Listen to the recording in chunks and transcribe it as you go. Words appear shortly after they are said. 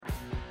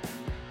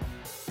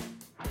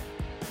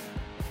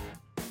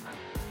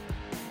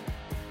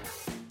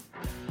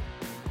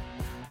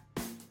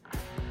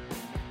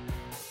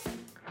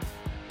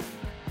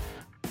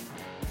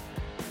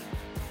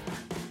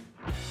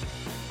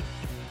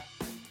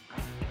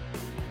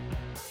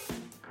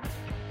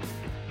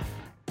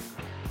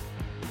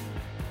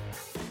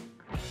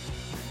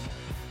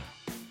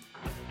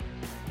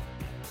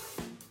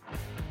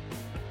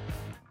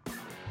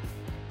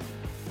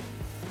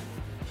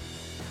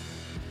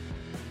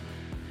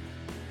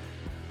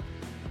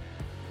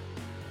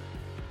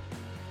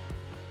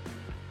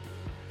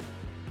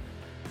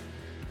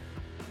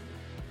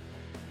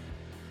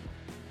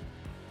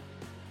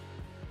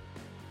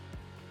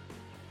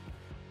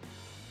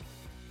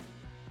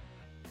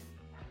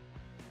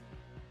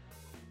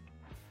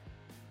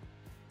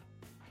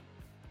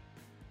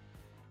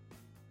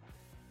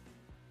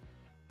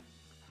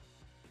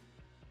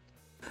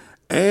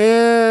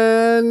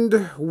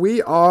And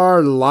we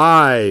are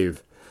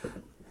live.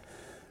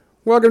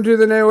 Welcome to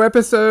the new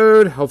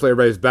episode. Hopefully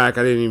everybody's back.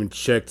 I didn't even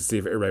check to see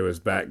if everybody was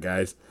back,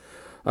 guys.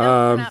 No,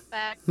 we're not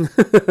back.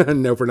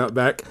 No, we're not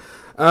back.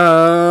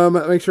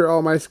 Make sure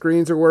all my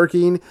screens are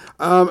working.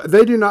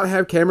 They do not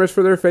have cameras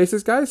for their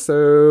faces, guys,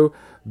 so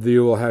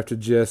you will have to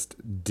just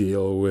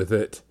deal with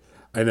it.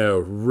 I know,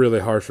 really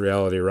harsh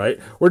reality, right?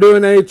 We're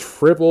doing a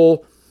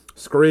triple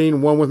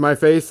screen, one with my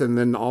face, and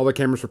then all the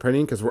cameras for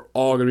painting, because we're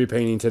all going to be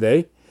painting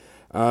today.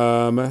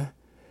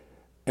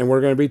 And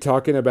we're going to be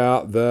talking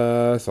about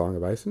the Song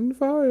of Ice and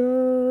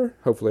Fire.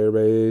 Hopefully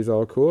everybody's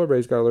all cool.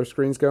 Everybody's got all their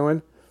screens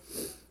going.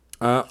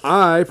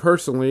 I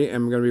personally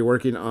am going to be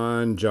working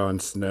on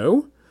Jon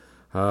Snow,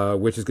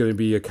 which is going to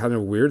be a kind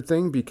of weird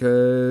thing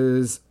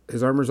because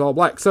his armor's all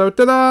black. So,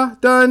 ta-da!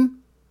 Done!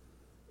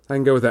 I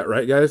can go with that,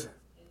 right, guys?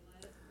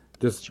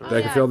 Just,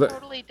 I can feel that.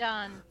 Totally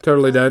done.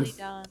 Totally done.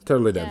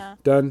 Totally done. Yeah.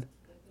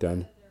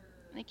 Done.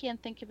 I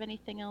can't think of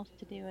anything else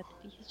to do with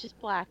it. He's just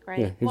black, right?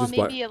 Yeah, he's just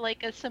maybe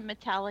black. some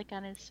metallic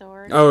on his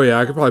sword. Oh, yeah,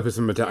 I could probably put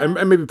some metallic. And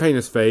maybe paint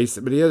his face.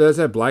 But he does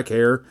have black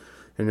hair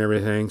and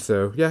everything.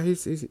 So, yeah,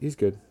 he's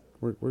good.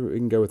 We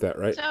can go with that,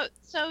 right? So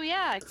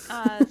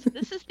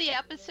this is the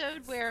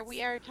episode where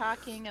we are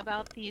talking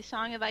about the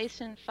Song of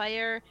Ice and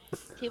Fire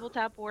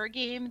tabletop war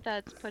game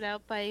that's put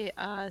out by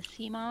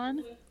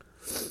CMON.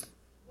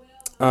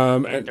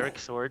 And Dark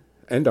Sword.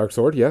 And Dark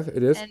Sword, yeah,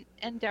 it is.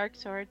 And Dark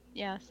Sword,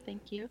 yes,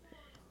 thank you.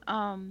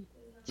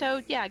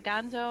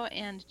 Gonzo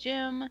and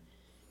Jim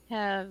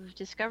have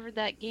discovered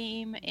that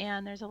game,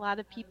 and there's a lot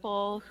of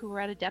people who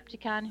were at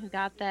Adepticon who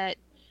got the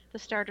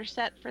starter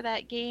set for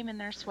that game in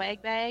their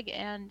swag bag,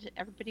 and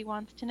everybody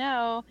wants to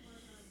know,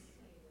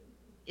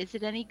 is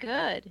it any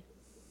good?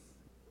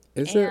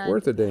 Is it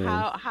worth a damn?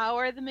 How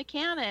are the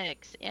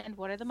mechanics, and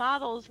what are the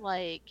models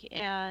like?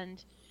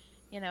 And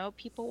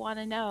people want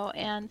to know.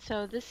 And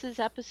so this is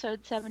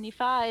episode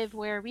 75,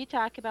 where we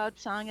talk about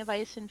Song of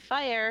Ice and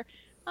Fire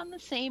on the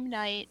same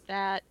night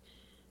that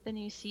the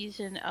new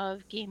season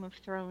of Game of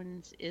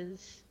Thrones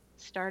is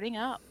starting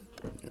up.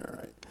 All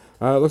right.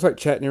 Looks like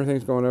chat and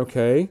everything's going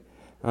okay.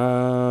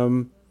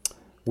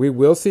 We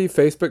will see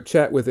Facebook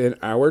chat within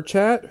our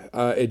chat.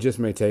 It just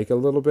may take a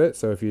little bit,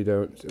 so if we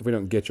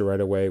don't get you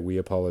right away, we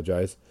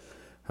apologize.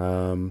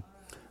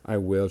 I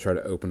will try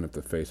to open up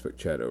the Facebook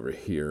chat over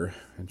here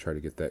and try to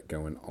get that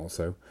going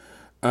also.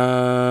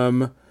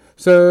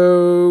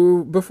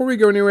 So before we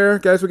go anywhere,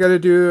 guys, we got to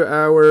do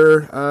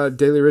our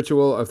daily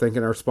ritual of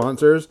thanking our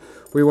sponsors.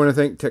 We want to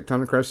thank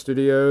Tectonic Craft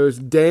Studios.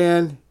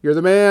 Dan, you're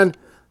the man.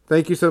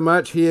 Thank you so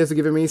much. He has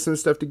given me some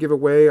stuff to give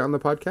away on the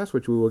podcast,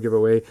 which we will give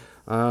away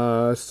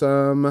probably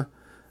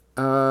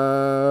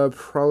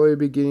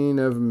beginning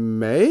of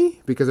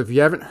May. Because if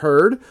you haven't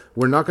heard,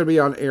 we're not going to be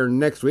on air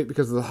next week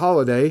because of the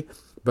holiday.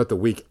 But the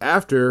week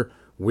after,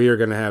 we are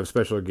going to have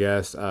special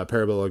guests,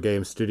 Parabella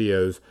Game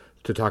Studios,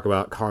 to talk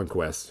about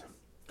Conquest.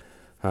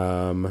 We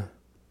also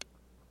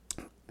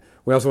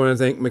want to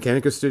thank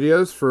Mechanica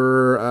Studios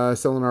for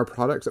selling our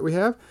products that we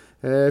have.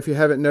 If you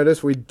haven't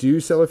noticed, we do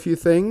sell a few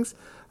things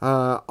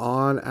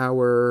on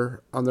their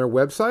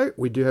website.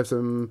 We do have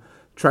some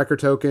tracker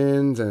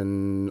tokens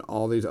and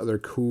all these other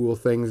cool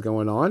things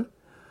going on.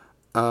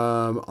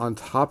 On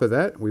top of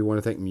that, we want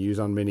to thank Muse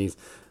on Minis.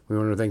 We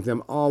want to thank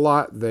them a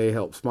lot. They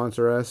help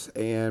sponsor us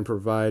and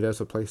provide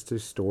us a place to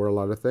store a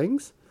lot of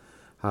things.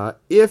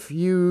 If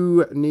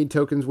you need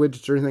tokens,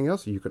 widgets, or anything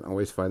else, you can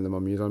always find them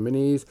on Muse on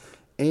Minis.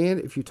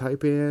 And if you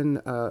type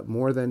in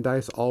More Than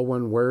Dice, all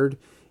one word,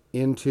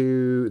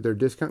 into their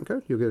discount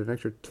code, you'll get an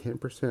extra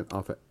 10%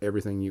 off of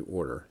everything you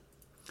order.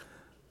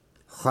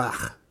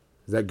 Is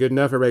that good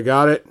enough? Everybody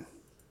got it?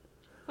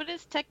 What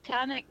does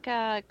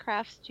Tectonic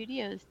Craft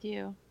Studios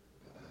do?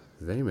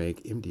 They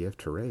make MDF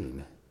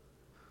terrain.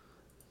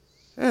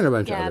 And a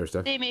bunch of other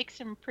stuff. They make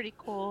some pretty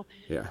cool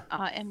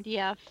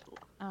MDF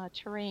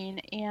terrain.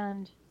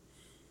 And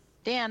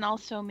Dan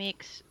also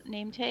makes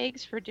name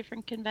tags for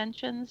different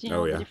conventions,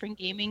 the different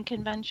gaming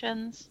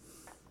conventions.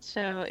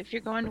 So if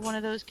you're going to one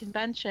of those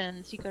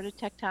conventions, you go to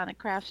Tectonic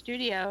Craft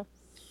Studio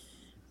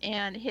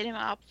and hit him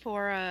up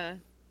for a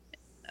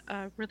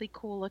really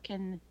cool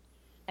looking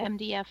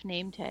MDF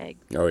name tag.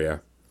 Oh, yeah.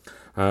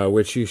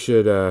 Which you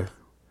should...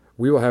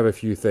 we will have a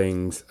few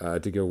things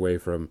to give away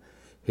from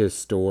his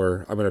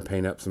store. I'm going to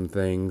paint up some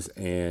things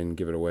and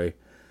give it away.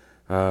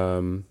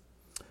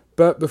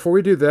 But before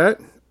we do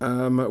that,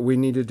 we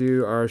need to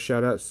do our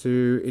shout outs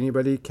to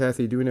anybody.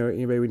 Kathy, do we know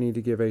anybody we need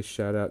to give a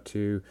shout out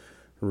to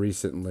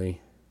recently?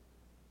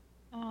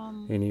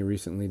 Any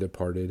recently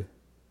departed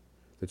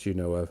that you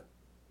know of?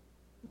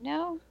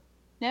 No.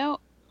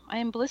 I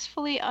am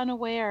blissfully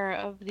unaware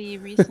of the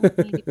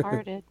recently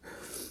departed.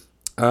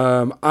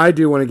 I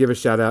do want to give a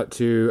shout out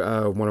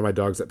to one of my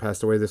dogs that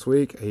passed away this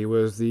week. He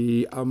was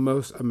the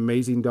most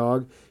amazing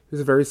dog. He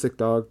was a very sick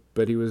dog,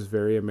 but he was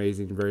very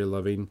amazing, very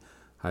loving.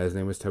 His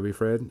name was Toby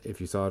Fred. If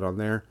you saw it on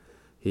there,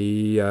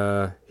 he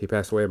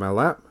passed away in my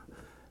lap.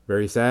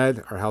 Very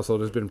sad. Our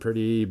household has been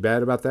pretty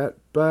bad about that,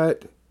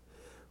 but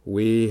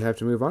we have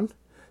to move on.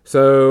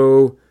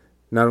 So,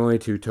 not only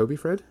to Toby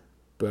Fred,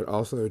 but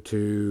also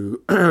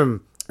to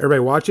everybody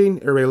watching,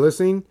 everybody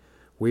listening.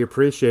 We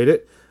appreciate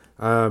it.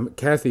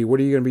 Kathy, what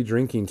are you going to be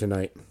drinking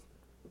tonight?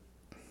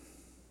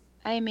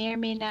 I may or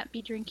may not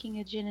be drinking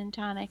a gin and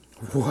tonic.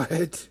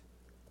 What?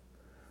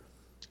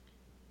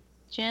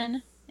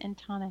 Gin and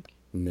tonic.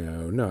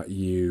 No, not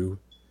you.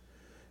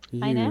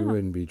 I know. You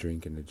wouldn't be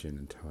drinking a gin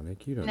and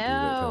tonic. You don't do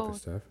that type of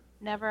stuff.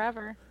 Never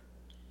ever.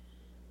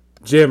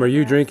 Jim, are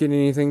you drinking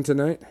anything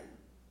tonight?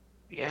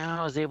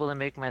 Yeah, I was able to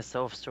make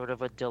myself sort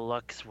of a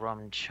deluxe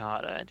rum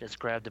chata. I just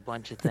grabbed a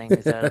bunch of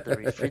things out of the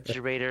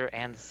refrigerator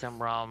and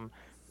some rum,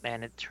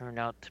 and it turned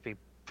out to be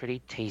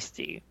pretty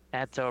tasty.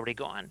 That's already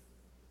gone.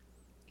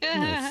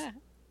 Nice.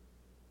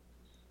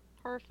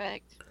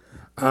 Perfect.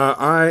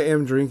 I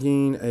am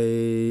drinking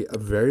a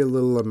very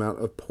little amount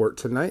of port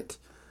tonight,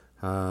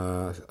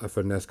 a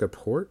Finesca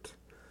port,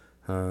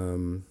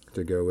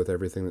 to go with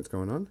everything that's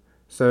going on.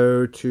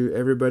 So to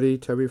everybody,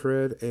 Toby,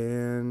 Fred,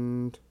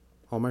 and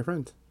all my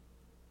friends,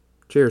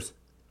 cheers.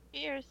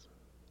 Cheers.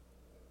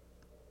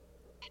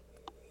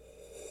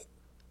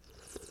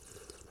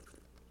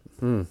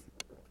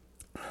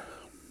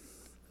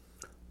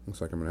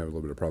 Looks like I'm going to have a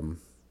little bit of problem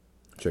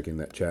checking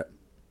that chat.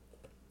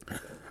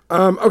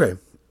 Okay.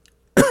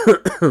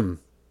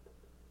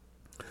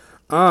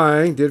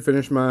 I did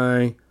finish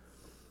my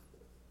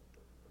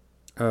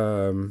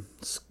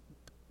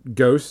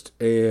Ghost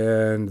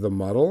and the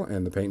model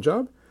and the paint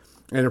job.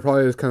 And it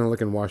probably is kind of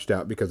looking washed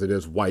out because it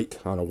is white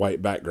on a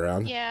white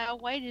background. Yeah,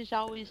 white is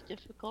always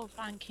difficult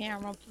on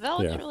camera. But that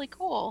looks really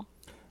cool.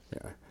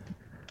 Yeah.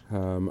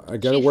 I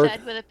got to work. She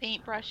said with a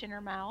paintbrush in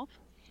her mouth.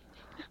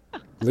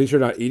 At least you're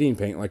not eating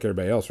paint like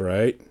everybody else,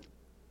 right?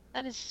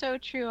 That is so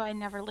true. I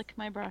never lick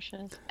my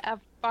brushes.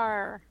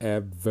 Ever.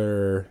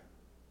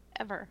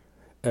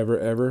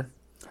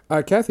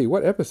 Kathy,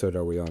 what episode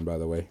are we on, by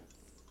the way?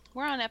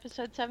 We're on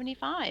episode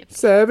 75.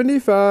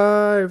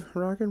 75!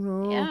 Rock and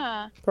roll.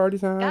 Yeah. Party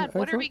time. God,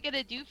 what are we going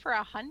to do for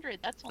 100?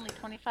 That's only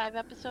 25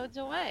 episodes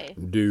away.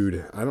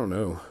 Dude, I don't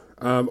know.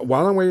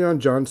 While I'm waiting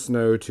on Jon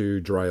Snow to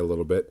dry a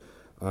little bit,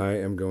 I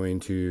am going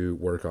to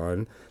work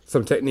on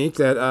some technique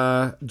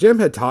that Jim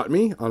had taught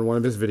me on one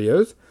of his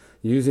videos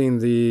using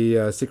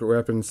the Secret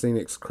Weapon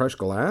Scenics Crushed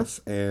Glass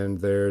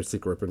and their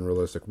Secret Weapon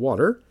Realistic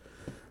Water.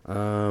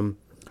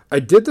 I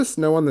did the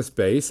snow on this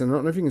base, and I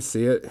don't know if you can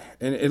see it,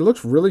 and it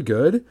looks really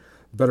good,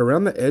 but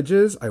around the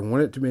edges, I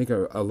want it to make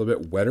a little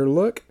bit wetter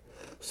look.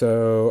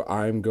 So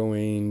I'm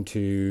going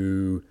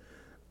to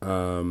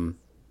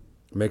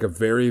make a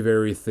very,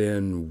 very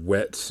thin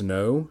wet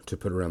snow to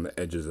put around the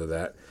edges of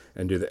that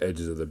and do the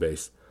edges of the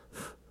base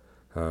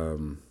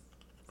for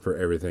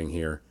everything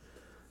here.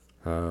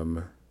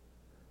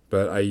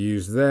 But I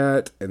used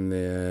that, and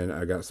then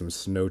I got some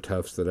snow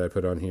tufts that I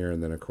put on here,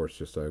 and then, of course,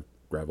 just a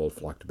gravel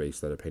flocked base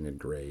that I painted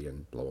gray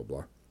and blah, blah,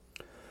 blah.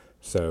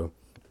 So,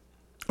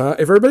 if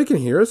everybody can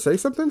hear us, say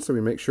something so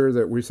we make sure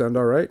that we sound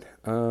all right.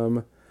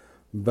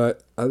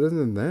 But other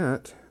than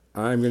that,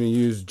 I'm going to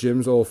use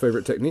Jim's old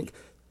favorite technique,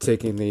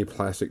 taking the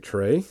plastic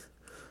tray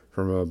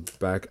from the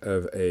back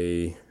of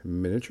a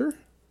miniature,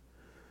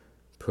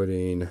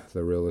 putting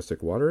the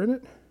realistic water in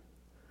it,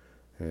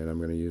 and I'm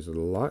going to use it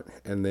a lot,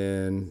 and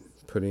then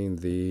putting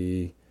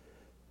the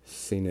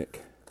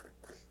scenic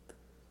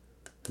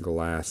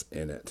glass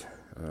in it.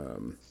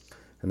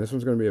 And this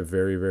one's going to be a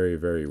very, very,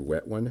 very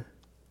wet one.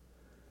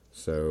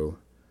 So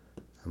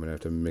I'm going to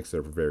have to mix it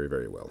up very,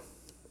 very well.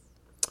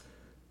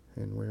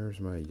 And where's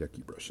my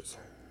yucky brushes?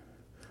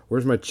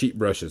 Where's my cheap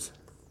brushes?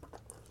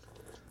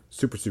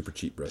 Super, super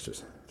cheap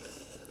brushes.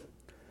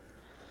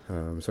 So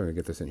I'm going to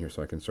get this in here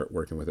so I can start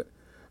working with it.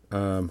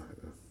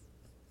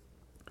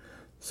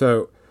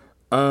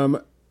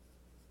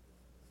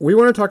 We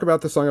want to talk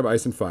about the Song of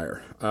Ice and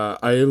Fire.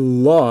 A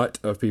lot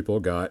of people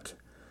got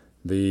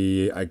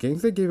I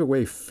think they gave away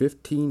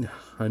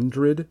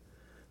 1,500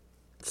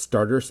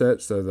 starter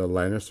sets of the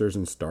Lannisters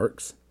and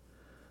Starks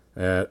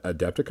at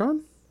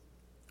Adepticon.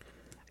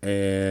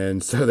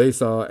 And so they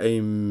saw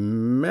a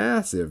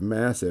massive,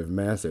 massive,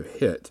 massive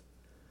hit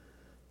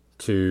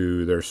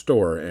to their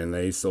store, and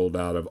they sold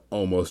out of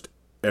almost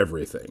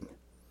everything.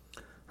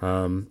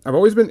 I've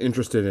always been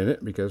interested in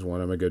it because, one,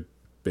 I'm a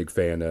big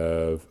fan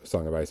of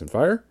Song of Ice and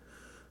Fire.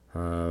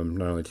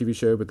 Not only the TV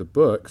show, but the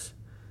books.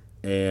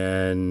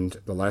 And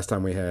the last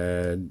time we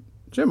had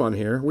Jim on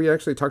here, we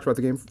actually talked about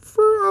the game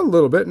for a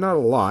little bit, not a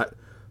lot,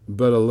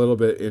 but a little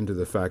bit into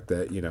the fact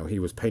that, he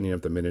was painting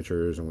up the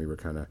miniatures and we were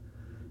kind of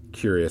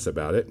curious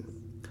about it.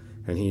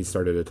 And he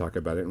started to talk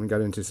about it, and we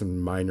got into some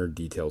minor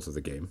details of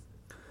the game.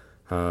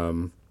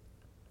 And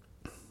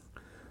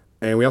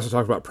we also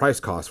talked about price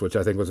costs, which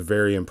I think was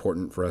very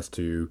important for us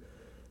to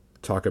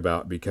talk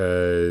about,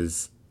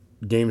 because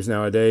games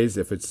nowadays,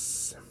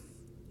 it's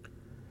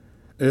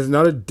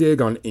not a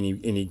dig on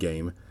any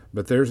game,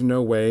 but there's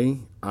no way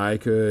I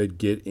could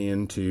get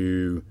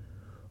into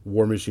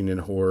War Machine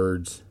and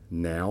Hordes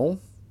now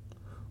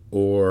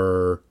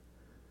or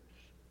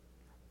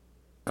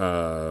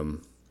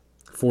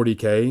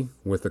 40K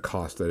with the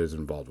cost that is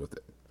involved with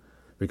it,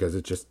 because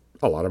it's just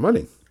a lot of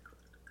money.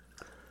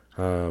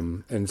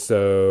 And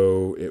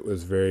so it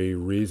was very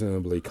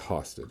reasonably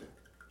costed.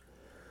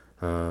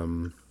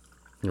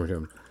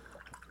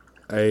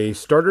 A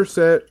starter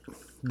set,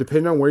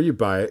 depending on where you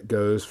buy it,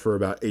 goes for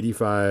about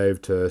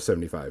 85 to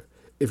 75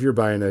 if you're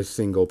buying a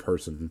single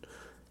person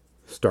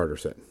starter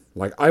set.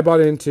 Like I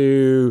bought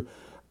into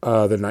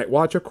the Night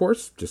Watch, of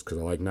course, just because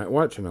I like Night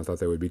Watch and I thought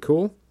they would be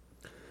cool.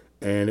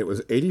 And it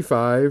was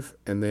 85,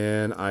 and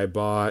then I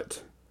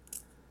bought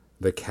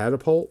the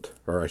Catapult,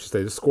 or I should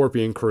say the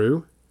Scorpion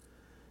Crew,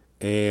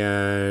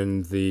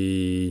 and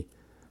the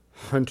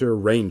Hunter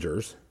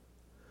Rangers,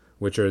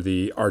 which are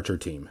the Archer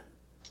team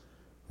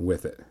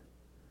with it.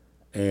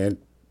 And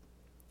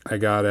I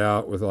got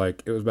out with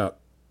it was about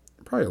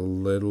probably a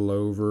little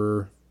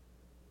over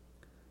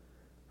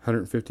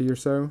 150 or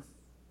so,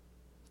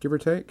 give or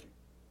take.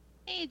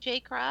 Hey,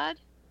 Jake Rod.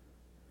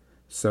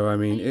 So, I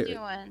mean, how you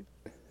doing?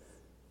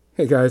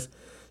 Hey, guys.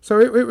 So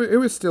it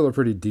was still a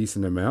pretty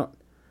decent amount.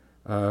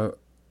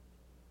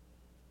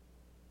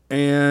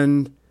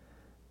 And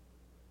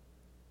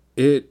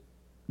it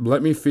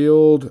let me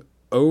field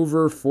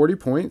over 40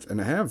 points,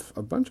 and I have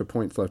a bunch of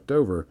points left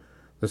over.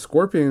 The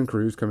Scorpion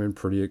Crews come in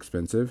pretty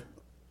expensive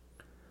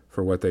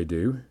for what they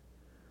do.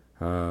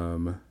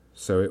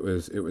 So it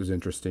was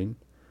interesting.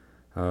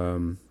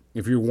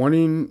 If you're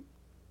wanting,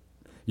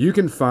 you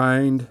can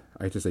find,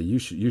 I have to say, you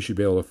should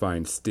be able to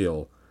find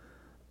still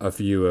a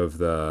few of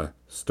the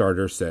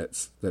starter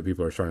sets that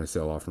people are trying to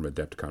sell off from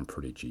Adepticon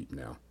pretty cheap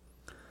now.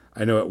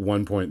 I know at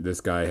one point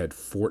this guy had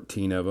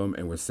 14 of them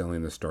and was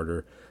selling the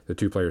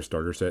 2-player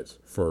starter sets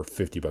for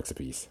 $50 a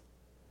piece.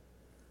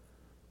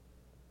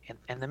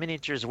 And the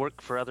miniatures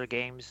work for other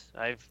games.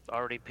 I've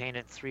already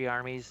painted 3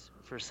 armies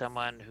for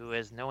someone who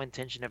has no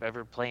intention of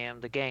ever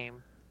playing the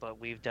game, but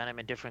we've done them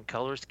in different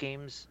color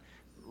schemes.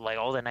 Like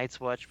all the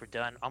Night's Watch were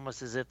done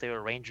almost as if they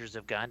were Rangers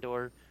of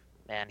Gondor,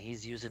 and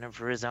he's using them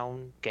for his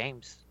own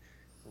games.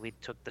 We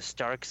took the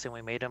Starks and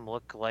we made them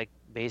look like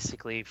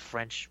basically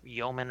French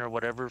yeomen or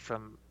whatever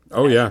from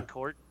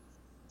Court.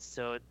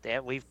 So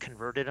that we've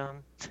converted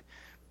them.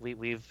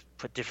 We've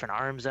put different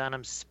arms on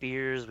them,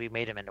 spears. We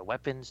made them into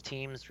weapons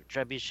teams for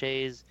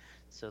trebuchets.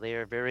 So they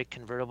are very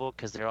convertible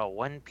because they're all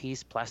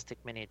one-piece plastic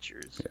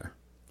miniatures. Yeah,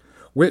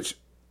 which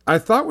I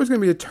thought was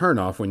going to be a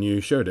turnoff when you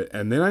showed it.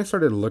 And then I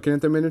started looking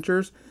at the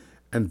miniatures,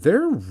 and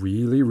they're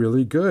really,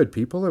 really good.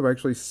 People have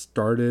actually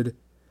started...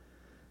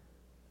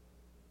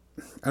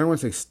 I don't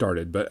want to say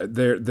started, but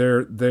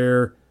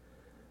they're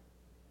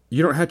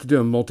you don't have to do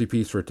a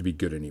multi-piece for it to be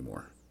good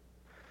anymore.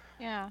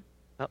 Yeah.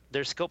 Well,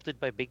 they're sculpted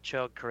by Big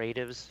Chug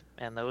Creatives,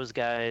 and those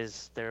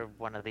guys, they're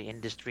one of the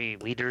industry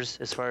leaders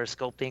as far as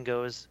sculpting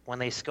goes. When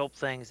they sculpt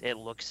things, it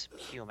looks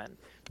human.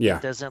 Yeah.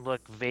 It doesn't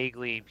look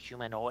vaguely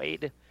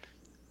humanoid.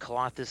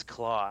 Cloth is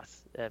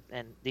cloth.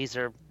 And these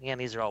are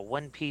all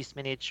one-piece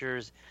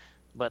miniatures,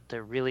 but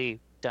they're really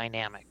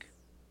dynamic.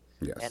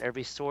 Yes. And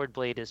every sword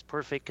blade is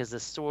perfect because the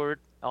sword,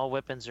 all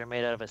weapons are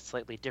made out of a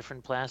slightly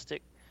different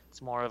plastic.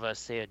 It's more of a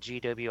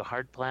GW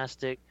hard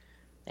plastic,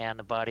 and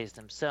the bodies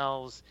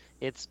themselves,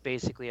 it's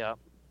basically a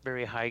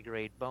very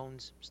high-grade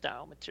bones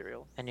style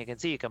material. And you can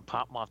see you can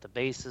pop them off the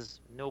bases,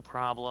 no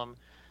problem,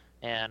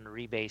 and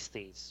rebase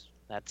these.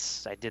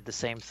 I did the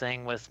same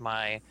thing with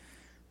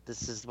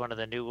this is one of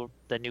the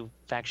new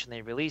faction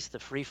they released, the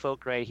Free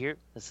Folk right here.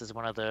 This is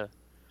one of the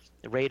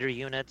Raider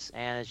units,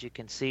 and as you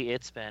can see,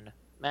 it's been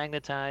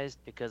magnetized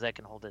because I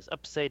can hold this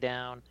upside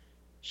down,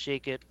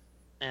 shake it,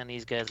 and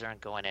these guys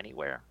aren't going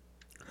anywhere.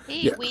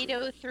 Hey, yeah.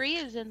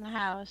 Wade03 is in the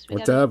house.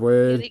 What's up,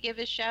 Wade? We gotta give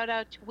a shout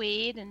out to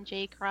Wade and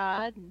Jake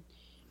Rod, and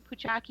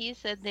Puchaki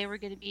said they were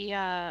going to be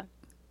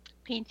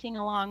painting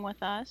along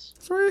with us.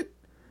 Sweet.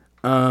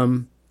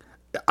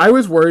 I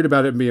was worried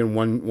about it being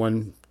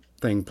one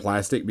thing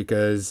plastic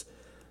because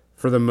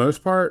for the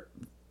most part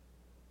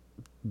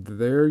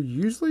they're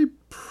usually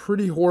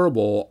pretty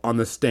horrible on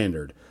the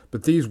standard.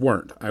 But these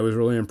weren't. I was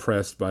really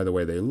impressed by the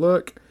way they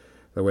look,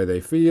 the way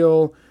they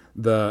feel.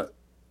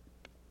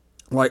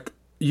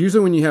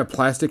 Usually when you have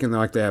plastic and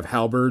they have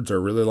halberds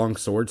or really long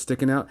swords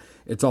sticking out,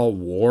 it's all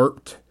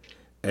warped.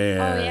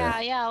 And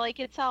yeah, like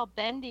it's all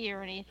bendy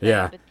or anything.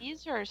 Yeah. But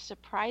these are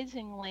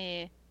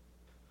surprisingly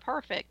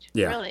perfect.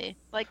 Yeah. Really,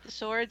 like the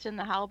swords and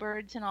the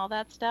halberds and all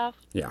that stuff.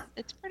 Yeah.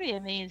 It's pretty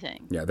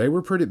amazing. Yeah, they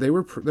were pretty. They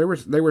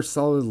were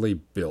solidly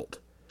built.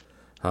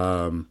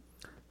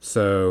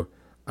 So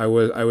I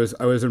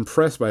was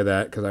impressed by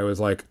that because I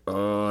was like,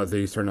 oh,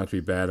 these turned out to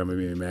be bad. I'm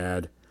gonna be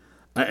mad,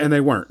 and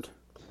they weren't.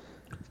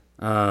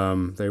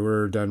 They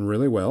were done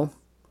really well.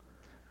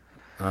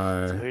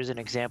 So here's an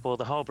example of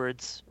the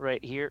halberds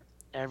right here.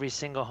 Every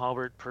single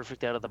halberd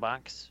perfect out of the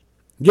box.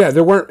 Yeah,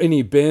 there weren't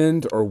any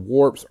bend or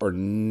warps or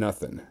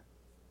nothing.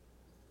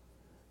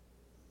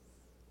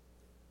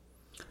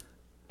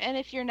 And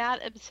if you're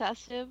not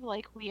obsessive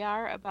like we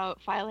are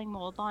about filing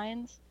mold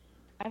lines,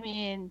 I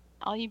mean,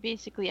 all you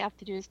basically have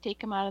to do is take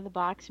them out of the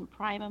box and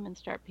prime them and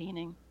start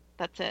painting.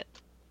 That's it.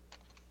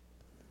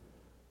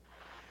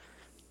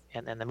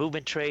 And then the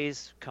movement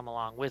trays come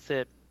along with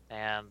it,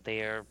 and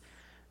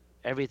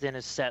everything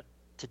is set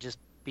to just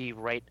be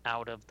right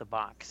out of the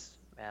box.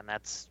 And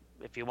that's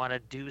If you want to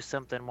do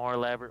something more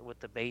elaborate with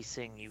the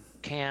basing, you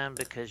can,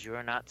 because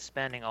you're not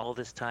spending all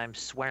this time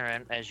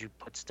swearing as you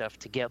put stuff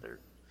together.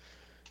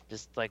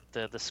 Just like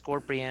the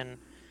Scorpion,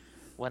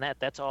 when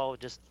that's all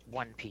just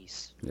one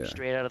piece,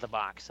 straight out of the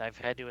box. I've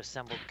had to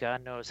assemble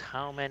God knows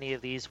how many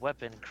of these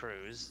weapon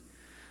crews.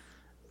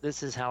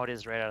 This is how it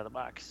is right out of the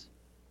box.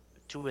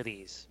 2 of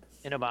these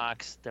in a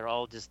box. They're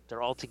all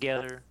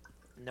together.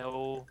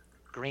 No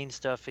green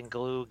stuff and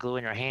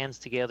gluing your hands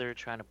together,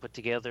 trying to put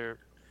together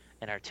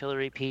an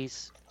artillery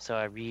piece. So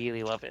I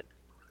really love it.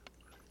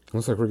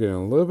 Looks like we're getting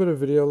a little bit of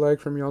video lag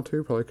from y'all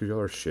too, probably because y'all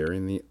are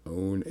sharing the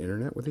own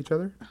internet with each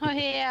other. Oh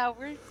yeah,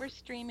 we're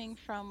streaming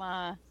from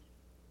the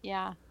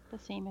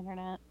same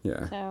internet.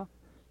 Yeah. So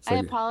I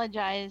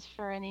apologize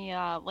for any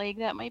lag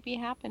that might be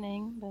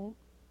happening, but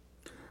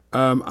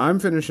I'm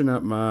finishing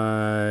up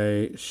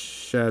my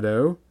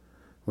Shadow,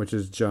 which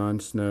is Jon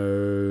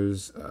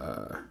Snow's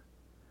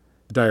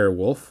Dire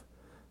Wolf.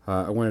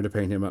 I wanted to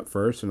paint him up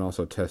first and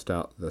also test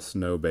out the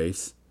snow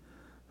base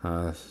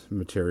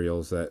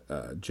materials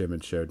that Jim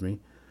had showed me,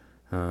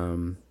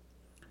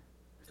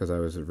 because I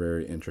was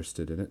very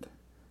interested in it.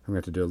 I'm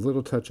going to have to do a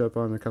little touch up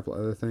on a couple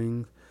other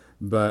things,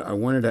 but I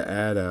wanted to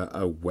add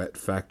a wet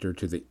factor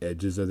to the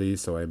edges of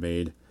these, so I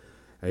made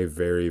a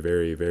very,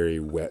 very, very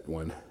wet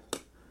one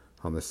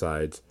on the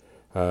sides.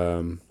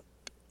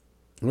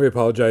 We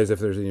apologize if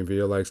there's any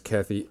video lags.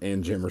 Kathy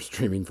and Jim are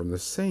streaming from the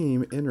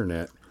same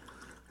internet,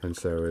 and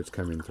so it's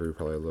coming through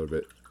probably a little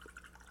bit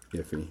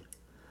iffy.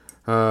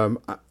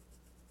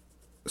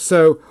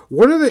 So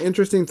one of the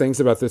interesting things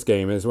about this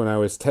game is when I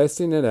was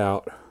testing it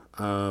out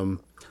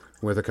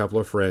with a couple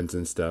of friends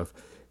and stuff,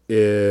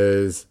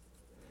 is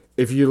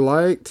if you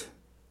liked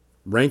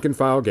rank and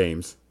file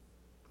games,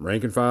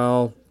 rank and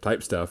file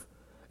type stuff,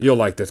 you'll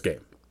like this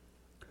game.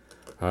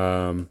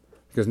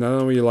 Because not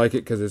only you like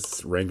it because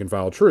it's rank and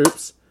file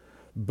troops,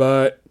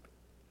 but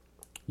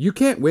you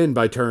can't win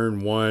by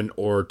turn 1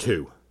 or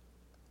 2.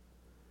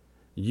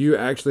 You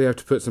actually have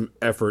to put some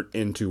effort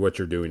into what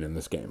you're doing in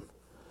this game.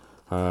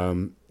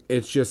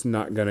 It's just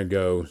not going to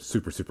go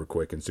super, super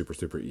quick and super,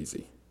 super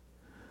easy.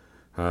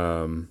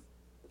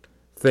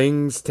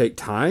 Things take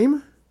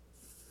time.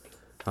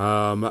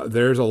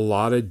 There's a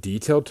lot of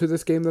detail to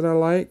this game that I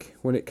like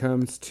when it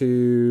comes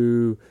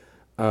to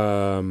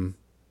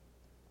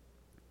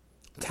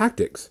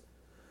tactics.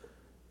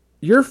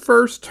 Your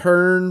first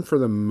turn, for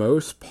the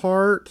most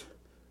part,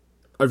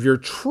 of your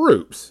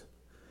troops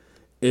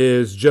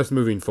is just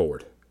moving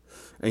forward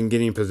and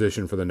getting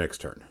position for the next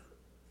turn.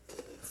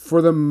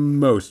 For the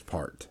most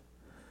part.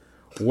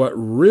 What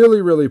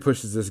really, really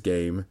pushes this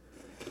game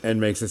and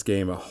makes this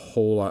game a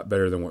whole lot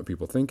better than what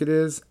people think it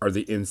is are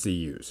the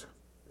NCUs.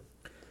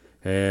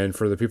 And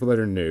for the people that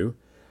are new,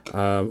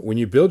 when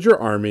you build your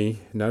army,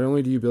 not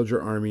only do you build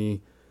your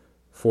army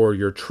for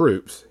your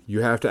troops,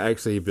 you have to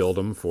actually build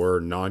them for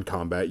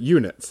non-combat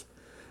units.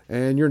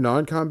 And your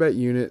non-combat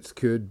units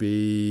could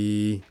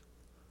be,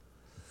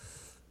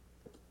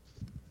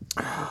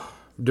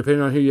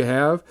 depending on who you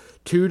have,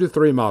 2 to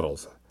 3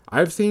 models.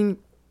 I've seen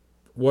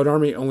What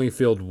Army only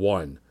filled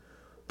 1.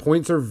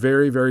 Points are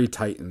very, very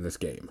tight in this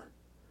game.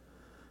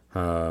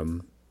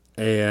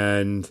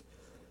 And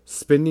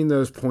spending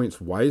those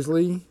points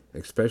wisely,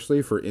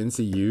 especially for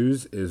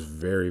NCUs, is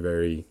very,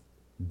 very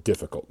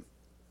difficult.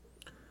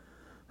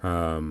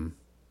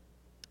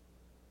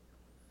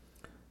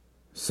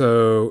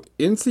 So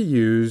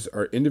NCUs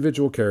are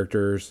individual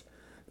characters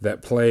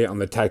that play on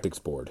the tactics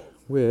board.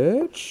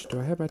 Which, do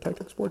I have my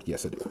tactics board?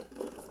 Yes, I do.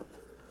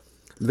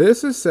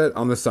 This is set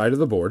on the side of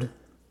the board,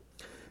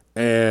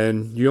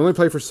 and you only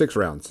play for 6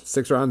 rounds.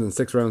 6 rounds and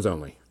 6 rounds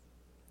only.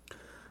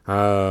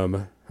 I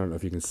don't know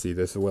if you can see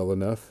this well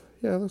enough.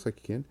 Yeah, it looks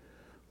like you can.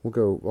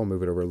 I'll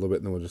move it over a little bit,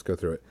 and then we'll just go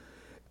through it.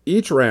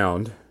 Each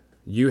round,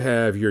 you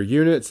have your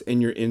units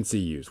and your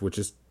NCUs, which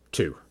is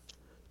 2.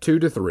 2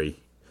 to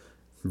 3.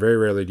 Very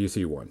rarely do you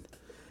see 1.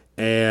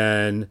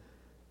 And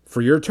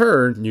for your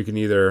turn, you can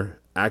either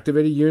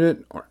activate a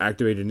unit or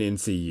activate an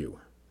NCU.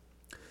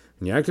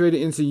 When you activate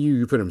an NCU,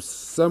 you put them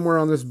somewhere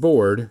on this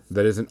board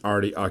that isn't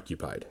already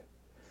occupied.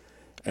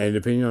 And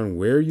depending on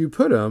where you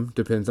put them,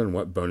 depends on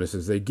what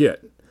bonuses they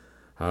get.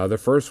 The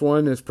first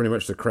one is pretty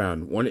much the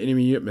crown. One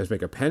enemy unit must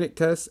make a panic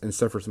test and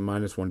suffers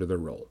 -1 to their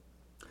roll.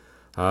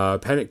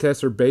 Panic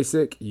tests are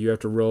basic. You have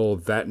to roll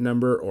that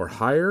number or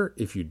higher.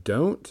 If you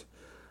don't,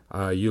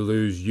 you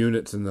lose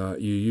units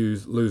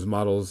lose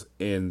models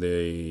in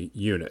the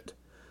unit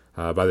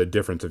by the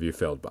difference of you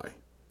failed by.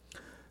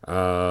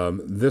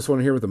 This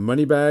one here with the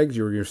money bags,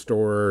 you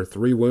restore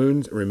 3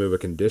 wounds and remove a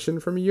condition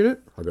from a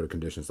unit. I'll go to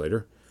conditions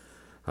later.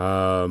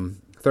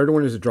 Third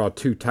one is to draw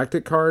 2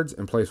 tactic cards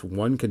and place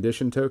 1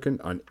 condition token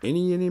on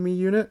any enemy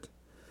unit.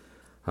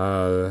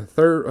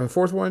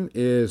 Fourth one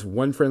is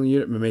 1 friendly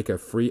unit may make a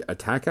free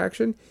attack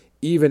action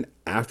even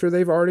after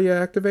they've already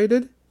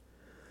activated.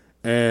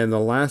 And the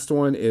last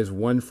one is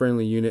 1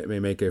 friendly unit may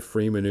make a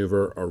free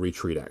maneuver or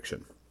retreat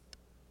action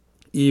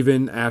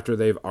even after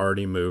they've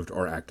already moved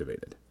or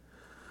activated.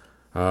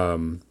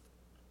 So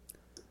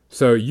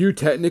you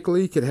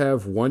technically could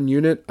have 1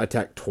 unit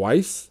attack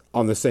twice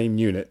on the same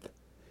unit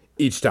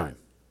each time,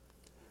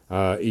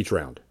 each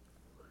round.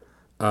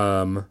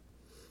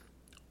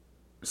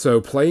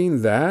 So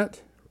playing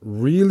that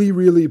really,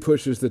 really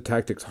pushes the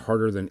tactics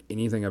harder than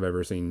anything I've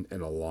ever seen in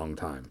a long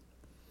time.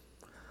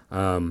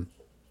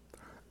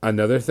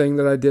 Another thing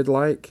that I did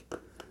like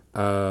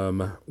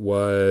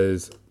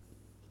was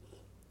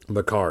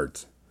the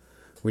cards.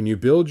 When you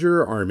build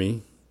your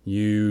army,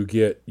 you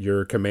get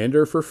your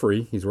commander for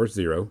free. He's worth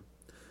 0,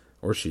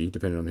 or she,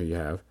 depending on who you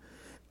have.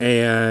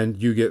 And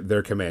you get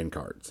their command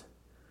cards.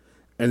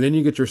 And then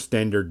you get your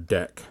standard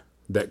deck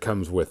that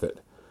comes with it.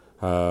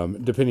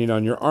 Depending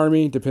on your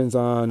army, depends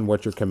on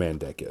what your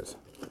command deck is.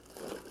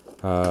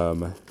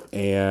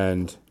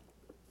 And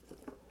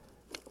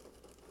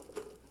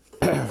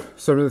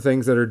some of the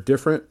things that are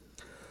different,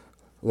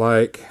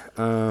 like,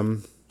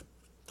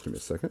 give me a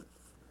second.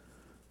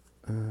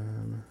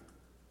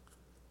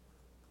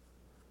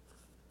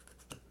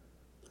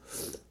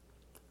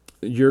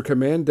 Your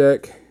command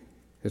deck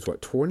is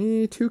what,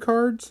 22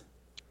 cards?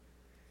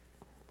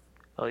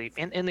 Well,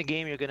 in the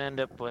game, you're going to end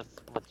up with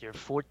your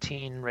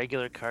 14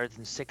 regular cards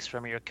and 6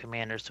 from your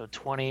commander, so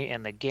 20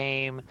 in the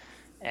game,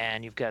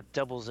 and you've got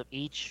doubles of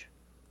each.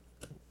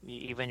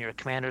 Even your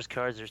commander's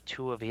cards, there's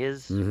 2 of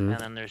his, and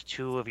then there's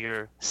 2 of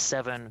your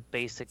 7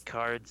 basic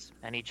cards,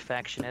 and each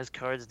faction has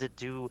cards that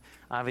do,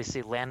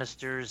 obviously,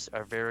 Lannisters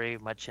are very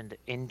much into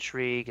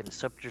intrigue and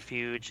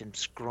subterfuge and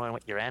screwing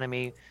with your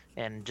enemy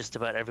in just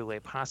about every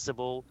way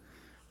possible.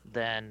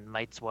 Then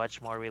Night's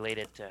Watch more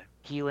related to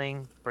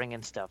healing,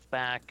 bringing stuff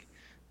back,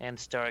 and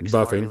Stark's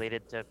more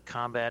related to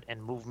combat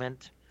and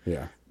movement.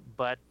 Yeah.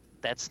 But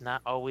that's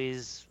not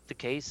always the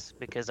case,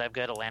 because I've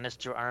got a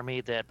Lannister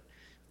army that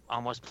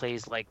almost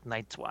plays like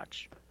Night's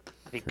Watch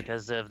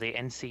because of the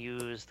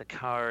NCUs, the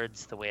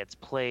cards, the way it's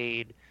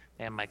played,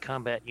 and my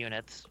combat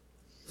units.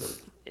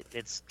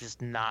 It's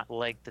just not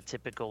like the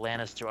typical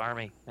Lannister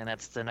army, and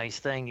that's the nice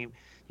thing.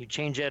 You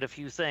change out a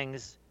few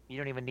things, you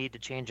don't even need to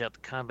change out the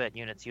combat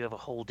units. You have a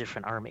whole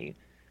different army,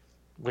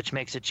 which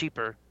makes it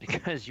cheaper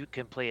because you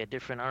can play a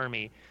different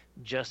army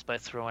just by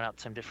throwing out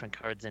some different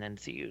cards and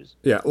NCUs.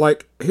 Yeah,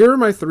 like here are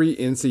my 3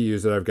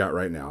 NCUs that I've got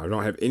right now. I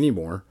don't have any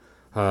more.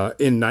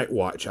 In Night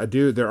Watch,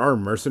 there are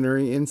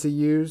mercenary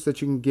NCUs that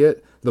you can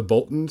get. The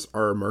Boltons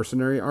are a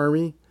mercenary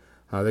army.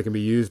 They can be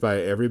used by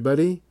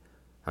everybody.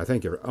 I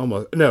think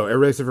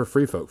everybody except for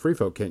Free Folk. Free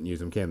Folk can't use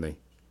them, can they?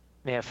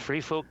 Yeah, Free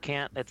Folk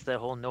can't. That's the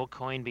whole no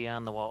coin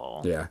beyond the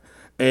wall. Yeah,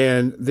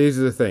 and these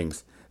are the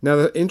things. Now,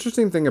 the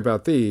interesting thing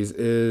about these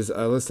is,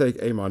 let's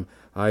take Amon.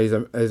 He's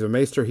a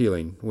Maester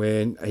Healing.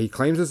 When he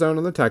claims his own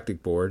on the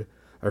tactic board,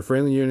 a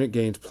friendly unit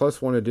gains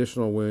 +1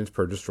 additional wounds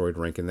per destroyed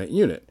rank in that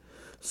unit.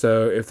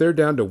 So if they're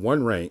down to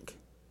 1 rank,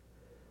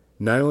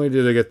 not only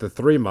do they get the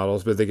 3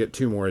 models, but they get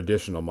 2 more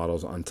additional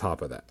models on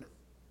top of that.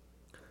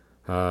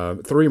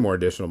 3 more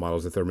additional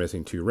models if they're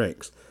missing 2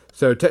 ranks.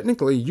 So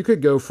technically, you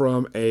could go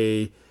from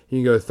you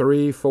can go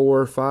 3,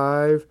 4,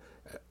 5.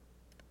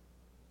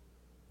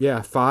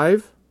 Yeah,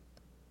 5.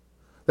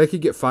 They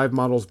could get 5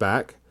 models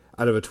back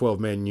out of a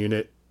 12-man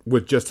unit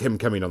with just him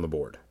coming on the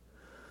board.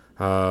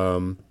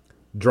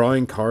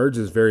 Drawing cards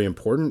is very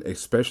important,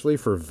 especially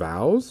for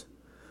vows,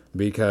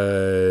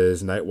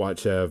 because Night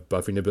Watch have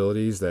buffing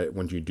abilities that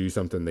once you do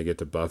something, they get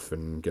to buff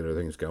and get other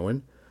things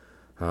going.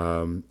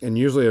 And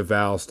usually a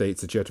vow states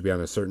that you have to be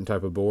on a certain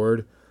type of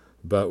board,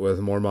 but with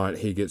Mormont,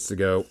 he gets to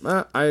go,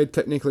 I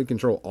technically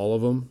control all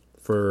of them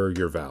for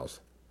your vows.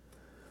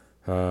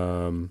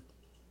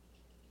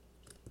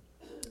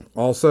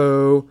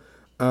 Also,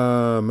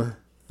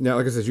 now,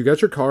 like I said, you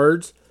got your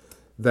cards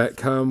that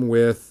come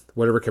with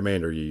whatever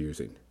commander you're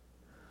using.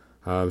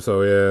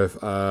 So if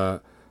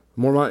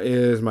Mormont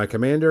is my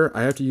commander,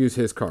 I have to use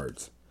his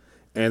cards.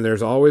 And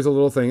there's always a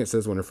little thing that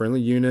says when a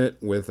friendly unit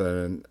with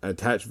an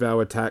attached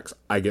vow attacks,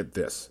 I get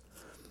this.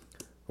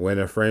 When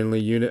a friendly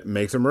unit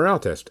makes a morale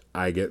test,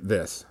 I get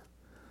this.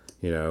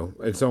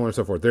 And so on and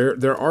so forth.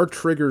 There are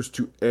triggers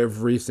to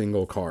every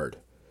single card.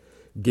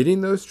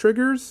 Getting those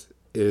triggers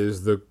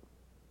is the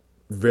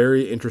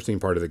very interesting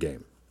part of the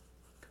game.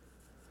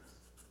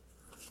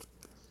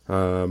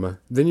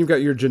 Then you've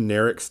got your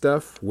generic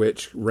stuff,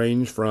 which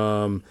range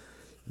from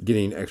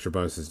getting extra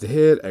bonuses to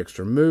hit,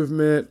 extra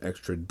movement,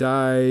 extra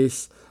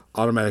dice,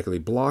 automatically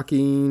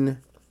blocking,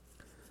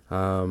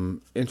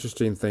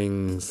 interesting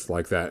things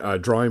like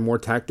that. Drawing more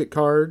tactic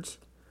cards,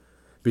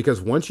 because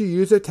once you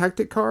use a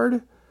tactic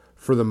card,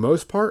 for the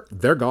most part,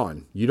 they're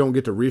gone. You don't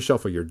get to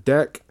reshuffle your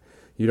deck.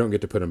 You don't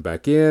get to put them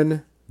back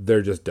in.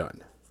 They're just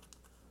done.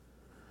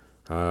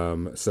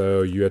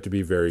 So you have to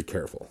be very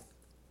careful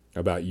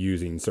about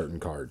using certain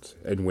cards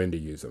and when to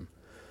use them.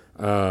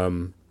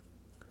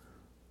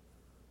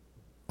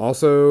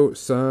 Also,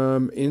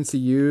 some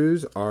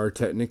NCUs are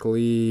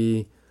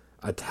technically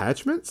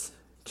attachments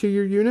to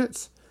your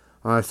units.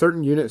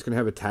 Certain units can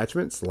have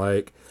attachments,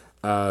 like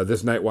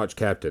this Night Watch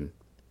Captain.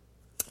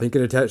 He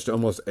can attach to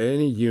almost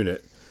any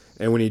unit,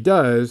 and when he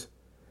does,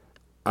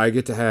 I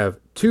get to have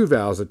 2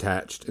 vows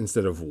attached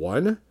instead of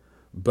 1,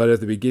 but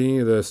at the beginning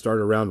of the start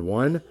of round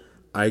 1,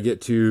 I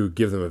get to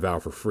give them a vow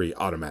for free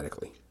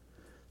automatically.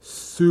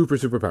 Super,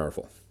 super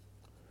powerful.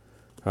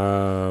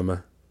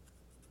 More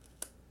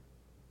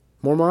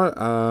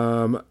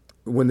mod.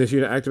 When this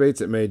unit activates,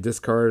 it may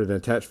discard an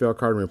attached fail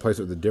card and replace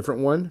it with a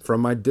different one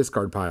from my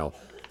discard pile.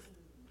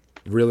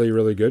 Really,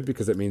 really good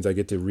because it means I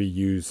get to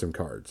reuse some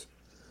cards.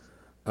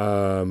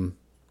 John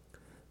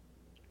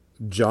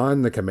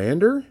the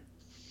Commander.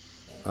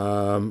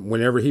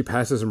 Whenever he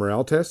passes a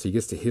morale test, he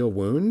gets to heal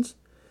wounds.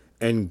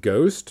 And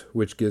Ghost,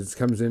 which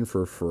comes in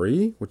for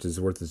free, which is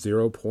worth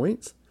 0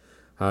 points,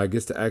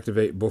 gets to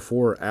activate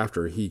before or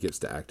after he gets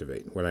to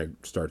activate when I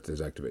start his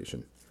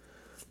activation.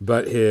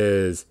 But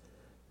his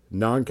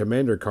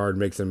non-commander card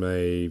makes him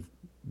a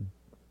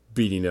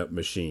beating up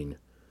machine.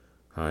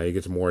 He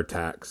gets more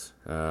attacks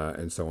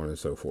and so on and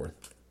so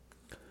forth.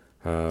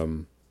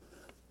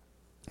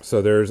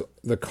 So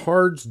the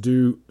cards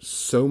do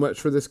so much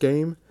for this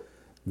game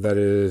that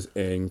is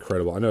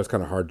incredible. I know it's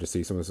kind of hard to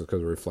see some of this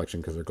because of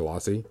reflection because they're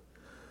glossy.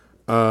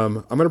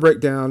 I'm going to break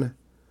down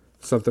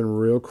something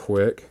real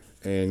quick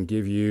and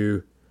give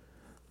you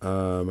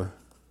one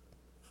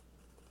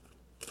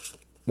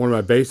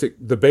of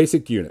the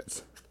basic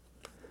units.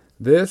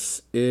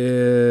 This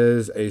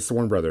is a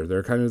Sworn Brother.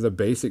 They're kind of the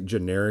basic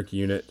generic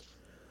unit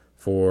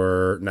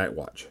for Night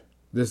Watch.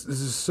 This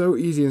is so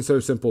easy and so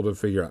simple to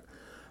figure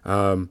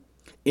out.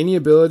 Any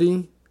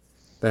ability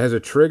that has a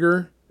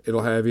trigger,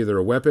 it'll have either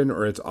a weapon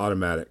or it's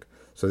automatic.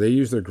 So they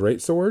use their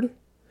Greatsword.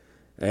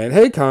 And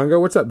hey, Congo,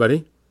 what's up,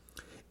 buddy?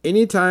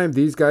 Anytime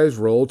these guys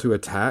roll to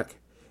attack,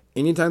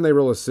 anytime they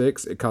roll a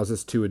 6, it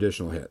causes 2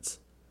 additional hits.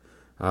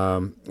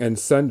 And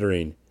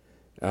Sundering.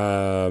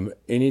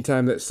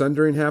 Anytime that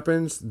Sundering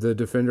happens, the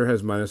defender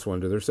has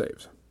 -1 to their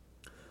saves.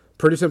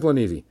 Pretty simple and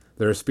easy.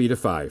 They're a speed of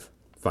 5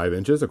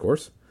 inches, of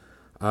course.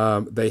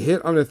 They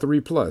hit on a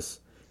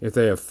 3+. If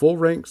they have full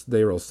ranks,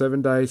 they roll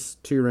 7 dice,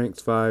 2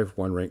 ranks 5,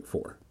 1 rank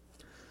 4.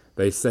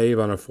 They save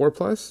on a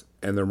 4+,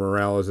 and their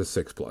morale is a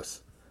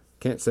 6+.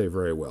 Can't save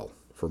very well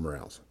for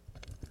morales.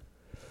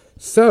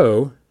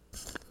 So,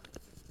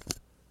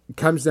 it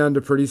comes down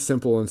to pretty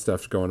simple and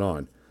stuff going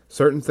on.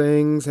 Certain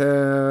things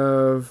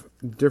have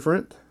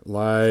different,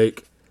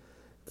 like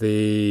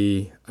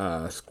the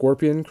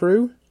Scorpion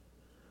crew.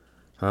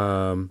 They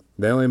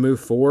only move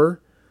 4.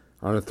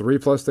 On a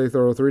 3+, they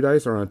throw 3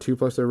 dice, or on a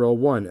 2+, they roll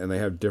 1, and they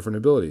have different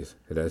abilities.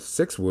 It has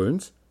 6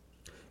 wounds.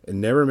 It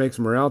never makes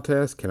morale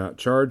tests, cannot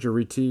charge or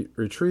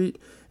retreat,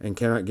 and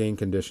cannot gain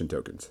condition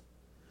tokens.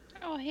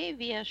 Oh, hey,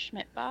 VS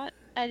Schmidtbot.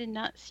 I did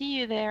not see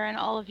you there in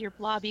all of your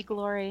blobby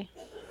glory.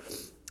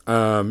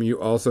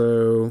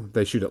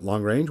 They shoot at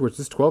long range, which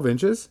is 12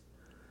 inches.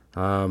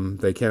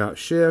 They cannot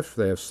shift.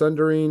 They have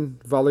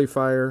Sundering, volley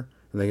fire,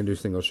 and they can do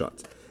single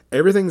shots.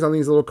 Everything's on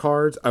these little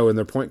cards. Oh, and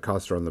their point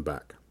costs are on the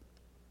back.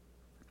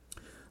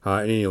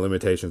 Any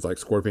limitations like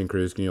Scorpion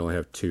crews, can you only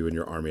have 2 in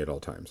your army at all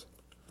times.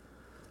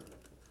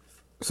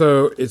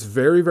 So it's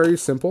very, very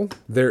simple.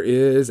 There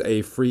is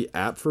a free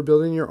app for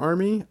building your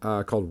army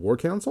called War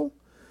Council.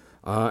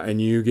 And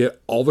you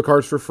get all the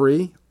cards for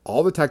free,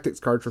 all the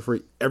tactics cards for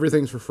free,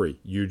 everything's for free.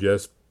 You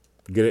just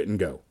get it and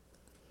go.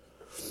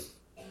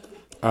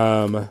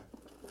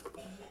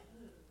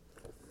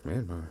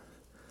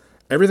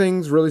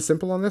 Everything's really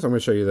simple on this. I'm going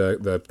to show you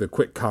the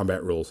quick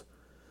combat rules.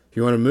 If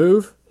you want to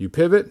move, you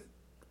pivot.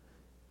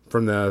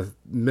 From the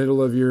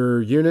middle of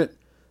your unit,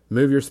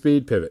 move your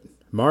speed, pivot.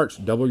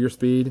 March, double your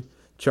speed.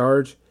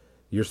 Charge,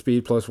 your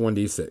speed plus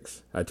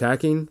 1d6.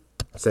 Attacking,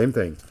 same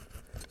thing.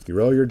 You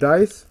roll your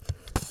dice.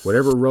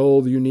 Whatever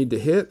roll you need to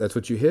hit, that's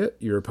what you hit.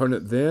 Your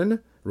opponent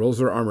then rolls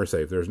their armor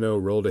save. There's no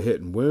roll to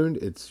hit and wound.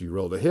 It's you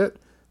roll to hit,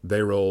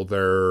 they roll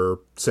their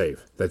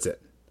save. That's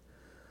it.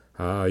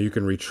 You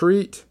can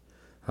retreat.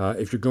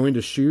 If you're going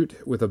to shoot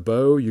with a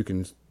bow, you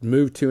can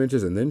move 2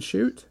 inches and then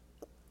shoot.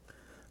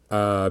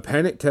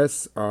 Panic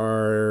tests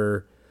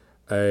are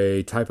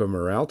a type of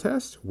morale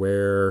test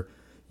where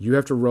you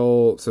have to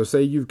roll. So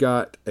say you've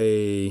got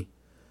a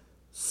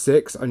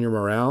 6 on your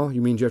morale,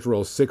 you mean you have to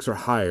roll 6 or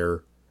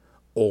higher,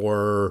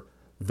 or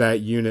that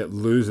unit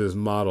loses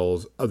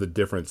models of the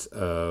difference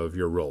of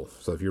your roll.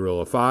 So if you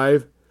roll a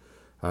 5,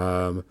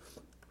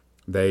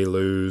 they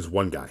lose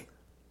 1 guy.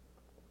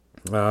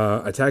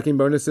 Attacking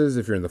bonuses,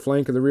 if you're in the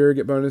flank or the rear,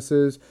 get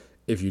bonuses.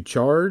 If you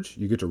charge,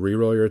 you get to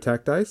reroll your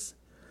attack dice.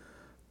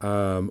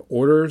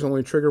 Orders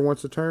only trigger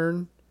once a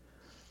turn.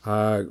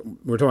 We're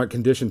talking about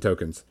condition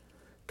tokens.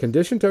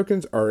 Condition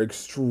tokens are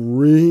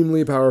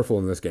extremely powerful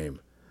in this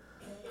game.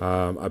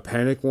 A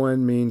panic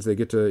one means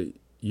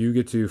you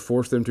get to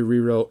force them to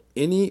reroll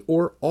any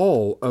or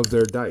all of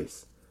their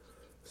dice.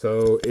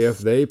 So if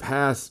they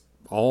pass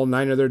all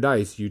 9 of their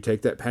dice, you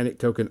take that panic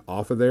token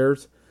off of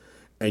theirs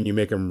and you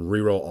make them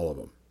reroll all of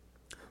them.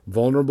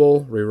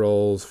 Vulnerable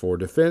rerolls for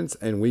defense,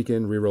 and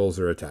weakened rerolls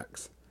their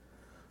attacks.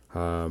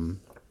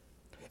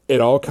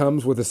 It all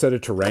comes with a set of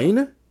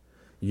terrain.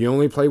 You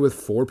only play with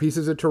 4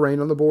 pieces of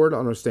terrain on the board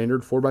on a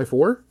standard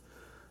 4x4.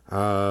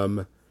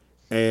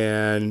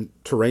 And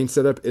terrain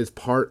setup is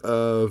part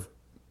of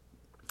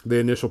the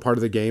initial part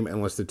of the game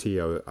unless the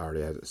TO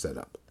already has it set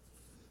up.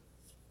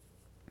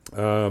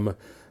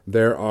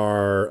 There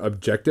are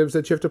objectives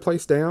that you have to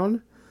place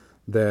down,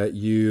 that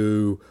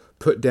you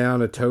put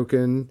down a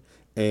token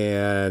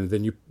and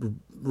then you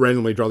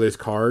randomly draw these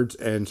cards,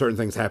 and certain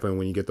things happen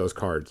when you get those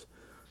cards.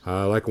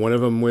 Like one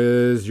of them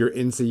was your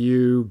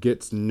NCU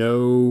gets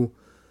no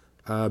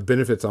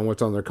benefits on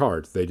what's on their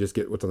cards. They just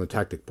get what's on the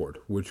tactic board,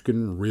 which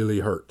can really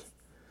hurt.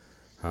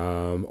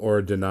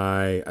 Or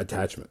deny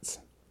attachments.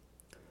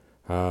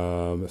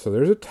 So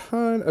there's a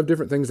ton of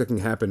different things that can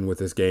happen with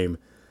this game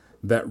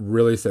that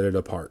really set it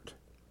apart.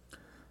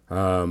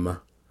 I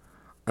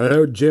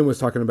know Jim was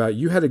talking about,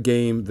 you had a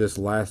game this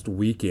last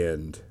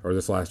weekend, or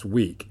this last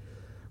week,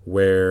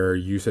 where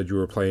you said you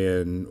were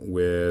playing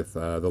with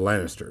the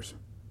Lannisters.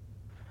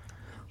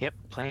 Yep,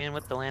 playing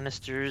with the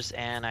Lannisters,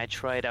 and I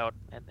tried out,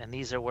 and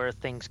these are where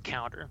things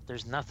counter.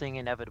 There's nothing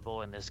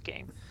inevitable in this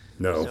game.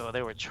 No. So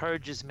there were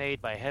charges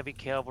made by heavy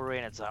cavalry,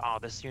 and it's like, oh,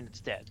 this unit's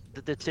dead.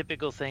 The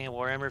typical thing in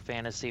Warhammer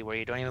Fantasy where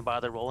you don't even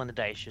bother rolling the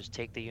dice, just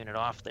take the unit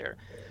off there.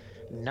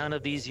 None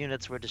of these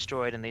units were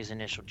destroyed in these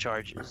initial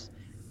charges.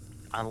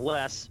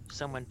 Unless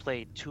someone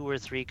played 2 or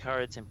 3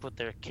 cards and put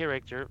their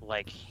character,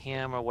 like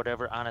him or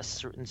whatever, on a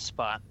certain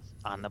spot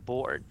on the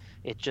board.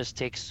 It just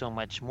takes so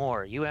much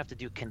more. You have to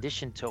do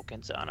condition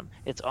tokens on them.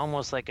 It's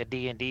almost like a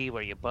D&D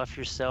where you buff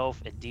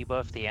yourself and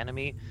debuff the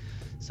enemy.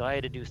 So I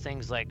had to do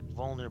things like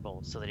vulnerable,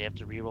 so that you have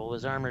to reroll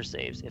his armor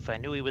saves. If I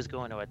knew he was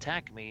going to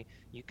attack me,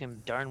 you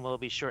can darn well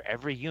be sure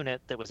every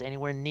unit that was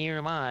anywhere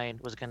near mine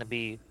was going to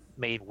be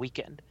made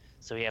weakened.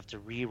 So you have to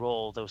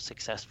reroll those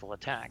successful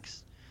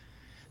attacks.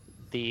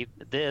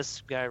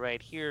 This guy right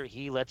here,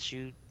 he lets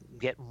you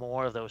get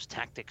more of those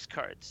tactics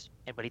cards,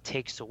 but he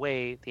takes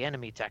away the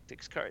enemy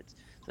tactics cards.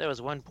 So there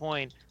was one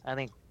point, I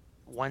think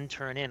one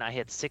turn in, I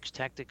had 6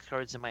 tactics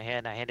cards in my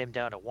hand, I had him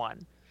down to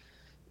 1.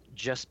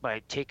 Just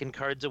by taking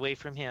cards away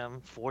from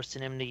him,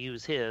 forcing him to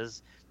use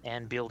his,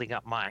 and building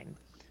up mine.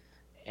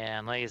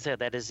 And like I said,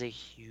 that is a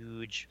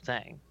huge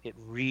thing. It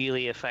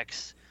really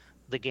affects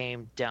the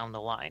game down the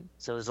line.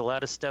 So there's a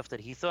lot of stuff that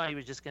he thought he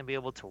was just going to be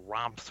able to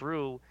romp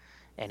through,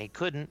 and he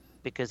couldn't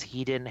because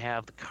he didn't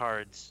have the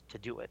cards to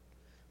do it.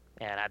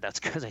 And that's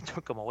because I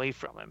took them away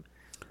from him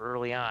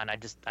early on.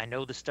 I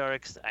know the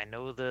Starks, I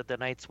know the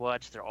Night's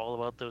Watch, they're all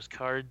about those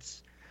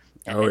cards.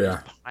 And they're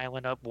just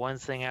piling up one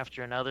thing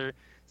after another.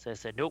 So I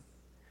said, nope.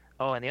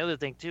 Oh, and the other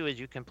thing, too, is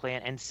you can play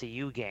an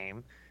NCU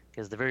game,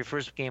 because the very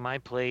first game I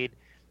played,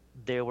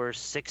 there were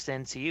 6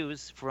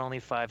 NCUs for only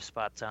 5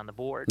 spots on the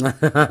board,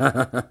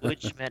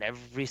 which meant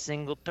every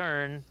single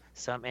turn,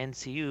 some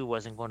NCU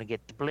wasn't going to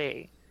get to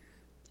play.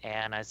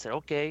 And I said,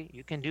 okay,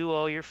 you can do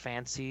all your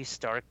fancy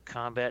Stark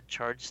combat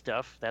charge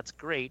stuff. That's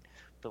great.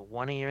 But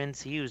one of your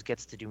NCUs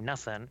gets to do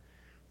nothing.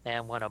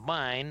 And one of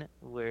mine,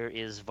 where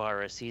is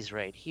Varus? He's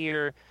right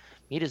here.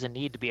 He doesn't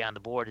need to be on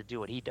the board to do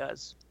what he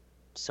does.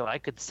 So I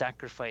could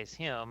sacrifice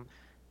him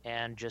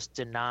and just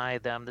deny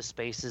them the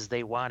spaces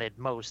they wanted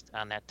most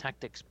on that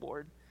tactics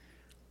board.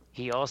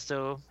 He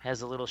also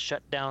has a little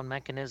shutdown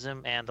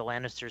mechanism, and the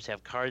Lannisters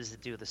have cards that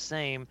do the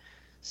same.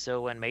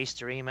 So when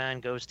Maester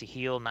Eman goes to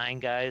heal 9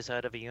 guys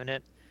out of a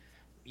unit,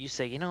 you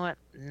say, you know what?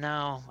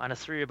 No, on a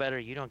 3 or better,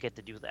 you don't get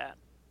to do that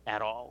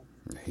at all.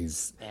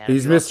 He's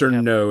Mr.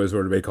 No, is what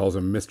everybody calls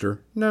him, Mr.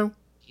 No.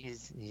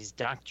 He's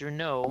Dr.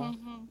 No.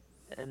 Mm-hmm.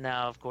 And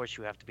now, of course,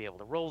 you have to be able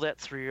to roll that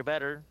 3 or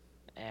better,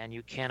 and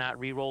you cannot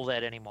re-roll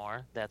that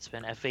anymore. That's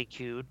been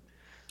FAQ'd.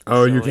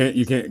 Oh, so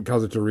you can't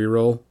cause it to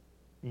re-roll?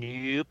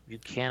 Nope, you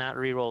cannot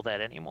re-roll that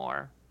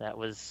anymore. That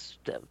was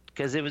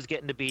because it was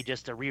getting to be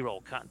just a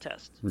re-roll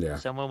contest. Yeah.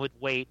 Someone would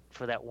wait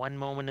for that one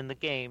moment in the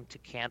game to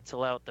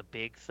cancel out the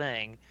big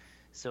thing,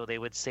 so they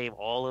would save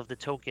all of the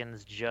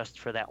tokens just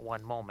for that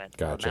one moment.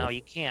 Gotcha. Well, now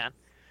you can't,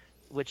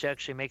 which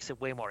actually makes it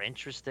way more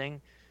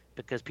interesting,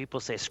 because people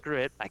say, screw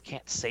it, I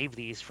can't save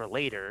these for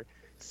later.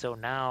 So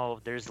now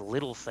there's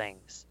little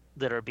things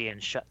that are being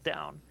shut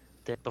down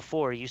that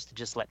before used to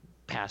just let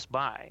pass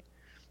by.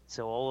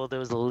 So all of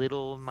those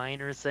little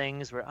minor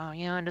things where, oh,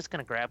 yeah, I'm just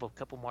going to grab a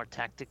couple more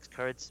tactics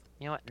cards.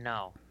 You know what?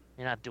 No,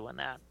 you're not doing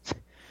that.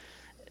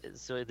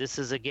 So this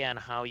is, again,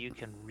 how you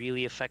can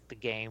really affect the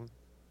game.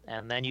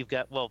 And then you've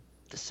got, well,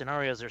 the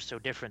scenarios are so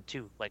different,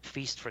 too. Like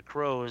Feast for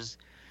Crows,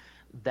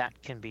 that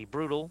can be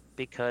brutal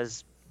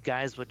because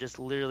guys would just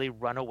literally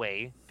run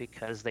away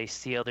because they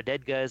see other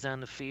dead guys on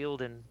the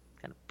field and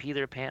kind of pee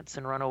their pants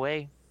and run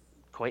away,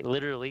 quite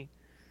literally.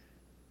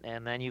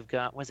 And then you've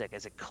got, what's that?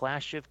 Is it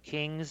Clash of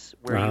Kings,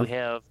 where you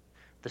have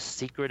the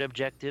secret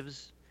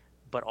objectives,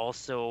 but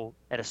also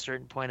at a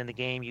certain point in the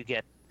game, you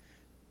get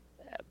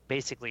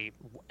basically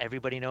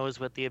everybody knows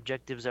what the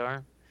objectives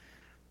are.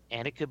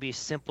 And it could be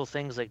simple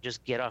things like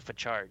just get off a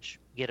charge,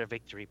 get a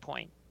victory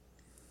point.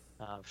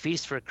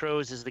 Feast for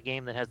Crows is the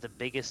game that has the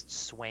biggest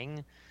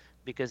swing,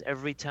 because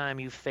every time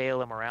you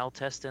fail a morale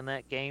test in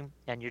that game,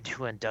 and you're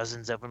doing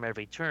dozens of them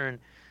every turn,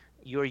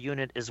 your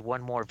unit is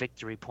one more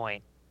victory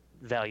point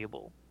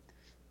valuable.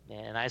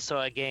 And I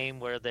saw a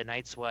game where the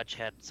Night's Watch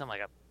had something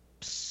like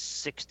a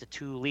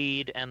 6-2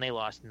 lead, and they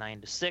lost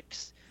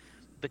 9-6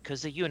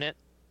 because a unit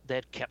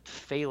that kept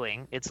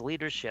failing its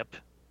leadership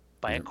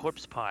by a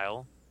corpse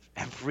pile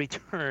every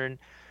turn,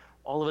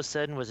 all of a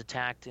sudden was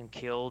attacked and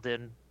killed,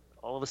 and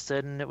all of a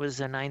sudden it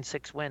was a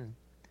 9-6 win.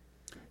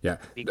 Yeah,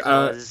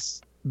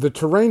 because the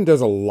terrain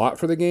does a lot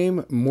for the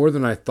game, more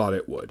than I thought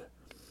it would.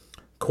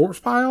 Corpse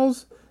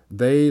piles,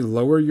 they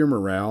lower your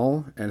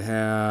morale and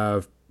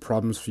have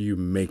problems for you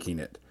making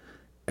it.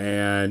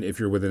 And if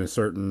you're within a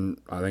certain,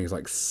 I think it's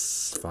like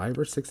 5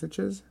 or 6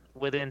 inches.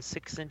 Within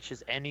 6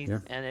 inches, and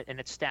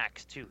it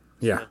stacks too.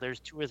 So yeah. If there's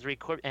 2 or 3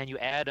 corpses, and you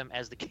add them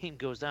as the game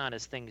goes on,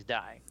 as things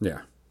die.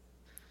 Yeah.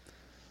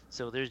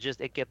 So there's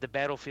the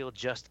battlefield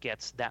just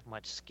gets that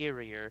much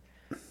scarier,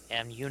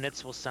 and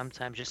units will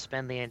sometimes just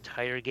spend the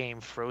entire game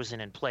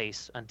frozen in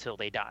place until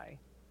they die.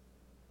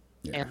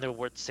 Yeah. And they're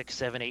worth 6,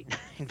 7, 8,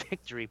 9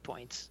 victory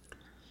points.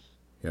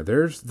 Yeah,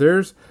 there's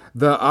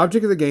the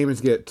object of the game is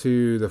to get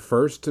to the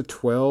first to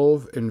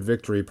 12 in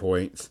victory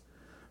points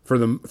for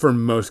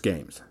most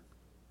games.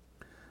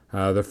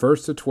 The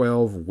first to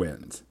 12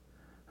 wins.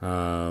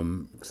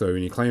 So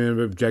when you claim an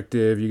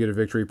objective, you get a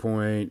victory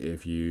point.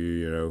 If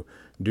you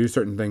do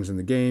certain things in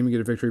the game, you get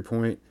a victory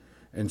point.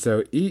 And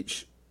so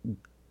each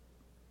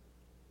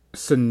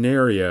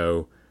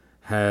scenario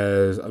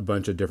has a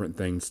bunch of different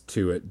things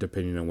to it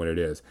depending on what it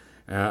is.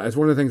 It's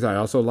one of the things I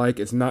also like.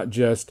 It's not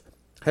just,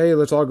 hey,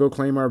 let's all go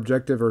claim our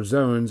objective or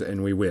zones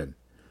and we win.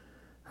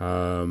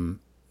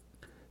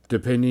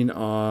 Depending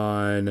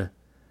on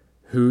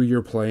who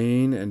you're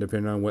playing and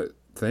depending on what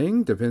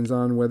thing, depends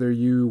on whether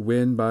you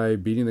win by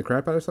beating the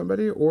crap out of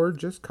somebody or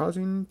just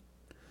causing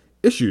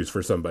issues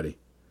for somebody.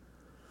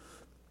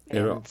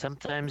 And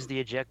sometimes the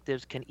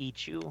objectives can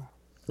eat you.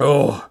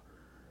 Oh,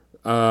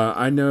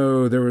 I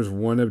know there was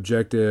one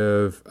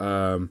objective.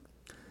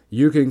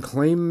 You can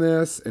claim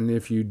this, and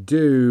if you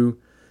do,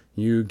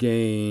 you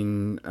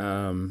gain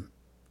 1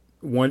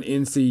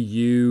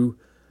 NCU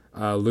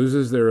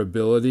loses their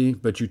ability,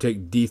 but you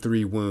take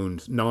D3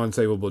 wounds,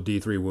 non-savable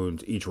D3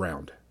 wounds each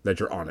round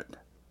that you're on it.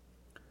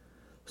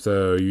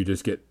 So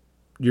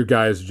your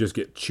guys just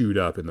get chewed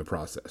up in the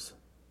process.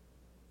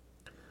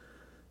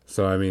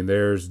 So I mean,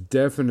 there's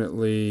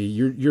definitely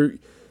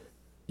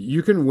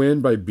you can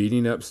win by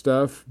beating up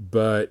stuff,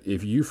 but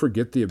if you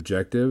forget the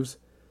objectives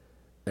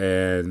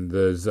and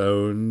the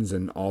zones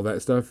and all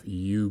that stuff,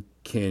 you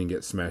can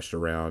get smashed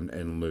around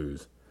and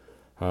lose.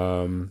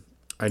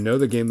 I know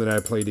the game that I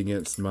played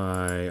against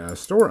my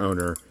store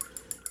owner,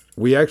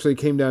 we actually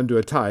came down to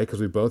a tie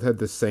because we both had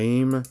the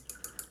same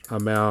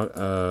amount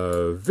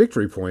of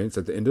victory points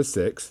at the end of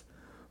 6,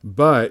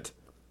 but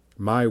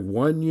my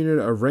 1 unit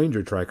of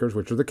ranger trackers,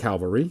 which are the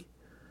cavalry,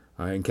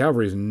 and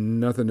cavalry is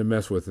nothing to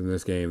mess with in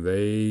this game.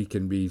 They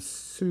can be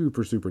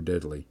super, super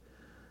deadly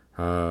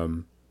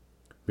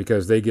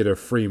because they get a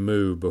free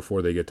move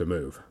before they get to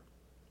move.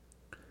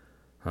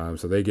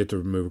 So they get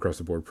to move across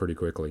the board pretty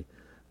quickly.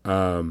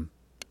 And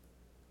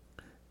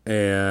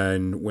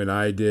when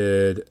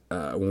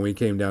when we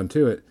came down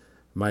to it,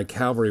 my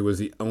cavalry was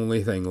the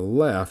only thing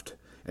left,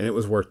 and it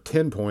was worth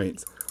 10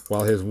 points,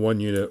 while his 1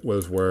 unit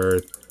was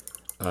worth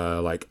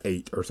like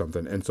 8 or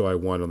something. And so I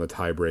won on the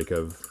tiebreak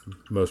of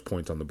most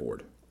points on the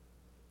board.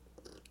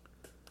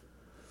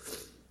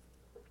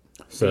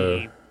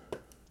 So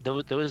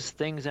those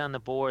things on the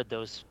board,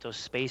 those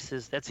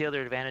spaces, that's the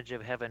other advantage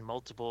of having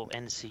multiple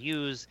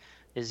NCUs,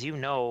 is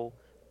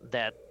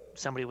that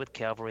somebody with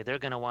cavalry, they're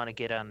going to want to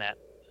get on that.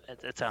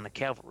 It's on the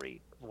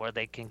cavalry where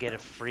they can get a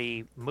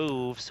free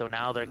move. So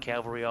now their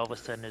cavalry all of a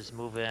sudden is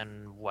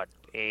moving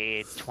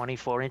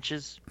 24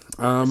 inches,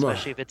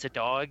 especially if it's a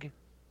dog.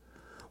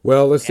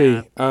 Well, let's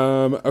see.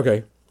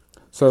 Okay,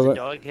 so the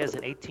dog has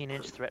an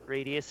 18-inch threat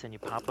radius, and you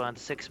pop on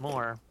 6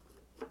 more.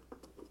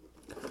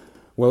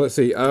 Well, let's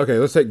see. Okay,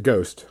 let's take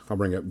Ghost. I'll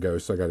bring up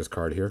Ghost. I got his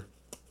card here.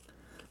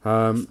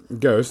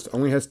 Ghost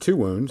only has 2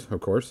 wounds,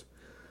 of course.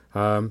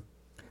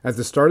 At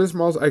the start of this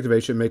model's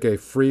activation, make a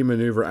free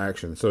maneuver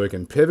action. So it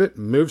can pivot,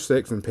 move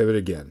 6, and pivot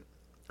again.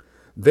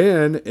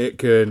 Then it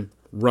can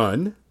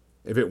run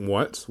if it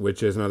wants,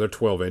 which is another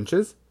 12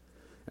 inches,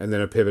 and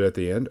then a pivot at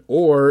the end.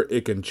 Or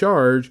it can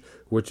charge,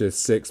 which is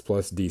 6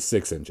 plus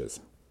D6 inches.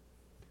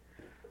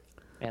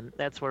 And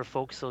that's where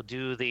folks will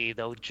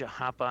they'll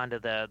hop onto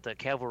the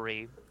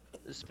cavalry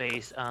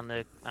space on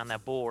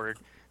that board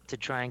to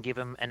try and give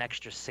them an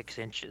extra 6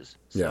 inches.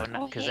 So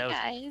yeah. Hey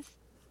guys.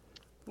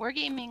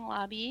 Wargaming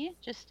Lobby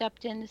just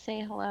stepped in to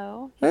say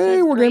hello. Hey,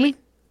 Wargaming.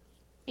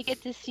 You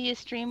get to see a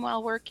stream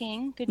while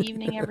working. Good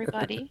evening,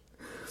 everybody.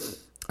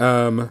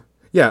 Yeah,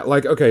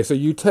 okay, so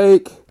you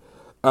take...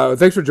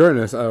 thanks for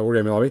joining us,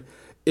 Wargaming Lobby.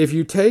 If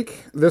you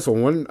take this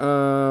one,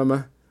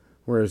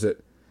 where is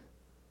it?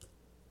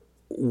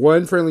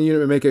 1 friendly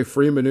unit may make a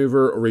free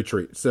maneuver or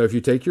retreat. So if you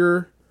take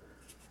your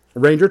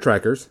ranger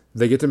trackers,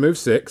 they get to move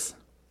 6.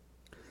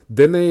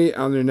 Then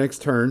on their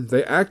next turn,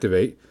 they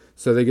activate,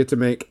 so they get to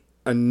make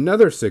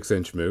another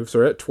 6-inch move, so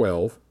they're at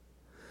 12.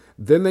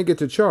 Then they get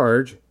to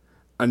charge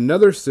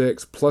another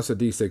 6 plus a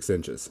d6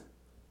 inches.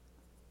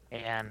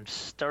 And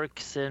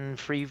Starkson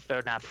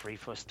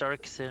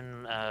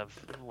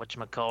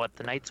whatchamacallit,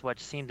 the Night's Watch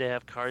seem to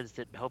have cards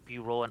that help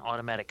you roll an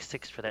automatic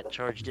 6 for that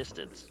charge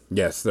distance.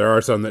 Yes, there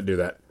are some that do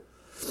that.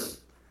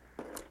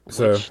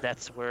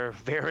 That's where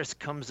Varys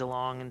comes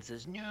along and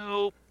says,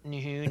 no, not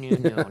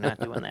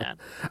doing that.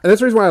 And that's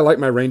the reason why I like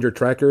my Ranger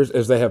trackers,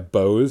 is they have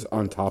bows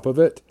on top of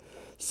it.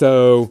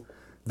 So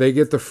they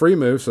get the free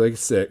move, so they get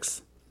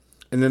 6.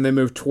 And then they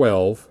move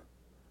 12.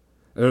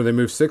 Or they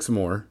move 6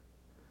 more.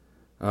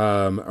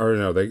 Or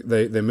no,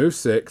 they move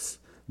 6.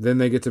 Then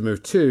they get to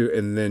move 2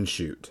 and then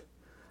shoot.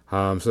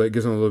 So that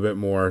gives them a little bit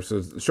more.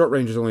 So the short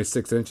range is only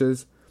 6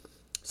 inches.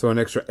 So an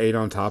extra 8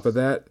 on top of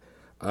that.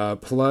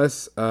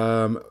 Plus,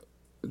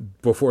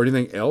 before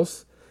anything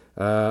else,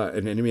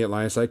 an enemy at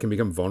line of sight can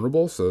become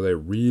vulnerable. So they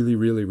really,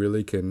 really,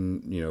 really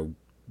can,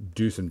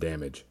 do some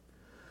damage.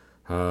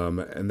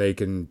 And they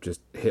can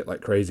just hit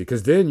like crazy.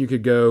 Because then you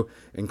could go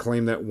and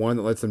claim that one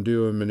that lets them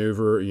do a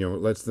maneuver,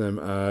 lets them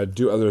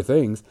do other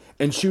things,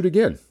 and shoot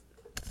again.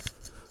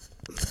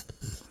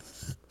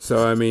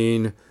 So, I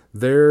mean,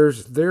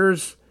 there's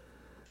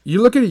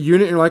you look at a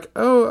unit and you're like,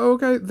 oh,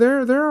 okay,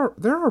 they're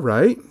all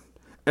right.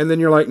 And then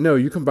you're like, no,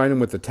 you combine them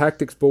with the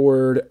tactics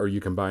board, or you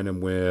combine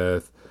them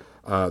with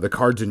the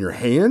cards in your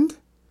hand,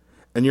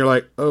 and you're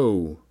like,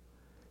 oh,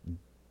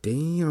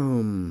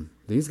 damn,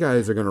 these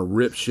guys are going to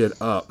rip shit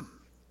up.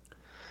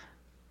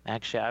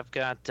 Actually, I've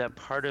got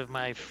part of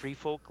my free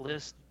folk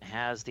list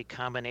has the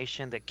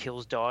combination that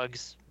kills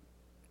dogs,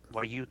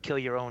 where you kill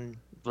your own,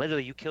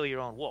 literally you kill your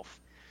own wolf.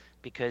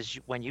 Because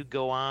when you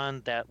go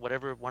on that,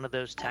 whatever one of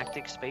those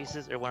tactic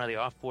spaces or one of the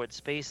off-board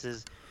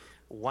spaces,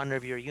 one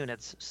of your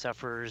units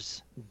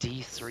suffers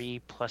D3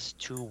 plus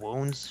 2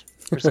 wounds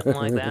or something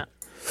like that.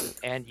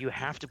 And you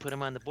have to put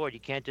him on the board. You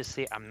can't just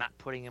say, I'm not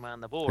putting him on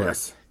the board.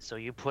 Yes. So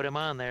you put him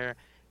on there,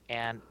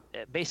 and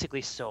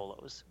basically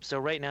solos. So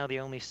right now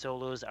the only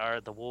solos are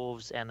the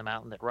wolves and the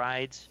mountain that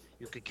rides.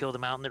 You could kill the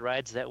mountain that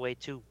rides that way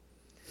too.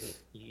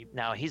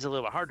 Now he's a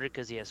little bit harder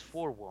because he has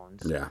 4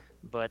 wounds. Yeah.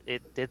 But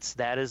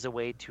that is a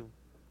way to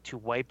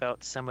wipe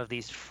out some of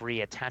these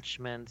free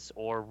attachments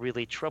or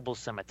really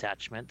troublesome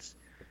attachments.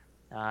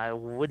 It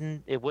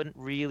wouldn't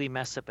really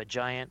mess up a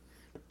giant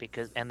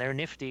and they're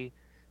nifty.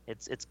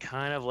 It's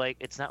kind of like,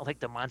 it's not like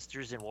the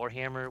monsters in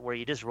Warhammer where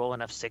you just roll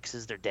enough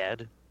 6s, they're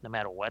dead no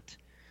matter what.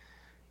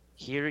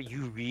 Here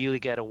you really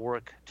got to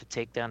work to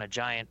take down a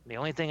giant. The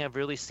only thing I've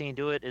really seen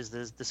do it is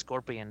the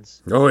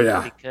scorpions. Oh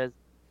yeah.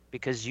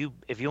 Because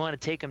if you want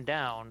to take them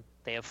down,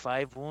 they have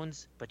 5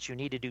 wounds, but you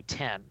need to do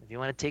 10. If you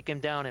want to take him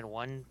down in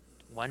one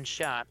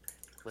shot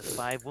with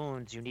 5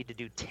 wounds, you need to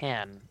do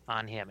 10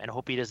 on him and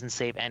hope he doesn't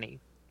save any.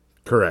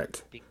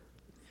 Correct.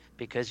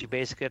 Because you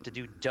basically have to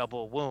do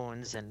double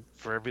wounds, and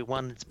for every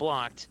one that's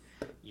blocked,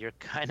 you're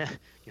kind of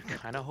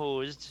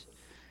hosed.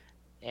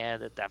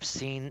 And I've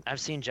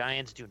seen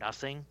giants do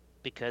nothing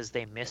because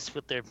they miss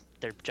with their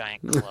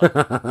giant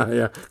club.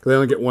 Yeah, they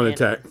only get one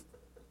attack.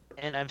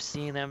 And I've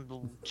seen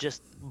them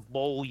just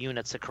bowl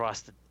units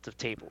across the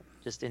table.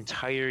 Just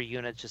entire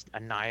units just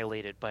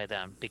annihilated by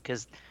them.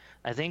 Because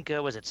I think,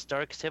 was it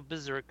Starks have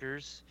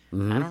Berserkers?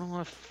 Mm-hmm. I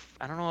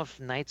don't know if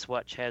Night's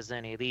Watch has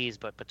any of these,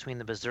 but between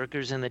the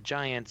Berserkers and the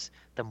Giants,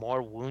 the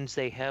more wounds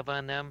they have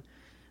on them,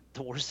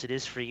 the worse it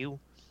is for you.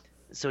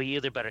 So you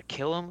either better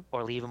kill them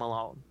or leave them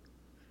alone.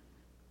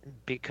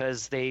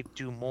 Because they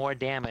do more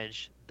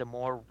damage, the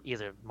more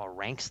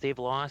ranks they've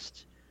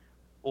lost,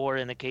 or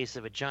in the case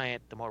of a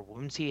giant, the more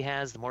wounds he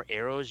has, the more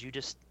arrows you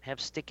just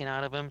have sticking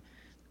out of him.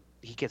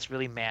 He gets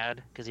really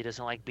mad because he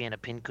doesn't like being a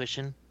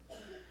pincushion,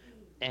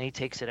 and he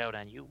takes it out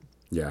on you.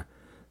 Yeah,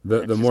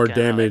 the more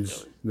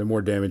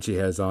damage he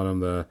has on him,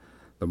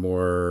 the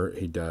more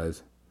he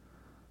does.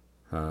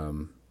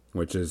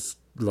 Which is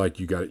like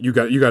you got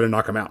to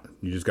knock him out.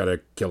 You just got to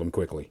kill him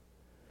quickly.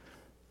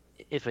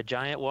 If a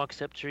giant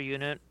walks up to your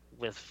unit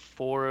with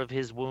 4 of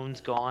his wounds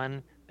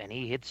gone and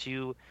he hits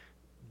you,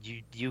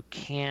 you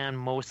can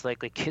most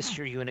likely kiss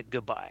your unit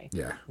goodbye.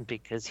 Yeah.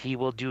 Because he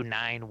will do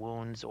 9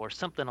 wounds or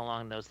something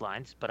along those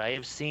lines. But I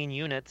have seen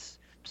units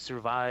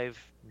survive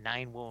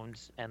 9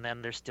 wounds and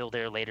then they're still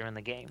there later in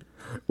the game.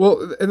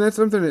 Well, and that's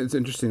something that's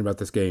interesting about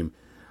this game.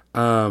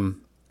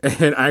 And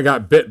I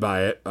got bit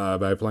by it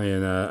by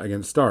playing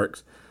against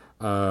Starks,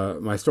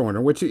 my store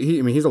owner, which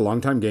he's a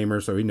longtime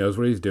gamer, so he knows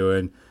what he's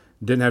doing.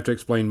 Didn't have to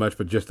explain much,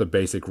 but just the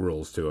basic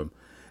rules to him.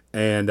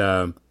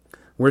 And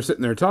we're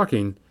sitting there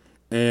talking,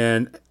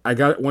 and I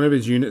got one of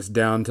his units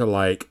down to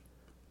like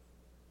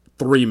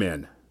 3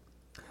 men.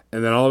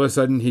 And then all of a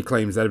sudden, he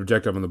claims that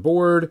objective on the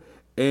board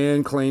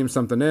and claims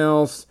something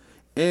else.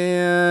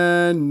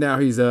 And now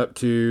he's up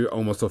to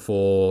almost a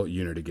full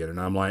unit again.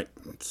 And I'm like,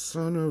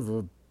 son of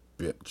a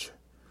bitch.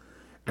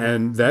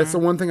 And that's the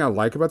one thing I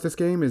like about this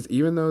game is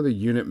even though the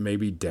unit may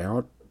be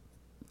down,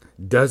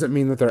 doesn't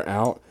mean that they're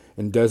out.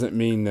 And doesn't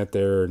mean that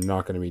they're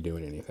not going to be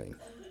doing anything.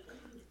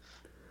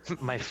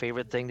 My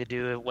favorite thing to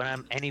do when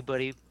I'm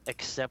anybody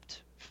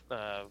except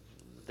the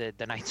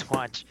Night's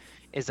Watch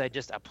is I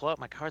pull out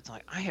my cards. I'm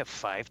like, I have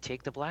 5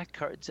 take the black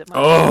cards at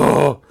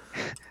my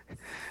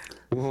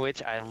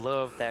which I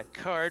love that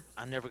card.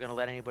 I'm never going to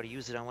let anybody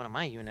use it on one of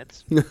my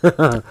units. If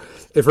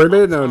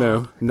everybody don't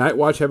know, Night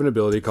Watch have an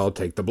ability called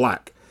Take the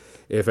Black.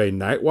 If a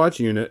Night Watch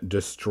unit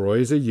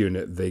destroys a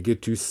unit, they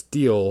get to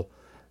steal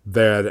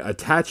that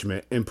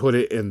attachment and put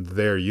it in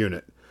their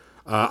unit.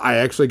 I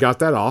actually got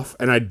that off,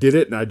 and I did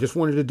it, and I just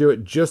wanted to do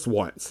it just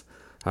once.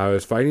 I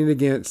was fighting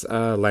against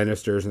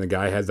Lannisters, and the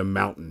guy had the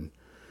mountain.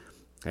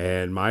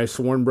 And my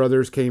sworn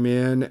brothers came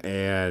in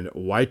and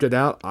wiped it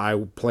out. I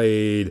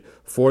played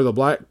for the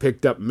black,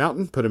 picked up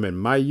Mountain, put him in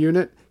my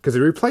unit, because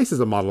it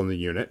replaces a model in the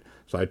unit.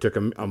 So I took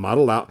a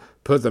model out,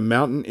 put the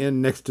Mountain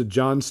in next to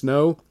Jon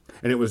Snow,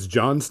 and it was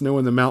Jon Snow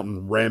and the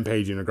Mountain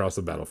rampaging across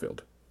the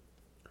battlefield.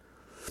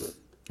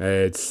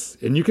 And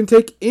you can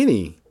take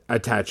any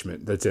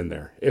attachment that's in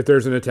there, if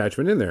there's an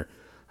attachment in there.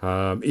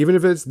 Even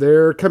if it's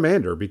their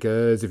commander,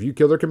 because if you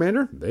kill their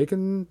commander, they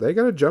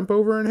gotta jump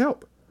over and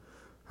help.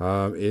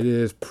 It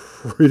is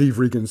pretty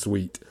freaking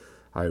sweet.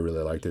 I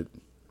really liked it.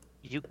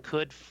 You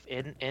could,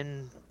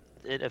 in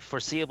a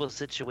foreseeable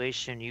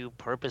situation, you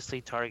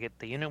purposely target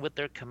the unit with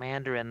their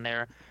commander in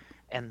there,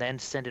 and then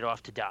send it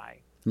off to die.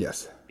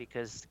 Yes.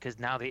 Because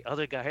now the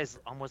other guy is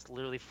almost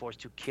literally forced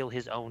to kill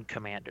his own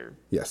commander.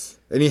 Yes,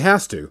 and he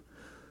has to,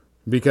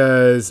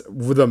 because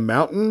with a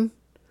Mountain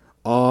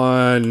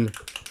on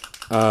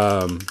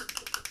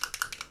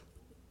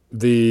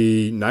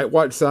the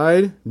Nightwatch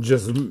side,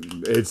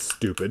 it's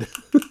stupid.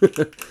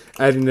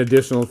 Adding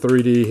additional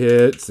 3D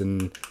hits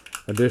and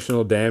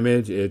additional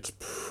damage, it's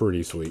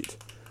pretty sweet.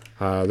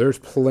 There's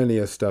plenty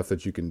of stuff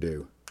that you can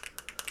do.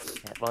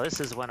 Yeah, well, this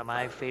is one of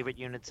my favorite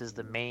units, is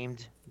the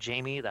maimed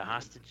Jaime, the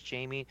hostage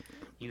Jaime.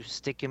 You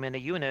stick him in a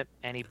unit,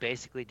 and he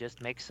basically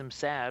just makes them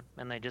sad,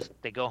 and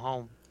they go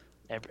home.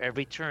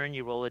 Every turn,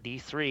 you roll a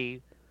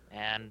D3,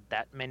 and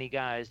that many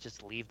guys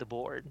just leave the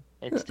board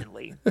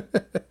instantly.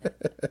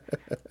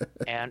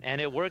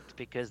 and it worked,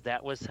 because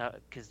it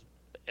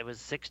was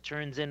 6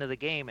 turns into the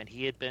game, and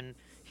he'd been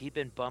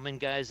bumming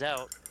guys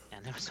out,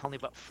 and there was only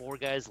about 4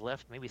 guys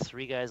left, maybe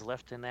 3 guys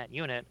left in that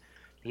unit.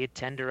 He had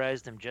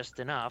tenderized them just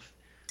enough,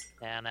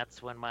 and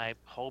that's when my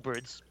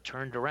halberds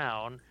turned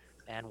around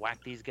and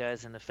whacked these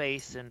guys in the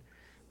face. And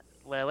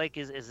what I like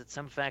is that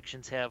some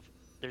factions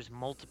there's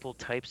multiple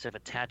types of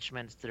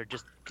attachments that are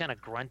just kind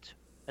of grunt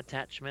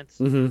attachments.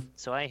 Mm-hmm.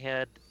 So I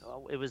had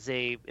it was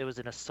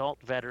an assault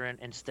veteran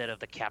instead of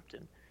the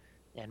captain,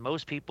 and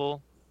most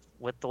people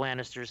with the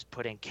Lannisters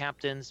put in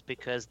captains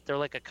because they're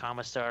like a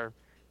commissar.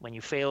 When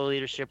you fail a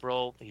leadership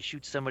role, you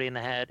shoot somebody in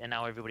the head, and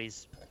now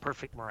everybody's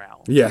perfect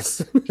morale.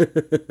 Yes.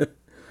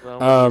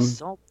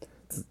 Well,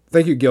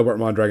 thank you, Gilbert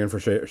Mondragon, for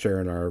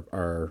sharing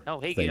our Oh,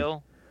 hey, thing.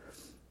 Gil.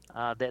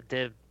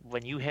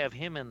 When you have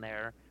him in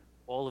there,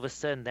 all of a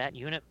sudden that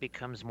unit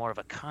becomes more of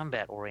a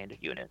combat-oriented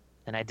unit.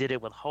 And I did it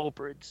with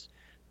halberds.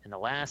 And the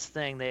last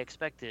thing they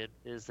expected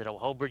is that a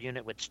halberd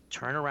unit would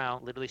turn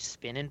around, literally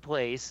spin in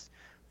place,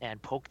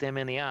 and poke them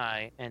in the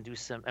eye and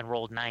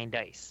roll 9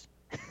 dice.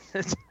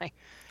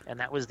 And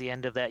that was the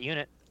end of that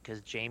unit,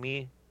 because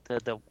Jaime,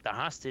 the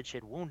hostage,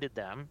 had wounded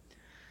them.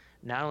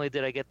 Not only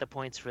did I get the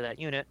points for that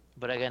unit,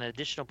 but I got an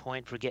additional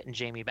point for getting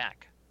Jaime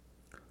back,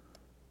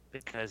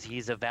 because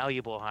he's a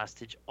valuable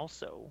hostage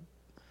also.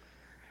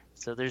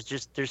 So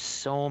there's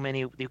so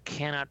many. You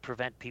cannot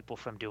prevent people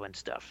from doing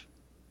stuff.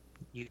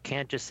 You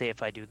can't just say,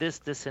 if I do this,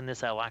 this, and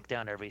this, I lock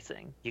down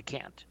everything. You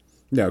can't.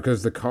 No,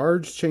 because the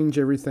cards change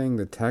everything.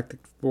 The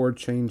tactics board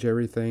change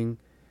everything.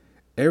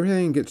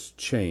 Everything gets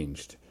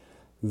changed.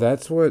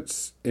 That's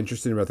what's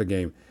interesting about the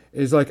game.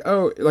 Is like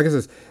I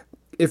said,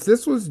 if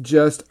this was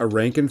just a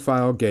rank and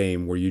file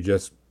game where you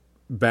just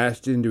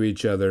bashed into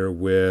each other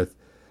with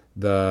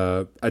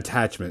the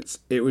attachments,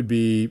 it would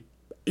be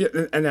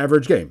an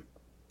average game.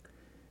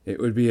 It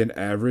would be an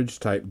average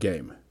type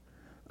game.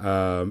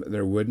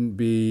 There wouldn't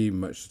be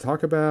much to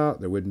talk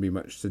about. There wouldn't be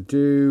much to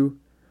do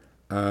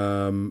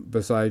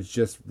besides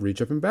just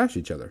reach up and bash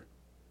each other.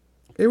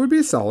 It would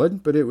be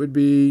solid, but it would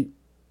be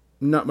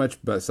not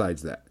much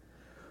besides that.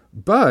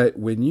 But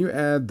when you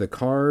add the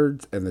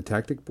cards and the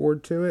tactic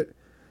board to it,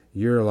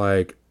 you're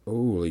like,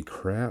 holy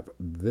crap,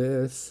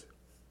 this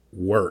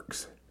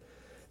works.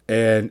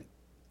 And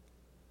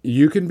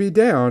you can be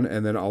down,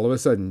 and then all of a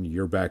sudden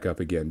you're back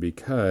up again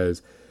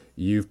because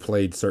you've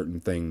played certain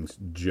things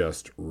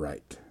just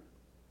right.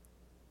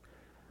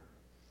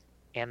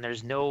 And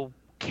there's no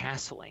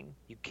castling.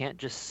 You can't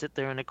just sit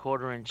there in a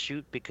corner and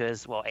shoot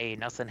because, well,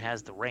 nothing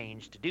has the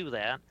range to do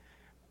that.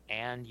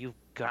 And you've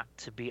got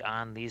to be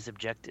on these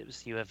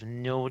objectives. You have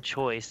no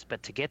choice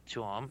but to get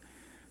to them,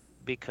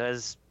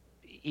 because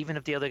even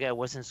if the other guy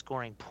wasn't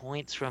scoring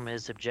points from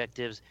his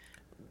objectives,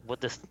 what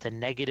the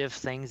negative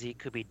things he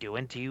could be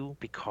doing to you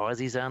because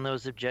he's on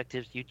those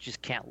objectives, you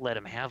just can't let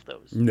him have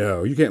those.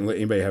 No, you can't let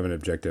anybody have an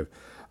objective.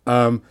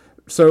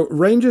 So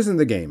ranges in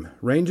the game.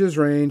 Range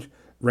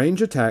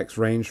attacks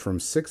range from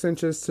 6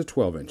 inches to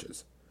 12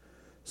 inches.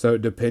 So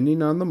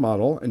depending on the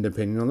model and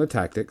depending on the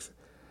tactics,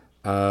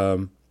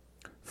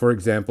 for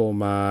example,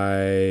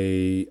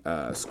 my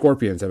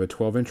Scorpions have a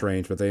 12-inch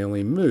range, but they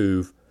only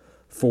move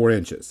 4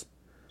 inches.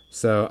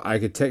 So I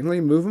could technically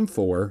move them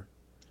 4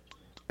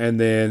 and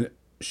then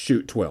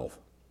shoot 12.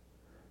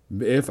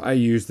 If I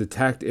use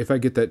if I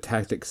get that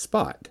tactic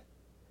spot.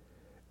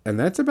 And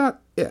that's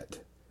about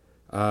it.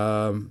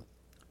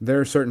 There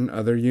are certain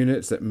other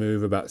units that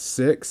move about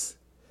 6.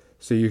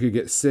 So you could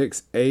get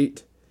 6,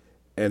 8,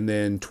 and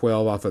then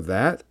 12 off of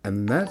that.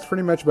 And that's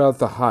pretty much about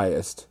the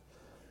highest.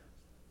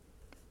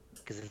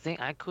 Because the thing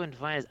I couldn't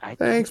find is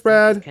Thanks,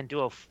 Brad.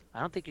 I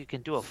don't think you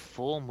can do a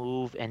full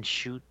move and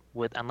shoot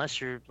with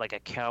unless you're like a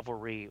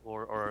cavalry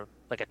or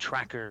like a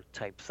tracker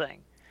type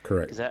thing.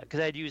 Correct. Because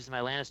I'd used my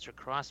Lannister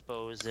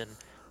crossbows and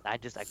I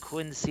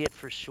couldn't see it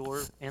for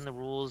sure in the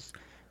rules.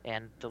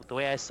 And the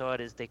way I saw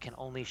it is they can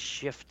only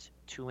shift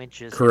 2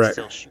 inches Correct.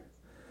 and still shoot.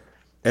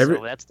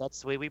 So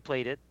that's the way we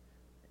played it.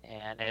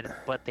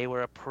 But they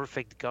were a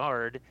perfect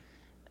guard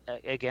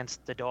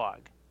against the dog.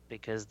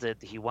 Because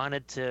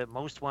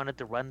most wanted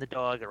to run the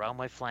dog around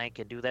my flank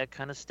and do that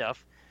kind of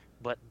stuff,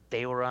 but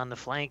they were on the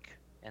flank,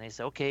 and they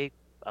said, okay,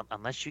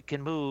 unless you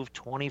can move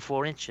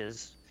 24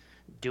 inches,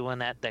 doing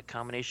that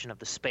combination of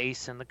the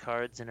space and the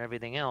cards and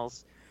everything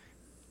else,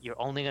 you're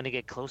only going to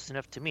get close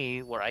enough to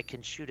me where I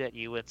can shoot at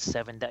you with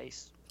 7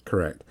 dice.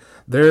 Correct.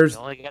 You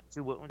only got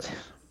 2 wounds.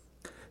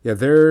 Yeah,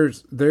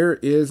 there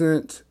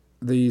isn't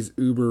these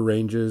uber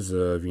ranges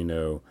of,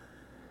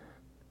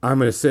 I'm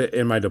going to sit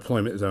in my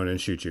deployment zone and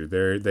shoot you.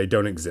 They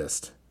don't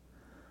exist.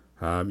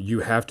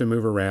 You have to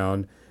move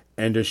around.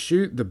 And to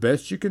shoot, the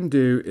best you can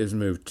do is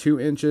move 2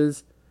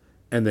 inches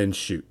and then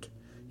shoot.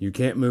 You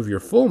can't move your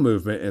full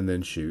movement and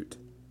then shoot.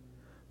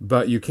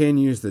 But you can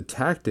use the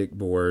tactic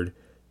board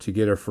to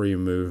get a free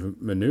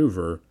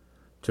maneuver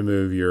to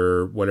move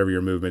whatever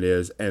your movement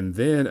is, and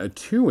then a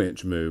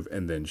 2-inch move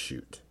and then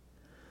shoot.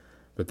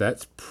 But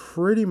that's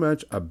pretty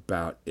much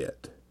about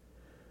it.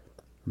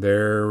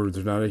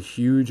 There's not a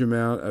huge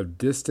amount of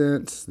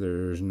distance.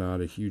 There's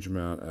not a huge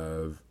amount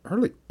of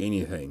hardly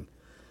anything.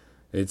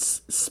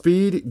 It's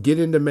speed, get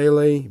into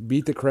melee,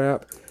 beat the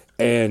crap,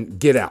 and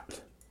get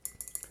out.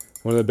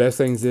 One of the best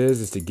things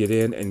is to get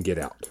in and get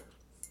out.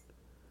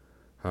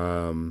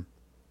 Some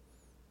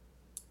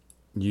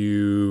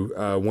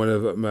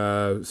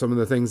of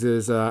the things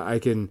is I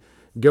can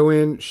go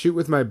in, shoot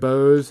with my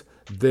bows,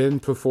 then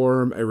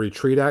perform a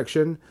retreat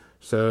action.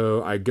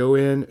 So I go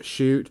in,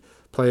 shoot,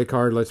 play a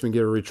card, lets me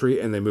get a retreat,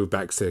 and they move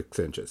back 6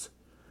 inches.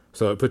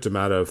 So it puts them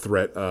out of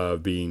threat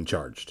of being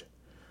charged.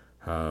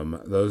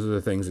 Those are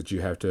the things that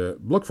you have to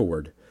look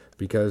forward,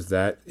 because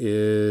that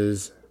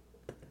is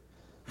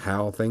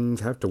how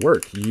things have to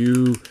work.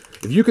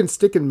 If you can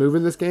stick and move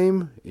in this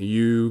game,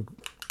 you've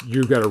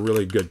got a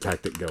really good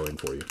tactic going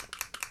for you.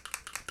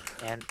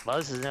 And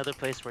this is another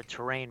place where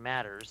terrain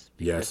matters.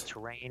 Because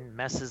terrain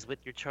messes with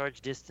your charge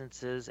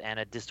distances, and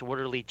a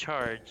disorderly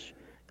charge,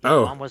 you'd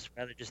almost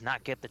rather just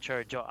not get the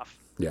charge off.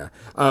 Yeah.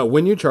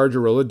 When you charge, you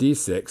roll a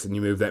d6 and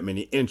you move that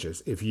many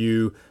inches. If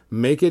you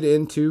make it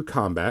into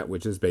combat,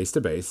 which is base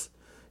to base,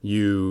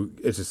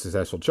 it's a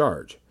successful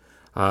charge.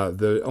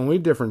 The only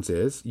difference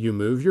is you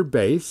move your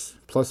base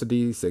plus a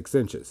d6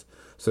 inches.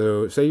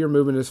 So say your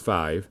movement is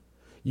 5.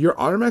 You're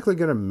automatically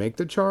going to make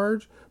the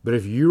charge, but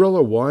if you roll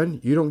a 1,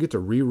 you don't get to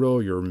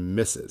re-roll your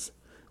misses,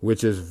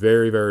 which is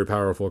very, very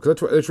powerful, because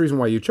that's the reason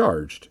why you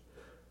charged.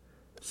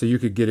 So you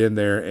could get in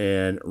there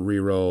and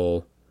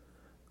re-roll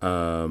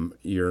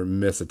your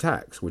miss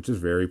attacks, which is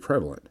very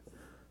prevalent,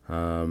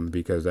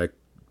 because it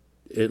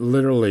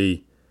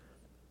literally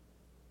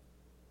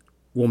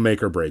will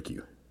make or break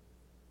you.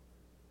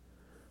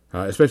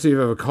 Especially if you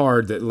have a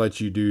card that lets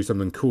you do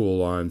something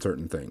cool on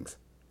certain things.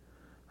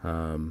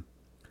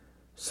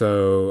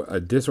 So a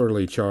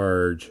disorderly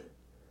charge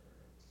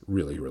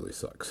really, really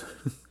sucks.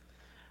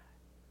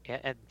 Yeah,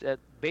 and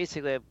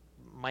basically,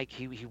 Mike,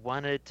 he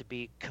wanted it to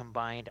be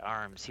combined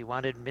arms. He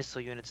wanted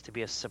missile units to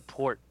be a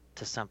support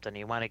to something.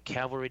 He wanted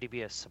cavalry to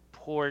be a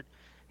support.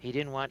 He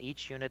didn't want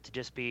each unit to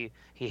just be...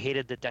 He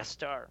hated the Death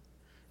Star.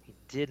 He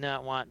did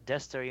not want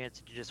Death Star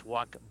units to just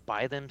walk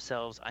by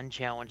themselves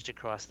unchallenged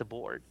across the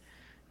board.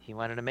 He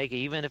wanted to make it,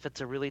 even if it's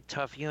a really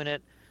tough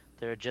unit,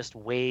 there are just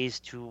ways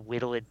to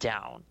whittle it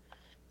down.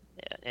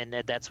 And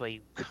that's why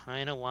you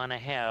kind of want to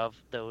have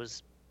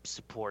those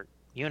support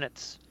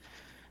units.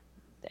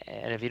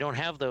 And if you don't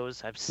have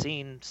those, I've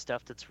seen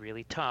stuff that's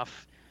really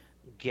tough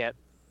get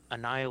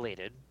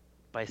annihilated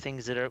by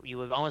things that you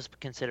would almost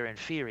consider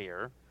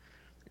inferior,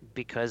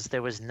 because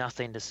there was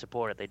nothing to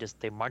support it.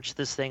 They marched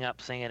this thing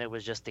up saying it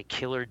was just a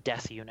killer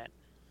death unit.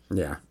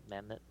 Yeah.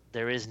 And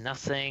there is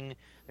nothing,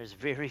 there's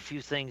very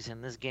few things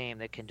in this game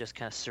that can just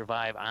kind of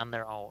survive on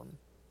their own.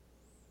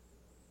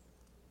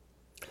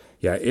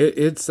 Yeah,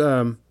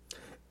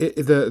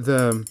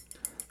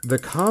 the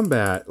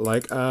combat,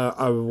 like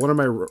one of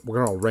my, we're going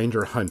to call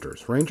Ranger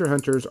Hunters. Ranger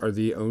Hunters are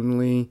the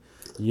only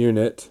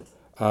unit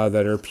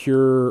that are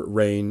pure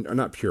range, or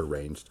not pure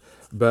ranged,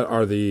 but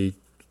are the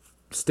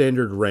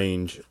standard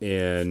range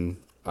in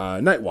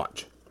Night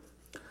Watch.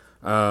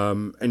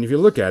 And if you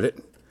look at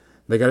it,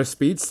 they got a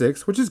speed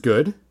 6, which is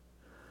good.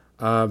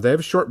 They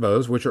have short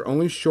bows, which are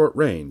only short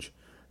range.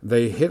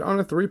 They hit on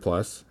a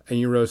 3+, and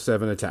you roll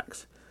 7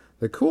 attacks.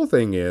 The cool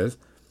thing is,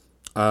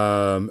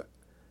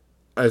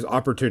 as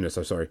Opportunist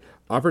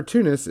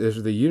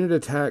is the unit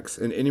attacks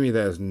an enemy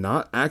that is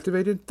not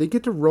activated, they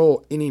get to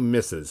roll any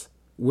misses,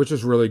 which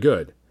is really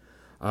good.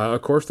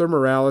 Of course, their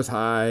morale is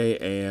high,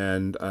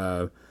 and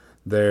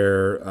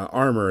their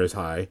armor is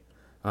high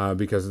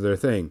because of their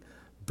thing.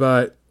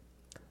 But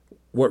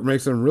what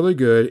makes them really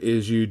good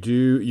is you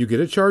get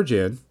a charge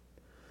in,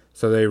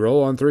 So they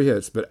roll on 3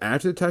 hits, but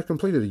after the attack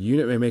completed, the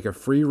unit may make a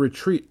free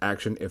retreat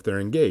action if they're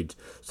engaged.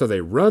 So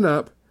they run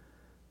up,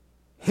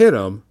 hit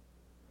them,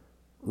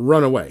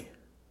 run away.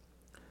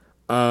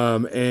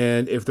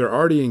 And if they're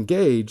already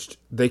engaged,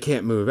 they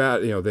can't move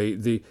out.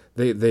 They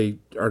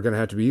are going to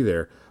have to be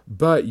there.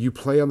 But you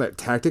play on that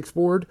tactics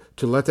board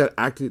to let that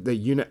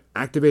unit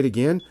activate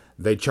again.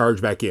 They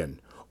charge back in,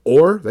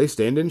 or they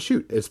stand and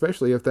shoot,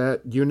 especially if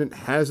that unit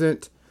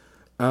hasn't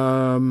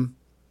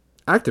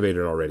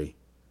activated already.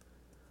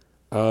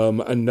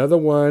 Another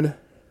one,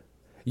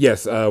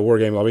 yes, War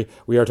Game Lobby.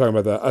 We are talking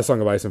about A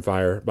Song of Ice and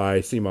Fire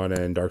by Simon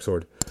and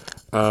Darksword.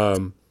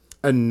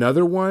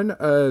 Another one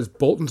is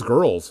Bolton's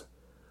Girls.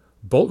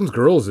 Bolton's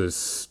Girls is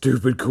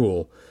stupid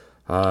cool.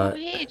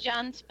 Hey,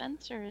 John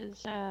Spencer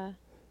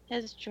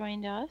has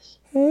joined us.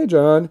 Hey,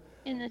 John.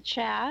 In the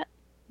chat,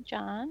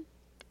 John.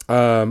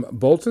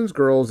 Bolton's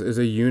Girls is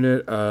a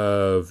unit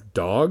of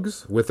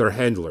dogs with their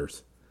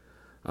handlers.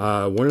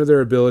 One of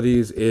their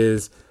abilities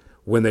is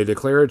when they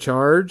declare a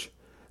charge,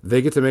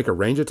 they get to make a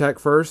range attack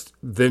first,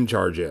 then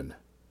charge in.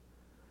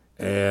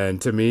 And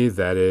to me,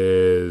 that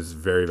is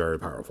very, very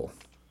powerful.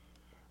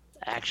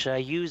 Actually, I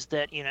used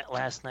that unit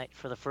last night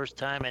for the first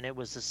time, and it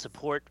was a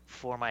support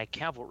for my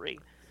cavalry.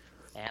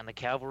 And the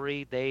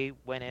cavalry, they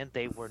went in,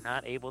 they were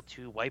not able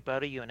to wipe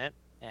out a unit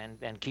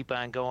and keep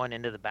on going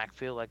into the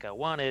backfield like I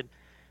wanted,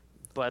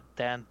 but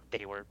then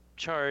they were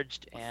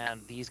charged,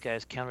 and these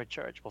guys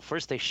countercharged. Well,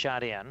 first they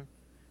shot in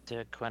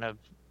to kind of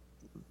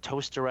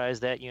toasterize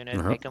that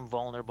unit, make them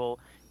vulnerable,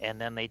 and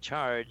then they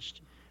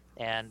charged.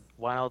 And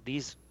while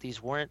these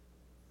weren't,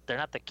 they're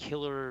not the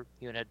killer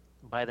unit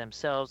by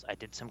themselves, I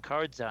did some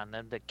cards on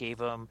them that gave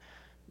them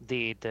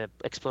the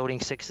exploding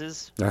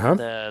sixes,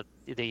 the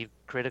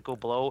critical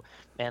blow,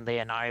 and they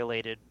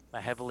annihilated a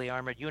heavily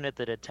armored unit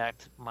that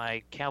attacked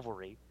my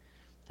cavalry.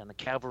 Then the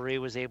cavalry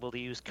was able to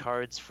use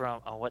cards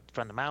from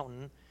the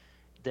mountain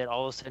that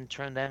all of a sudden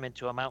turned them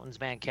into a mountains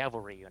man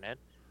cavalry unit,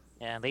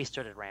 and they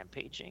started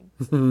rampaging.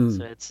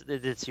 So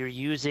it's you're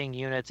using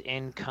units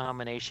in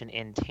combination,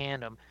 in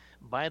tandem.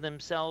 By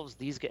themselves,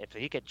 these guys, if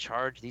they get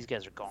charged, these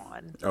guys are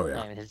gone. Oh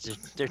yeah, I mean,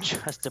 they're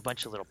just a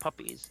bunch of little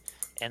puppies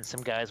and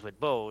some guys with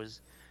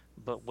bows.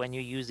 But when you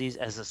use these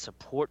as a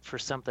support for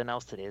something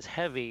else that is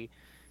heavy,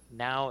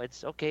 now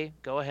it's okay.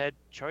 Go ahead,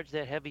 charge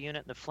that heavy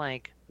unit in the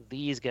flank.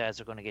 These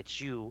guys are going to get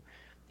you,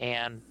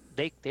 and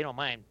they don't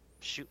mind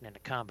shooting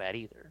into combat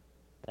either.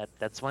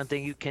 That's one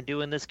thing you can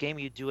do in this game.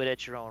 You do it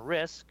at your own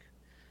risk.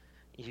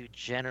 You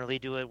generally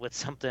do it with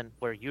something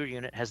where your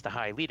unit has the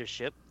high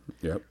leadership.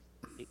 Yep.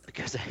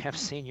 Because I have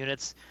seen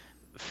units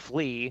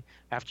flee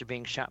after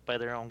being shot by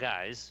their own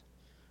guys.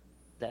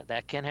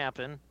 That can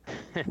happen.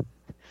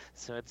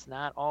 So it's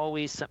not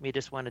always something you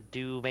just want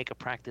to make a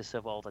practice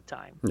of all the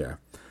time. Yeah.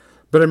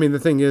 But I mean, the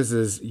thing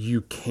is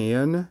you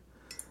can,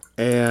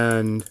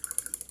 and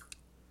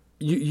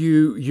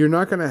you're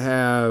not going to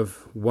have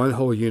one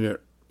whole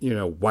unit,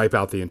 wipe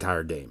out the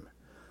entire game,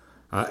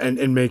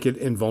 and make it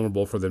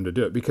invulnerable for them to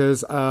do it.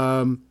 Because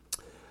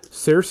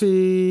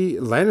Cersei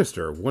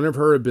Lannister, one of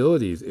her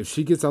abilities, if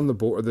she gets on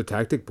the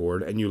tactic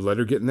board, and you let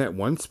her get in that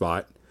one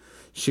spot,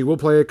 she will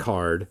play a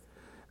card,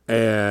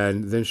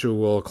 and then she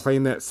will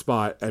claim that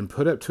spot and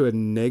put up to a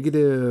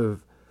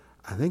negative.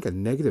 I think a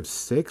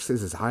 -6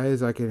 is as high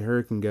as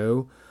her can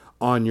go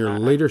on your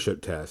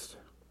leadership test.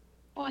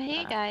 Well,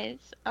 hey guys,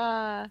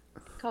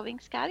 Coving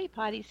Scotty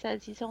Potty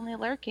says he's only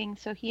lurking,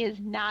 so he is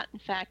not, in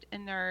fact, a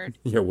nerd.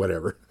 Yeah,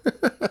 whatever.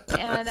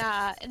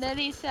 And then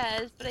he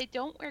says, but I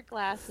don't wear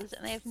glasses,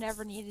 and I have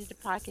never needed a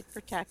pocket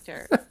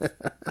protector.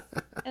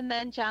 And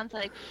then John's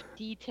like,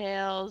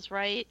 details,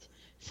 right?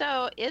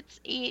 So it's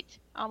 8,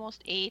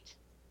 almost 8.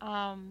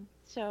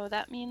 So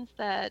that means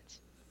that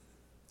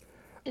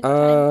it's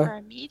time for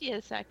our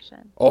media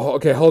section. Oh,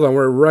 okay, hold on.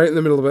 We're right in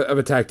the middle of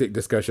a tactic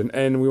discussion,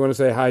 and we want to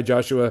say hi,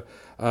 Joshua,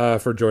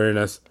 for joining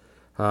us.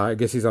 I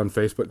guess he's on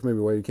Facebook. Maybe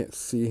why you can't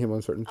see him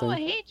on certain things. Oh,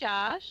 hey,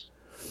 Josh.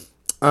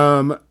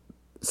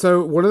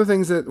 So one of the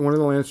things that one of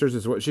the Lannisters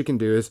is what she can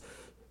do is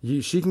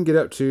she can get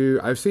up to,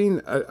 I've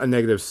seen a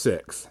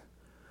 -6,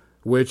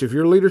 which if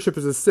your leadership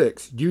is a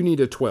 6, you need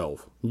a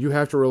 12. You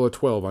have to roll a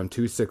 12 on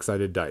 2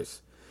 6-sided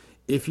dice.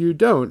 If you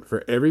don't,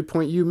 for every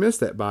point you miss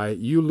that by,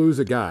 you lose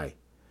a guy.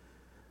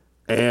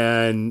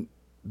 And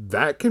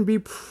that can be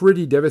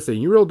pretty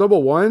devastating. You roll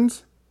double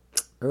ones,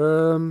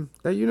 that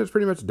unit's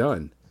pretty much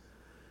done.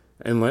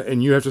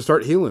 And you have to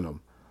start healing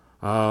them.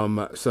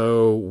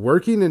 So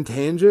working in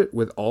tangent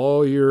with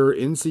all your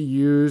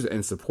NCUs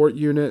and support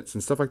units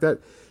and stuff like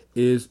that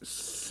is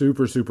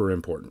super, super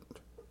important.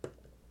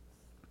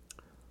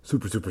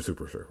 Super, super,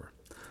 super, super.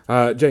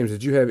 James,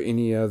 did you have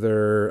any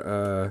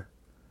other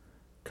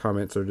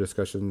comments or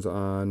discussions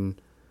on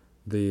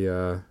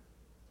the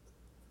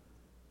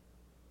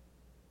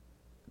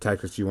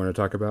tactics you want to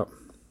talk about?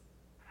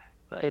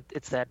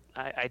 It's that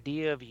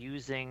idea of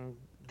using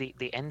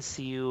the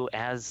NCU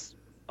as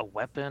a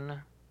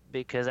weapon,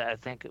 because I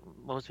think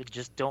most people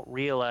just don't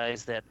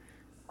realize that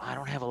I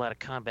don't have a lot of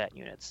combat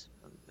units.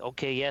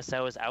 Okay, yes, I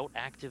was out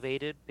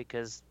activated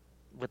because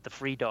with the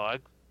free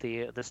dog,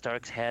 the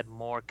Starks had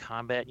more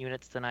combat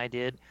units than I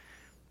did,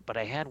 but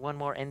I had one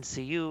more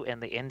NCU,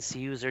 and the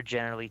NCUs are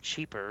generally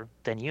cheaper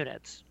than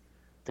units.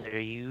 They're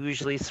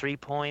usually 3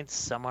 points,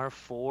 some are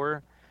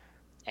 4,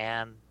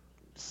 and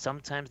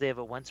sometimes they have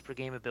a once per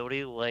game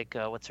ability like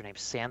what's her name,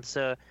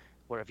 Sansa,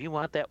 where if you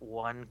want that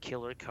one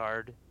killer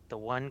card, the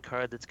one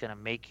card that's going to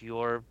make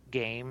your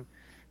game,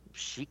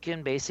 she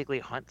can basically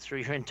hunt through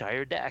your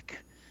entire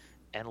deck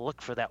and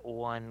look for that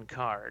one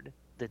card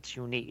that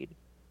you need.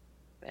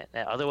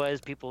 And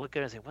otherwise, people look at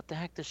her and say, what the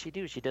heck does she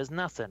do? She does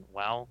nothing.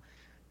 Well,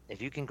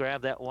 if you can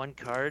grab that one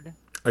card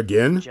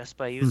again just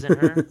by using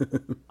her,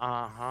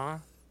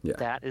 yeah,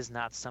 that is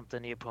not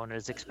something the opponent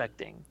is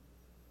expecting.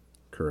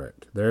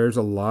 Correct. There's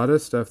a lot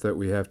of stuff that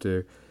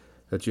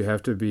you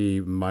have to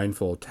be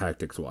mindful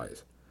tactics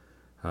wise,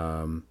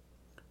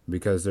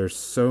 because there's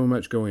so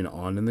much going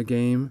on in the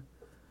game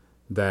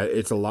that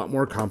it's a lot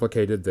more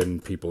complicated than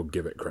people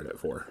give it credit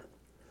for.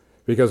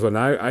 Because when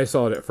I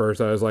saw it at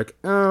first, I was like,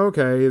 oh,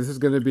 okay, this is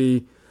going to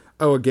be,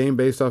 a game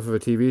based off of a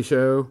TV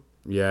show.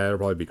 Yeah, it'll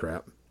probably be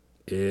crap.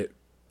 It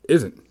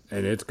isn't,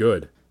 and it's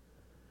good.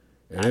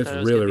 And it's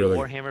really, really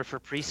Warhammer for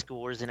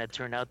preschoolers, and it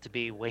turned out to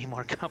be way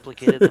more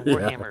complicated than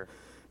Warhammer.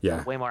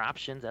 Yeah. Way more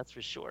options, that's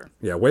for sure.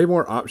 Yeah, way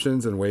more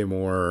options and way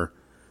more,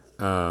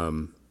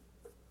 way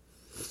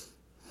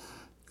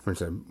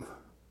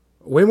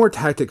more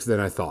tactics than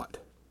I thought.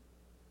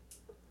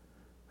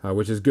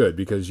 Which is good,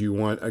 because you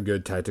want a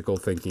good tactical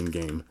thinking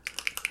game,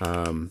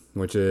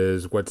 which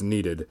is what's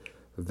needed.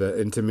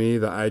 And to me,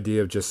 the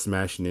idea of just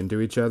smashing into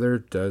each other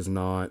does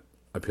not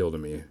appeal to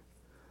me.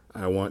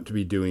 I want to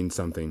be doing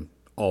something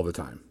all the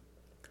time.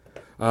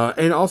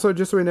 And also,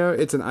 just so we know,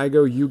 it's an I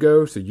go, you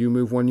go. So you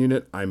move one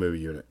unit, I move a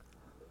unit.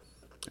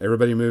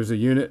 Everybody moves a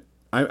unit.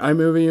 I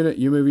move a unit,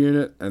 you move a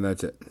unit, and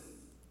that's it.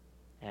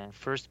 And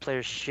first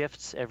player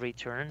shifts every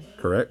turn.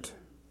 Correct.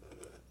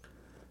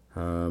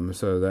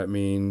 So that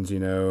means,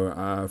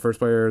 first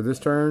player this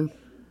turn.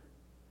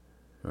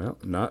 Well,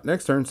 not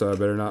next turn, so I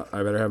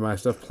better have my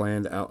stuff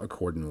planned out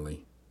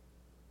accordingly.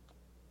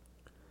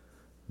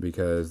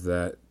 Because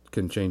that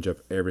can change up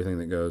everything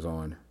that goes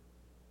on.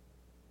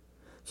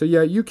 So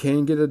yeah, you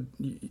can get a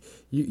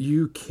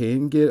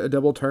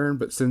double turn,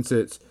 but since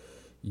it's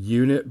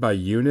unit by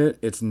unit,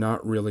 it's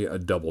not really a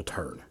double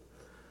turn.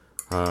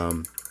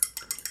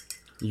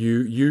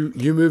 You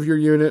move your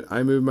unit,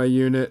 I move my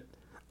unit.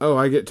 Oh,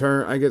 I get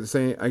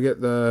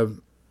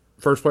the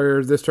first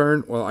player this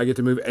turn. Well, I get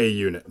to move a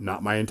unit,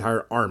 not my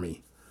entire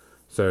army.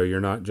 So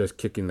you're not just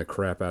kicking the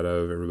crap out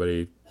of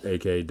everybody,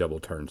 aka double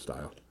turn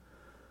style,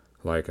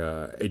 like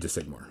Age of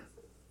Sigmar.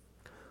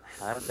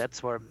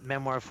 That's where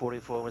Memoir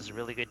 44 was a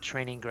really good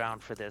training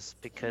ground for this,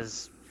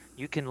 because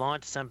you can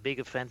launch some big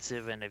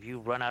offensive, and if you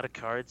run out of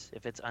cards,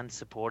 if it's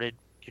unsupported,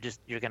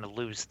 you're going to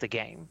lose the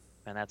game.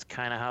 And that's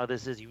kind of how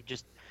this is. You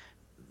just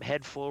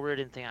head forward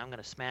and think, I'm going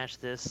to smash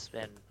this,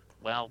 and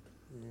well,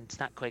 it's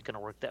not quite going to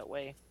work that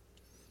way.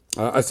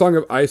 A Song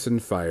of Ice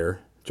and Fire,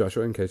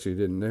 Joshua, in case you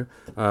didn't know,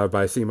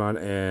 by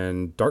CMON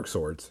and Dark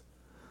Swords.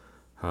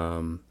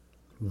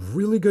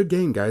 Really good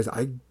game, guys.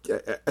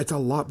 It's a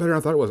lot better than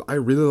I thought it was. I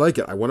really like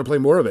it. I want to play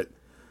more of it.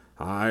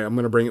 I'm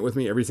going to bring it with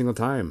me every single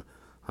time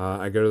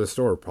I go to the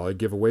store. Probably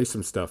give away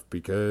some stuff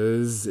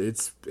because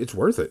it's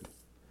worth it.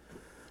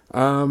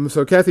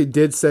 So Kathy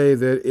did say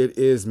that it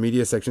is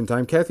media section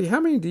time. Kathy, how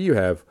many do you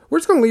have? We're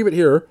just going to leave it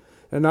here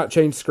and not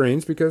change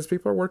screens because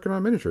people are working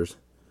on miniatures.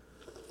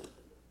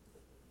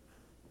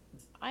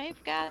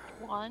 I've got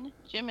one.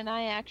 Jim and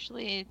I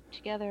actually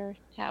together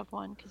have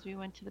one because we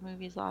went to the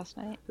movies last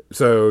night.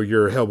 So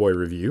your Hellboy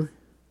review.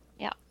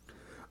 Yeah.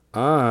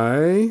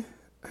 Let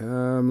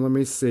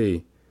me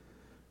see.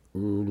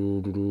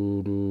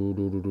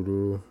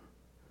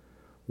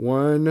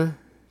 1,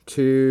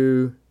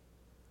 2,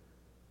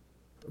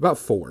 about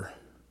 4.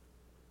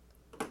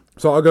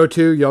 So I'll go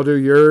 2, y'all do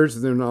yours,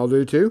 and then I'll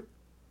do 2.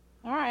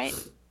 All right.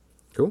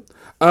 Cool.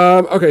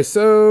 Okay,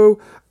 so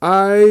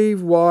I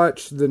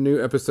watched the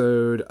new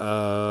episode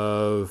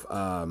of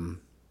oh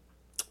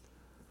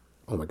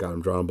my god,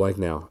 I'm drawing a blank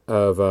now.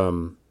 Of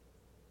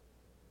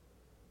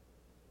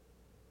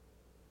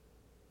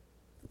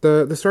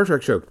the Star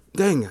Trek show.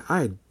 Dang,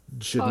 I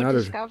should not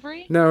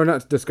Discovery? No,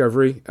 not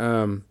Discovery.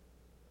 The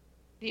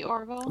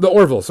Orville? The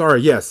Orville, sorry,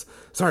 yes.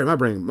 Sorry, my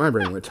brain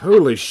went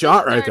totally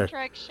shot right there.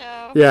 Star Trek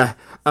show. Yeah.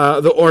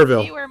 The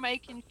Orville. See where my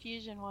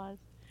confusion was.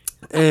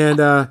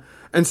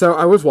 And so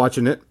I was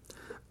watching it.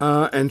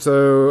 And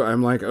so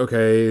I'm like,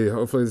 okay,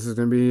 hopefully this is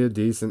going to be a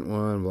decent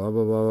one, blah,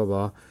 blah, blah, blah,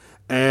 blah.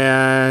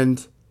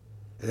 And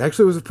it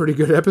actually was a pretty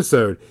good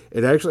episode.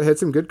 It actually had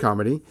some good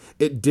comedy.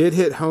 It did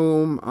hit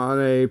home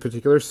on a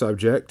particular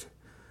subject.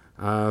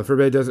 For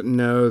everybody who doesn't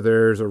know,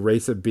 there's a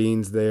race of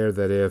beings there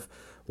that if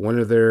one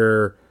of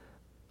their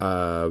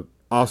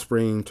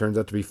offspring turns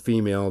out to be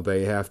female,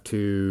 they have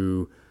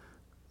to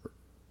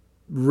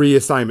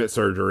reassignment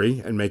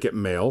surgery and make it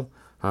male.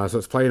 So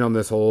it's playing on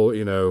this whole,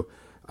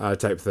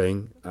 type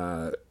thing,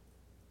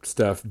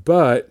 stuff.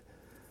 But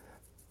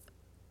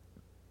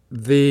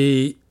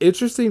the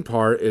interesting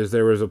part is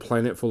there was a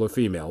planet full of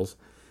females,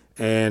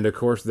 And, of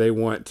course, they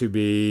want to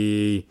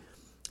be,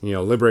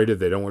 liberated.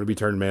 They don't want to be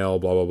turned male,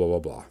 blah, blah, blah,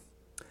 blah,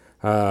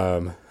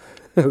 blah.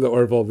 The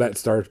Orville,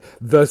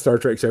 the Star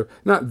Trek show.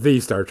 Not the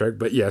Star Trek,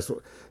 but yes,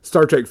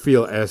 Star Trek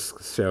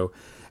feel-esque show.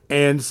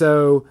 And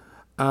so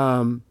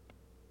I'm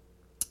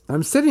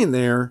sitting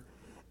there,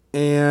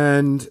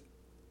 and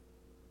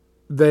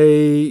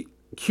they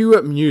cue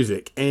up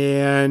music,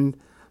 and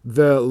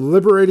the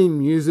liberating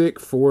music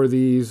for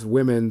these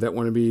women that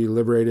want to be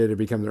liberated and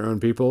become their own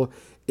people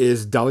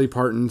is Dolly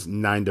Parton's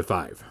 9 to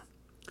 5.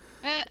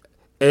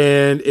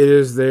 And it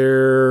is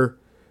their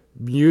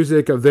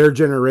music of their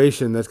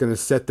generation that's going to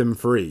set them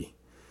free.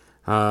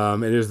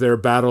 It is their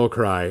battle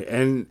cry.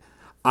 And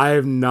I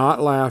have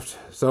not laughed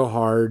so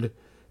hard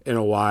in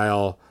a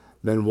while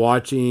than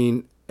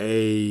watching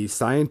a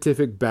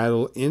scientific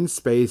battle in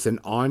space and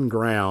on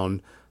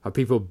ground of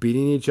people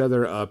beating each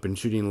other up and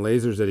shooting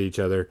lasers at each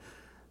other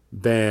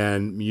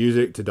than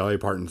music to Dolly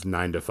Parton's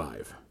 9 to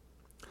 5.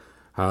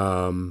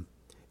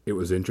 It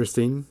was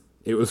interesting.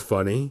 It was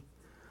funny.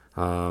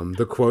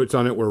 The quotes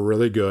on it were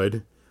really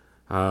good.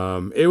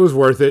 It was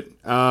worth it.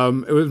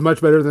 It was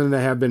much better than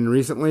they have been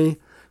recently,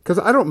 because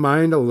I don't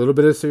mind a little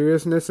bit of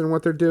seriousness in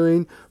what they're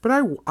doing, but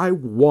I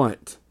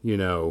want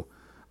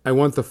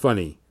the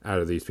funny out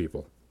of these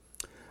people.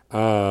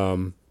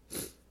 And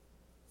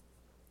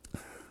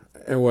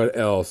what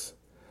else?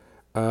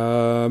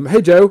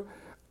 Hey, Joe.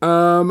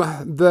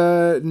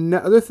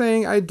 The other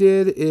thing I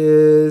did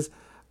is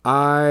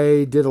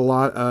I did a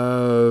lot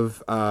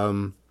of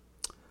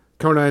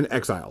Conan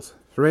Exiles.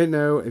 So right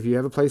now, if you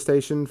have a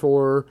PlayStation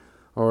 4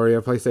 or you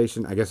have a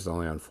PlayStation, I guess it's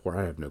only on 4.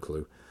 I have no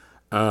clue.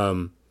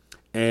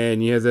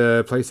 And you have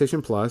the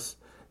PlayStation Plus,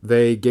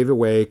 they gave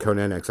away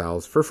Conan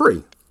Exiles for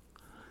free.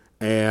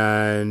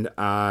 And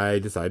I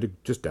decided to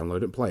just download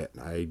it and play it.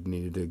 I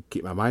needed to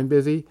keep my mind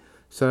busy,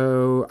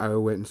 so I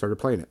went and started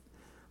playing it.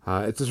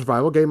 It's a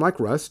survival game like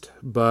Rust,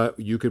 but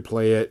you could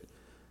play it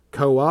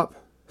co-op,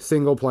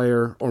 single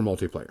player, or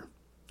multiplayer.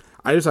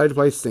 I decided to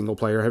play single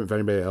player. I haven't found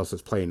anybody else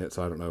that's playing it,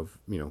 so I don't know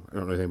I don't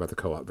know anything about the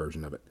co-op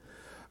version of it.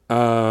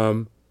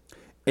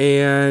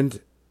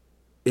 And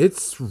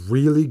it's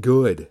really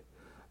good.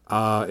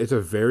 It's a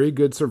very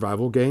good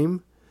survival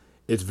game.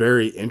 It's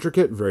very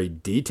intricate, very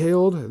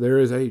detailed. There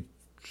is a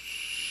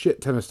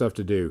shit ton of stuff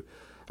to do.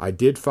 I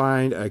did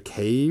find a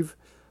cave,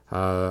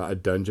 a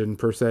dungeon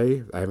per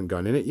se. I haven't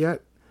gone in it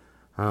yet.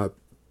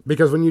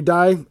 Because when you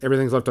die,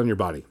 everything's left on your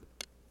body.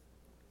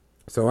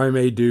 So I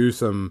may do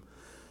some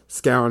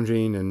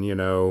scrounging and,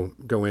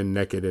 go in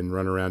naked and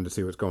run around to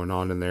see what's going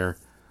on in there.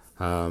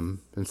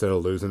 Instead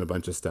of losing a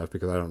bunch of stuff,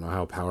 because I don't know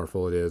how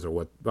powerful it is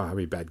or how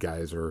many bad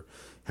guys or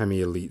how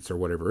many elites or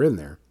whatever in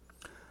there.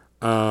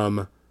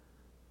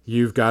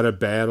 You've got to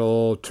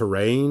battle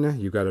terrain.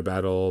 You've got to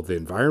battle the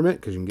environment,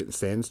 because you can get in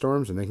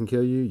sandstorms and they can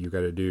kill you. You've got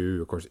to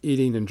do, of course,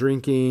 eating and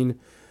drinking.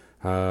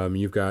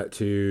 You've got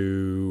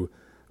to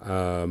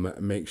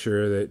make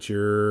sure that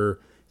you're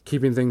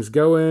keeping things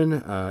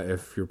going.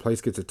 If your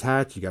place gets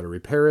attacked, you got to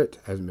repair it.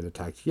 It hasn't been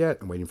attacked yet.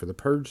 I'm waiting for the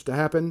purge to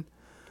happen.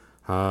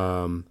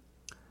 It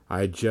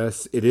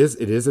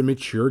is a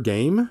mature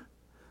game,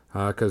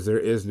 because there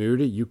is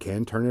nudity. You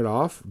can turn it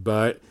off,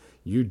 but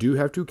you do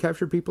have to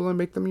capture people and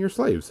make them your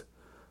slaves.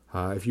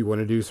 If you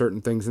want to do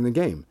certain things in the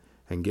game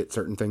and get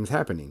certain things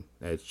happening.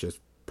 It's just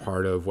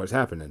part of what's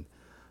happening.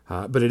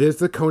 But it is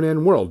the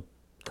Conan world.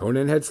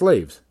 Conan had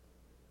slaves,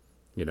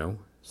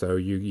 so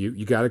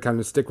you got to kind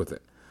of stick with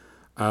it.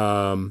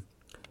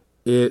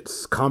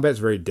 Its combat's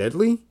very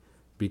deadly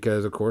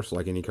because, of course,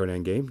 like any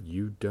Conan game,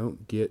 you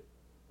don't get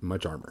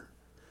much armor.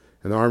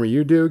 And the armor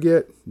you do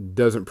get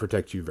doesn't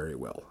protect you very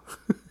well.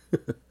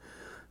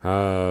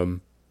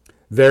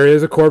 There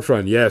is a corpse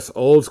run. Yes,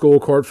 old school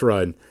corpse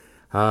run.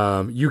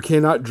 You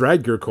cannot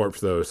drag your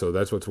corpse, though, so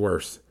that's what's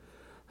worse.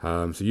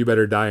 So you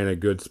better die in a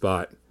good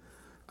spot.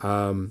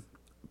 But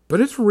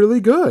it's really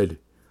good.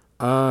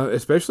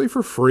 Especially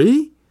for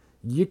free.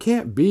 You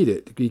can't beat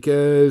it,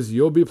 because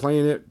you'll be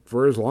playing it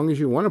for as long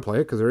as you want to play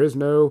it, because there is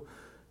no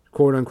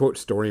quote-unquote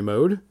story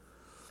mode.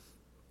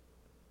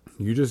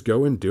 You just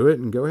go and do it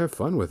and go have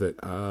fun with it.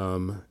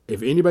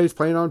 If anybody's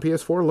playing on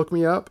PS4, look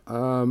me up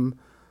on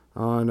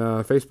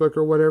Facebook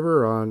or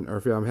whatever, or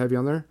if I'm have you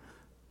on there.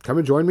 Come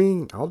and join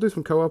me. I'll do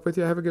some co-op with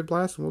you. Have a good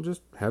blast, and we'll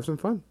just have some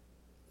fun.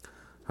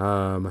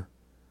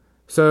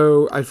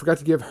 So I forgot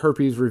to give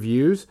Herpes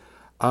reviews.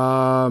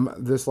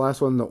 This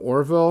last one, the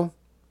Orville,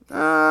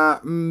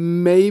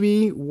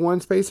 maybe one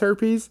space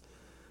herpes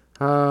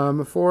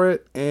for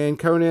it, and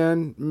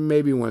Conan,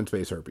 maybe one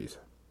space herpes.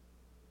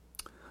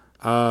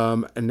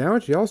 And now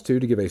it's y'all's to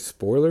give a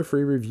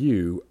spoiler-free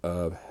review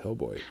of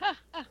Hellboy.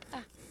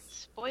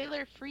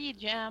 Spoiler-free,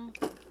 Jam.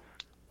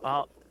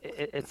 Well,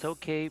 it's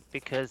okay,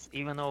 because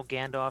even though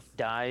Gandalf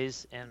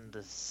dies in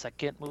the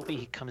second movie,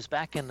 he comes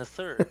back in the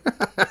third.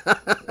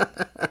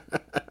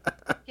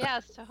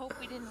 Yes, I hope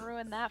we didn't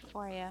ruin that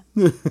for you.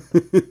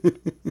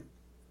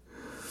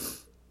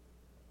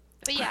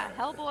 But yeah,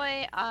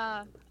 Hellboy,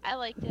 I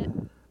liked it.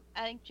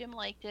 I think Jim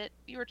liked it.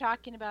 We were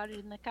talking about it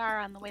in the car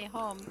on the way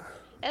home.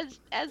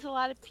 As a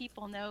lot of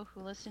people know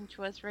who listen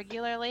to us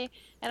regularly,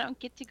 I don't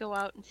get to go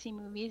out and see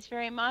movies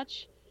very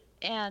much,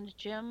 and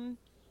Jim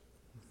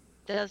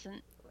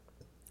doesn't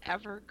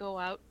ever go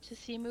out to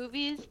see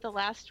movies. The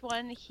last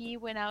one he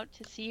went out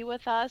to see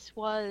with us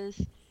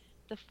was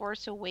The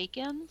Force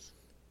Awakens.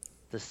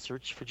 The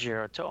Search for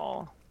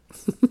Geritol.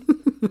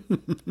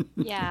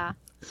 Yeah.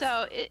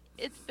 So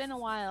it's been a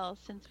while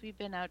since we've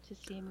been out to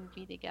see a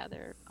movie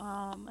together.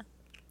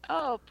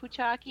 Oh,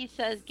 Puchaki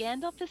says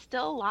Gandalf is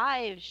still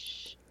alive.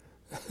 Shh.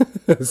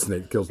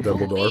 Snape kills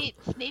Dumbledore. Oh, wait,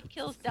 Snape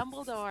kills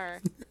Dumbledore.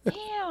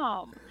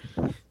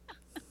 Damn.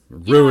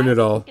 Ruin it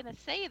all. I was gonna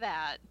say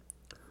that.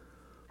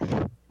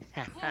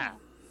 Yeah.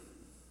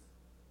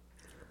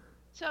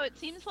 So it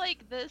seems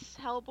like this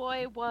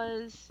Hellboy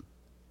was,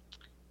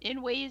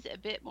 in ways, a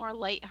bit more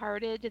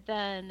lighthearted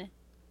than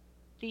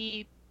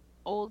the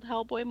old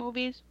Hellboy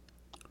movies.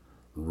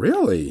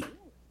 Really?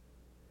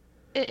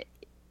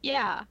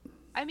 Yeah.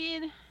 I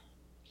mean,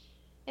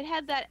 it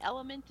had that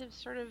element of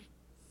sort of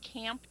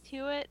camp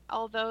to it,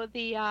 although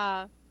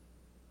the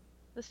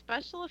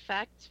special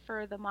effects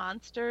for the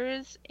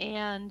monsters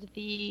and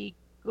the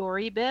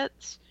gory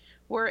bits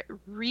were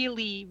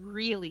really,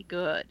 really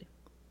good.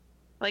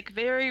 Like,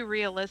 very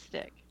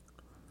realistic.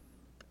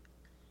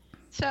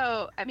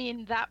 So, I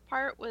mean, that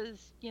part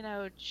was,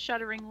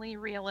 shudderingly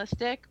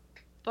realistic,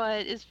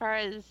 but as far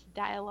as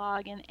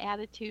dialogue and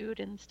attitude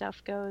and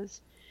stuff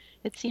goes,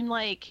 it seemed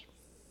like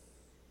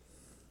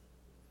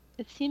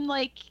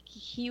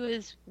he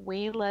was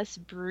way less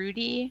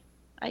broody,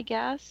 I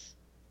guess,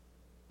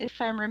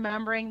 if I'm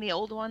remembering the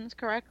old ones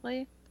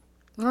correctly.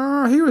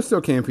 He was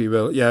still campy,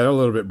 but yeah, a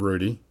little bit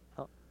broody.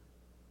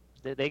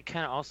 They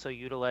kind of also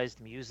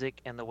utilized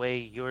music in the way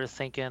you were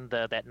thinking,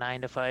 that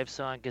 9 to 5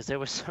 song, because there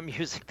was some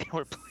music they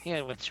were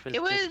playing, which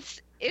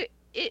was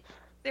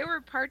there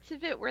were parts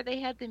of it where they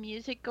had the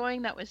music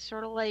going that was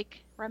sort of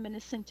like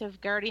reminiscent of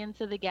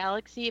Guardians of the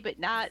Galaxy, but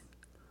not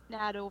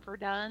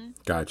overdone.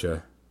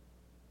 Gotcha.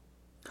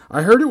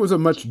 I heard it was a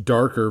much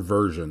darker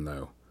version,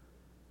 though.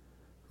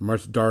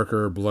 Much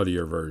darker,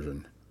 bloodier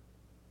version.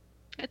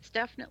 It's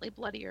definitely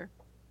bloodier.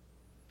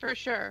 For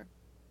sure.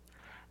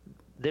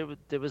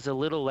 There was a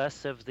little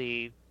less of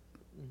the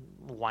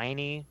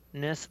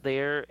whininess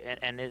there,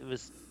 and it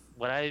was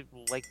what I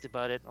liked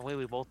about it, the way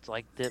we both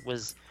liked it,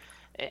 was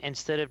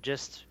instead of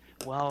just,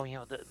 well,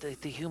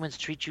 the humans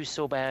treat you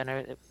so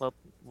bad,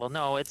 well,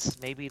 no,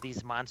 it's maybe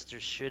these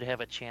monsters should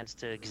have a chance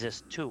to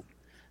exist too.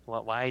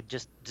 Well, why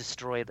just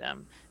destroy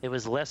them? It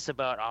was less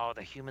about, oh,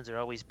 the humans are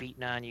always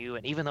beating on you,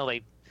 and even though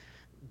they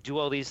do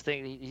all these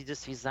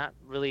things, he's not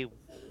really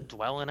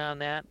dwelling on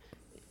that.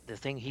 The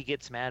thing he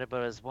gets mad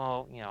about is,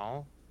 well,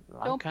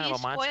 I'm kind of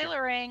a monster. Don't be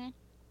spoilering.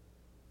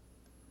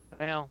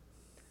 Well,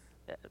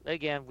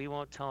 again, we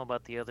won't tell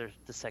about the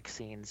sex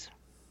scenes.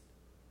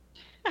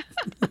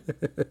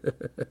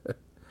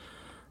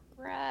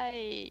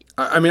 Right.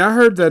 I mean, I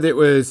heard that it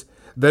was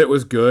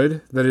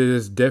good. That it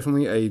is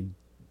definitely a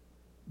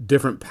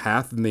different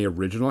path than the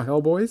original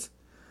Hellboys.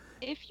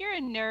 If you're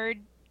a nerd,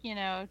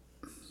 you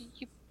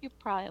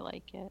probably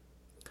like it.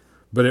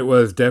 But it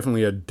was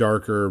definitely a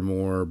darker,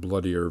 more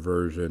bloodier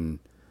version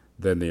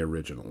than the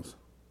originals.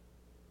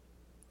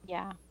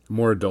 Yeah.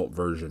 More adult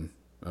version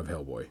of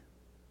Hellboy.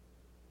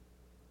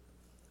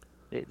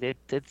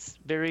 It's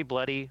very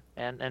bloody,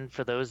 and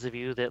for those of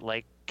you that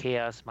like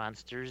chaos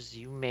monsters,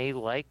 you may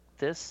like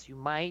this. You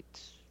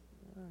might.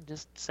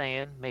 Just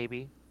saying,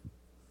 maybe.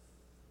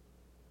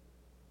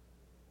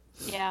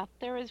 Yeah,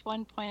 there was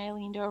one point I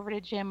leaned over to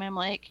Jim. I'm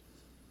like,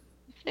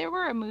 if there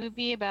were a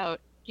movie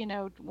about,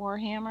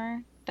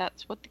 Warhammer,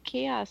 that's what the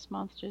chaos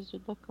monsters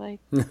would look like.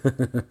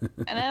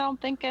 And I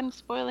don't think I'm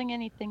spoiling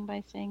anything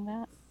by saying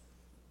that.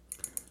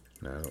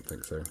 No, I don't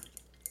think so.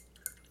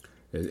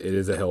 It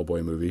is a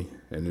Hellboy movie,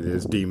 and it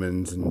is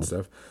demons and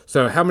stuff.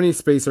 So how many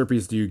Space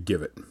Harpies do you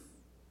give it?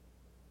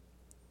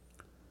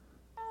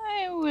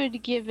 I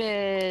would give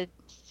it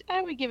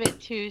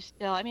 2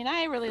 still. I mean,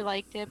 I really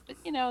liked it, but,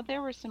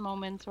 there were some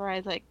moments where I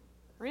was like,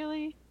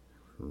 really?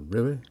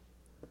 Really?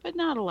 But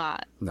not a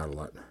lot. Not a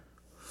lot.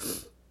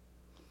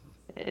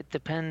 It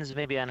depends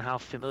maybe on how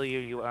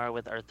familiar you are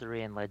with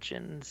Arthurian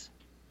legends.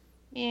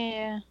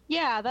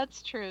 Yeah,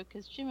 that's true,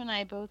 because Jim and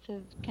I both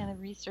have kind of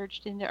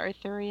researched into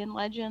Arthurian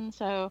legends,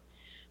 so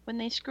when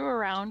they screw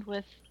around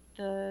with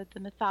the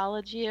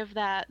mythology of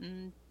that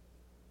and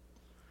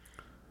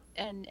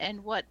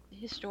what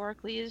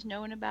historically is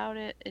known about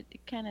it, it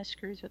kind of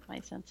screws with my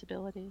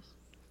sensibilities.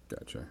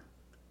 Gotcha.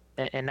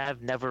 And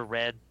I've never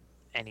read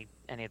any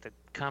of the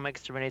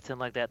comics or anything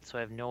like that, so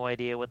I have no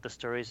idea what the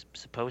story's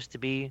supposed to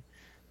be.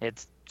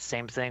 It's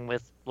same thing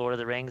with Lord of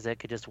the Rings. I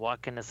could just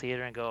walk in the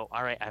theater and go,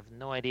 all right, I have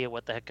no idea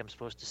what the heck I'm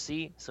supposed to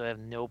see, so I have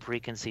no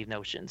preconceived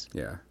notions.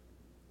 Yeah.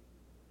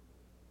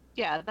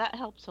 Yeah, that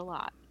helps a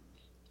lot.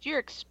 If you're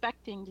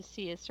expecting to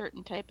see a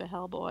certain type of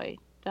Hellboy,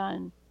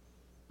 then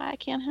I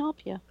can't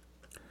help you.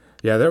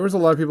 Yeah, there was a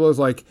lot of people who was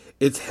like,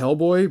 it's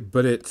Hellboy,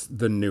 but it's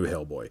the new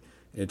Hellboy.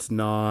 It's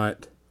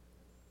not,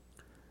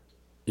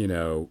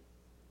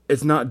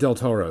 it's not Del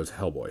Toro's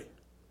Hellboy.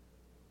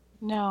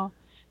 No.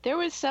 There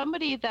was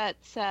somebody that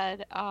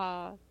said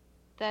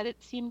that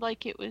it seemed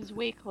like it was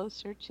way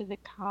closer to the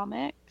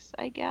comics,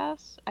 I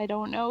guess. I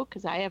don't know,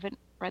 because I haven't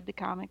read the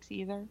comics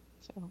either.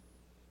 So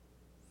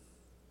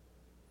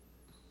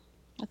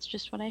that's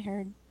just what I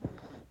heard.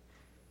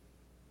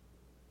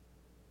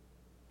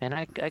 And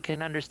I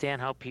can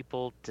understand how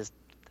people just...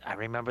 I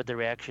remember the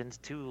reactions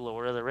to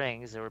Lord of the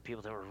Rings. There were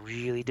people that were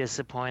really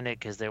disappointed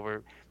because there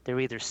were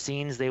either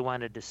scenes they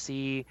wanted to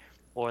see,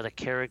 or the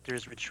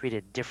characters were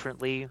treated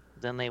differently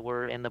than they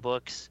were in the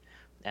books,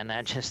 and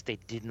they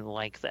didn't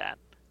like that.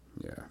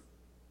 Yeah.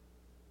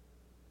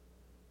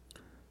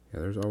 Yeah,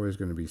 there's always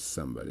going to be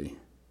somebody.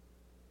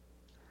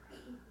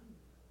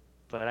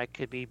 But I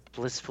could be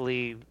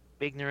blissfully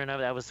ignorant of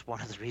it. That was one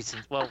of the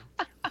reasons. Well,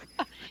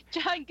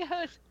 John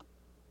goes,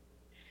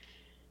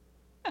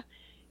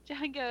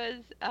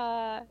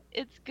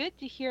 it's good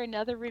to hear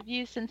another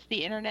review since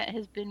the internet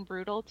has been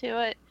brutal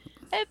to it.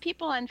 I have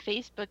people on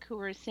Facebook who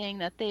were saying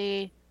that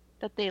they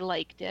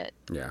liked it.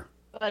 Yeah.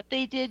 But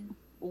they did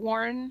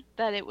warn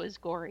that it was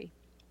gory.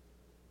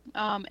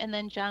 And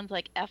then John's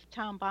like, F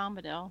Tom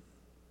Bombadil.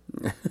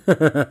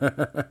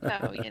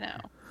 So, you know.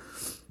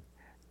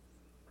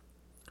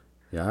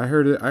 Yeah, I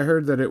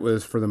heard that it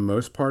was, for the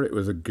most part, it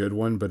was a good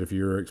one, but if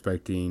you're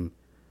expecting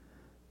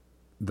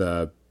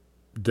the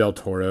Del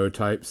Toro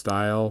type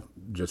style,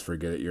 just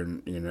forget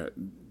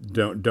it.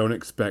 Don't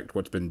expect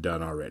what's been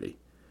done already.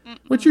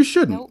 Which you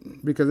shouldn't, nope.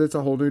 Because it's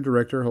a whole new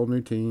director, whole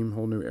new team,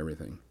 whole new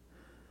everything.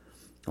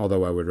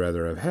 Although I would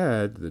rather have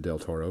had the Del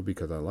Toro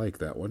because I like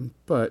that one,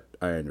 but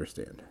I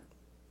understand.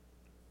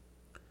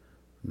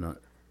 Not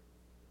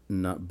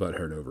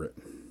butthurt over it.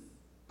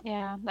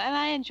 Yeah, and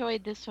I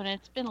enjoyed this one.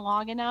 It's been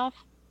long enough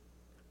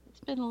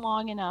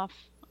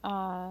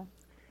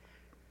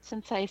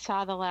since I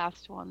saw the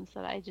last ones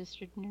that I just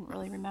didn't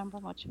really remember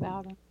much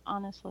about them,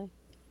 honestly.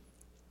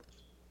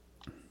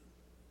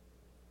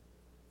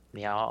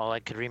 Yeah, all I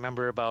could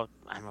remember about,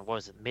 I don't know, what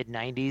was it,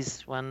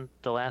 mid-90s when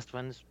the last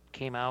ones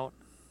came out?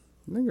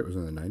 I think it was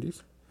in the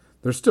 90s.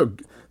 They're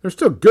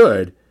still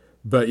good,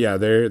 but yeah,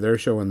 they're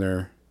showing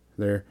they're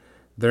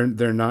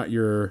not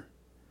your...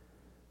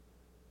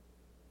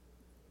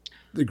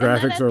 The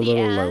graphics are a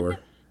little lower.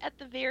 At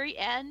the very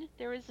end,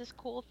 there was this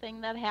cool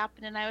thing that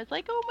happened, and I was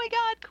like, oh my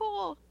god,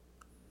 cool.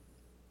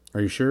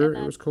 Are you sure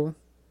it was cool?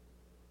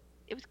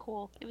 It was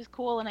cool. It was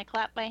cool, and I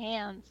clapped my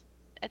hands.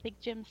 I think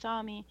Jim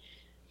saw me.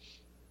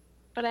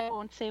 But I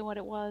won't say what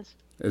it was.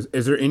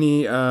 Is there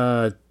any,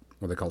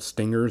 what they call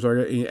stingers, or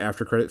any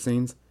after credit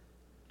scenes?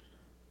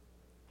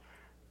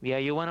 Yeah,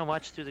 you want to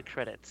watch through the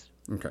credits.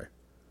 Okay.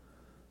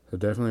 So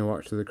definitely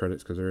watch through the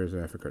credits, because there is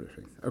an after credit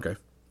scene. Okay.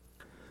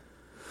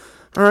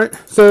 All right,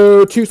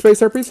 so 2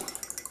 space herpes?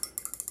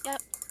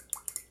 Yep.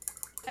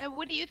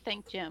 What do you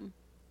think, Jim?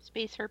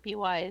 Space herpes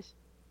wise?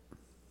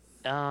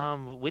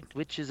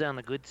 Which is on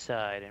the good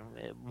side and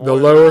more the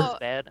lower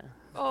bad?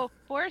 Oh,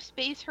 4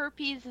 space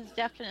herpes is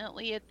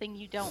definitely a thing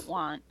you don't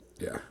want.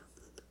 Yeah,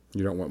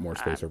 you don't want more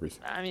space herpes.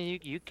 I mean,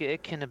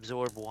 it can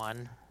absorb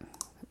 1.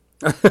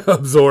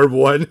 Absorb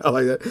 1. I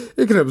like that.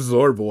 It can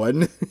absorb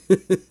 1.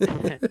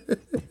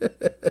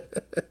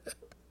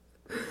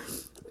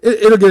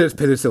 It'll get its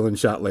penicillin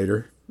shot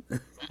later.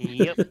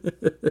 Yep.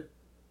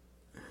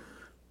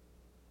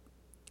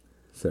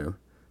 So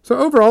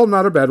overall,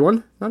 not a bad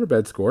one. Not a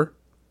bad score.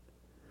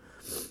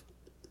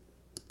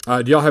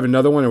 Do y'all have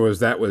another one, or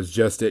was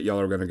just it y'all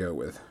are going to go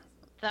with?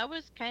 That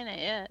was kind of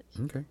it.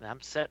 Okay.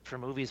 I'm set for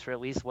movies for at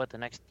least, the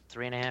next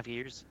 3.5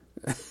 years?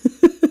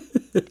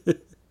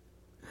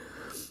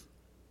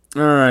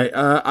 All right.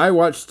 I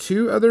watched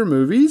 2 other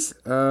movies.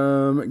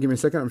 Give me a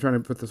second. I'm trying to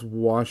put this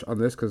wash on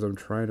this because I'm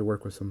trying to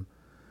work with some...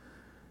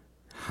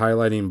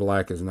 Highlighting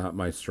black is not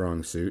my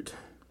strong suit.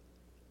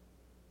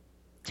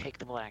 Take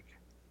the black.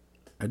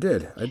 I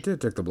did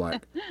take the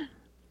black.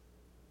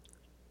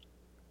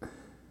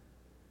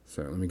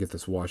 So let me get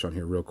this wash on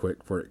here real quick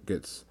before it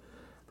gets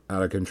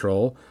out of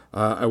control.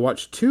 I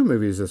watched 2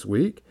 movies this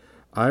week.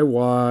 I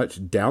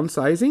watched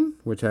Downsizing,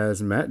 which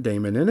has Matt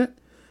Damon in it.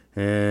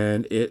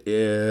 And it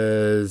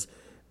is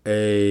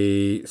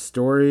a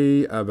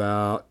story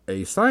about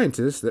a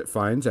scientist that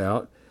finds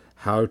out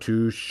how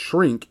to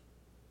shrink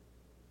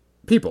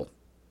people.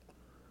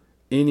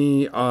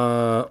 Any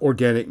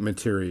organic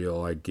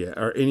material, I get,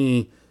 or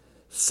any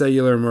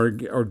cellular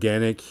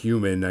organic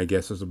human, I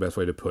guess is the best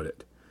way to put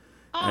it.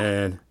 Oh,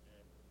 and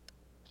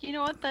you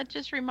know what? That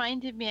just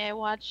reminded me. I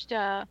watched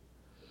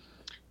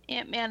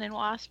Ant-Man and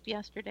Wasp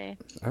yesterday.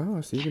 Oh,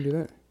 so you can do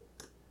that.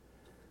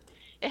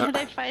 And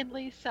I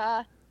finally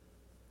saw,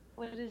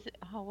 what is it?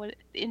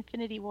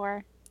 Infinity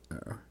War.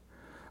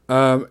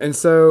 And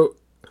so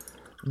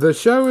the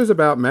show is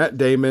about Matt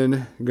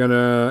Damon.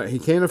 He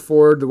can't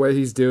afford the way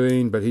he's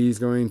doing, but he's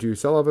going to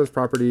sell off his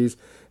properties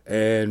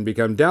and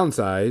become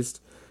downsized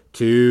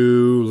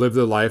to live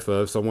the life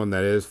of someone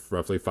that is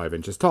roughly 5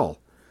 inches tall.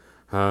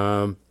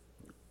 And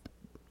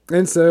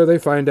so they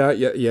find out,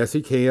 yes,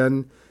 he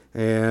can.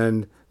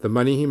 And the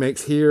money he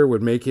makes here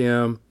would make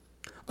him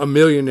a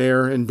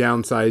millionaire in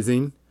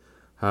downsizing.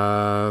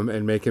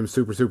 and make him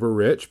super, super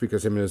rich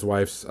because him and his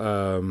wife's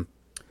the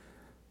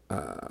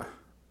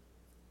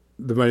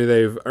money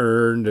they've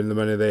earned and the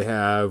money they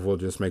have will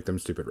just make them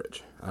stupid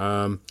rich.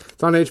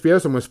 It's on HBO,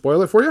 so I'm going to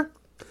spoil it for you.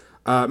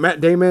 Matt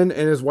Damon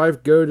and his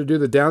wife go to do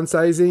the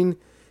downsizing.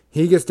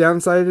 He gets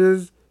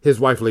downsized. His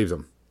wife leaves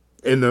him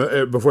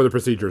before the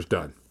procedure is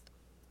done.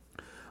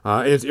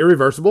 And it's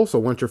irreversible, so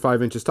once you're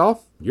 5 inches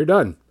tall, you're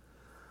done.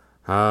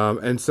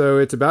 And so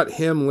it's about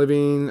him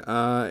living in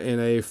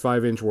a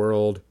 5-inch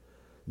world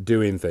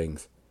doing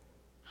things.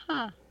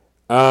 Huh.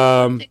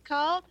 What's it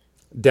called?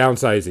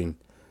 Downsizing.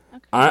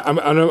 Okay. I'm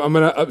going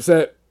to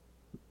upset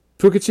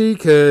Pukachi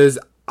because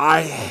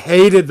I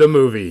hated the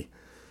movie.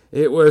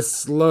 It was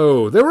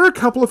slow. There were a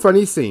couple of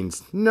funny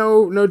scenes.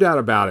 No doubt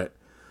about it.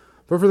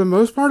 But for the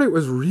most part, it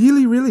was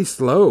really, really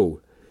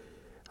slow.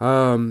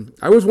 I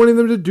was wanting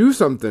them to do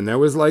something. I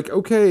was like,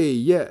 okay,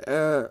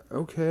 yeah,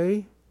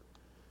 okay.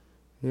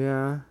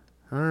 Yeah,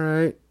 all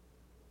right.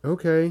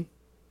 Okay.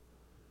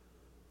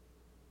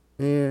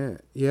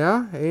 And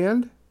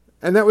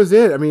that was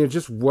it. I mean, it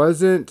just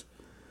wasn't.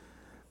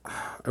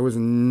 I was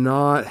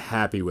not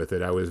happy with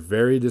it. I was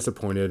very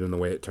disappointed in the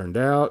way it turned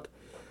out.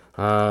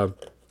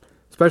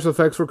 Special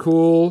effects were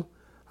cool.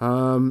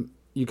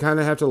 You kind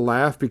of have to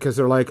laugh because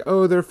they're like,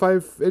 oh, they're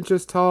 5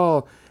 inches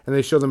tall, and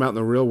they show them out in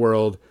the real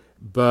world,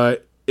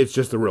 but it's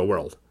just the real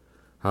world.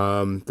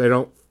 They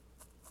don't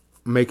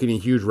make any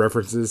huge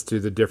references to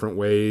the different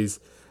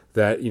ways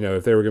that,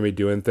 if they were going to be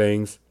doing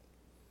things.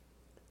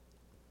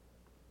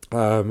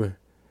 It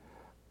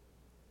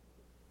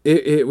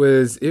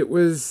was a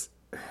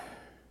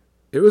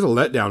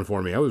letdown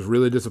for me. I was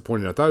really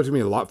disappointed. I thought it was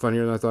going to be a lot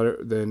funnier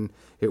than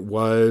it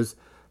was.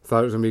 I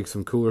thought it was going to be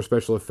some cooler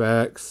special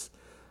effects.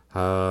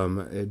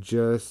 It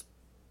just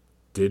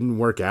didn't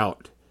work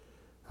out.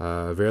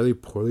 Very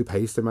poorly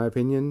paced, in my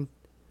opinion.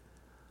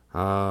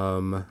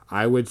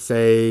 I would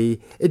say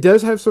it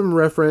does have some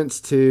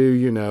reference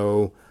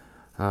to,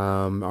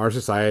 our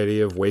society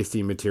of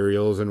wasting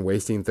materials and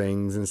wasting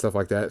things and stuff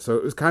like that. So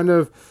it was kind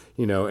of,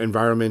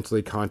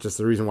 environmentally conscious.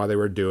 The reason why they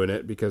were doing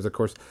it, because of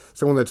course,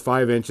 someone that's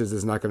 5 inches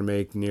is not going to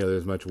make nearly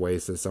as much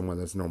waste as someone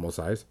that's normal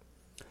size,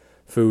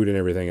 food and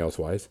everything else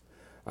wise.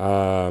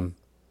 Fujiki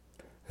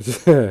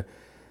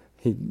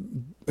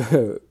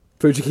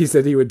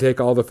said he would take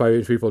all the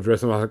 5-inch people,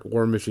 dress them like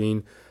War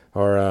Machine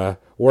or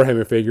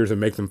Warhammer figures, and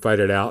make them fight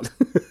it out.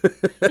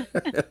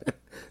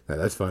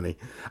 That's funny.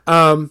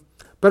 But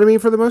I mean,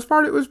 for the most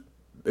part, it was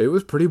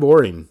pretty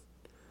boring.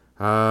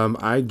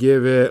 I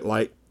give it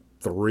like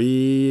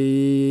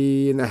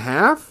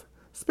 3.5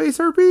 space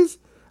herpes.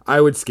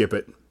 I would skip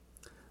it.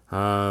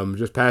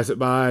 Just pass it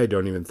by.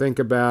 Don't even think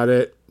about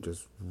it.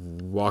 Just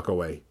walk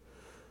away.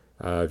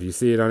 If you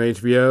see it on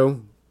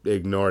HBO,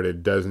 ignore it.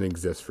 It doesn't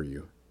exist for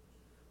you.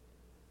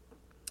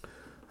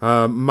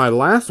 My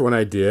last one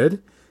I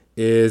did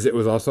it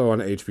was also on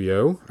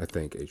HBO. I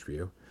think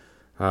HBO.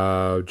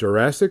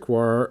 Jurassic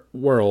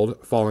World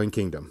Fallen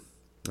Kingdom.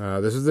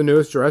 This is the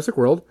newest Jurassic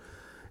World,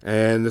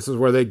 and this is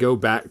where they go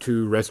back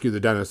to rescue the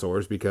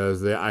dinosaurs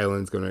because the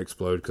island's going to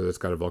explode because it's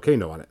got a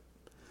volcano on it.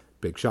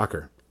 Big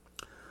shocker.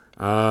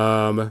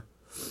 Man,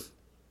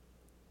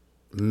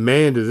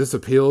 does this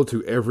appeal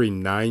to every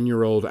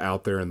 9-year-old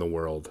out there in the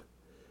world.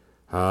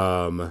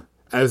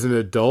 As an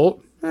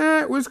adult,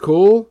 it was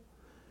cool.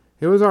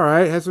 It was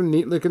alright. It had some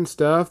neat looking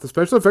stuff. The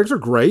special effects are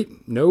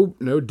great. No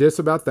diss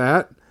about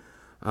that.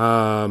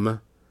 The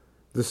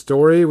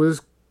story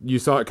was, you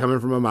saw it coming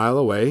from a mile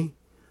away.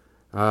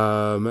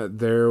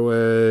 There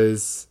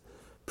was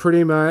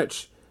pretty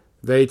much,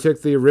 they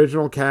took the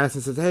original cast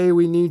and said, hey,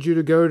 we need you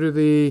to go to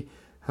the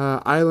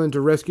island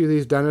to rescue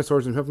these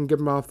dinosaurs and help them get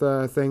them off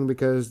the thing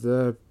because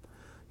the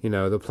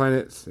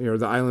planet's,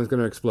 the island's going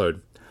to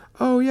explode.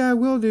 Oh yeah,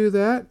 we'll do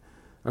that.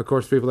 Of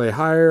course, people they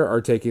hire are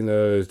taking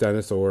those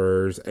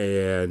dinosaurs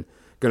and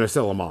going to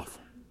sell them off.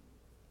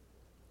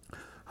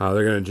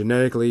 They're going to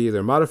genetically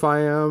either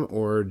modify them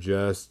or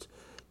just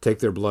take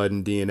their blood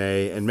and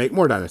DNA and make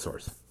more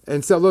dinosaurs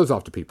and sell those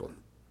off to people.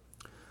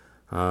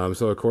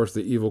 So, of course,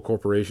 the evil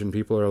corporation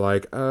people are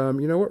like,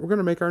 you know what? We're going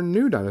to make our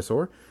new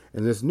dinosaur.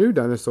 And this new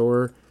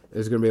dinosaur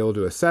is going to be able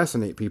to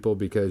assassinate people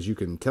because you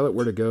can tell it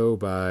where to go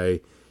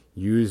by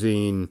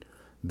using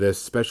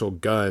this special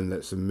gun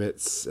that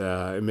emits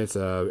a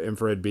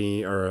infrared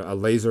beam or a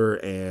laser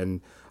and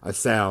a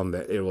sound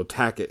that it will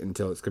attack it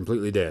until it's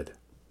completely dead.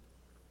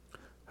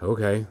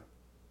 Okay.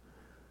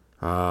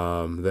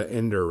 The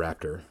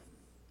Indoraptor.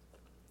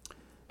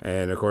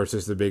 And of course,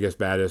 it's the biggest,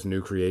 baddest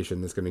new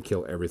creation that's going to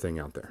kill everything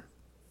out there.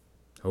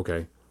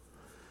 Okay.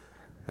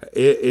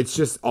 It's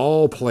just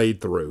all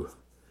played through.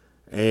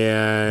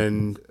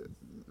 And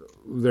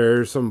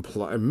there's some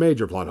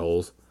major plot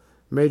holes,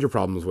 major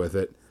problems with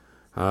it.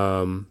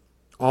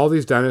 All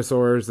these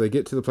dinosaurs, they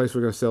get to the place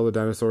we're going to sell the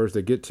dinosaurs.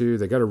 They got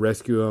to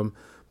rescue them.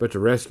 But to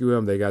rescue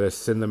them, they got to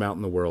send them out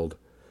in the world.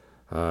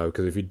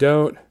 Because if you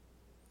don't,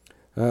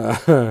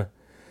 I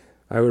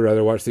would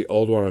rather watch the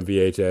old one on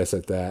VHS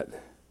at that.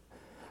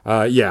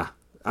 Yeah,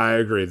 I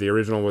agree. The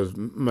original was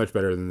much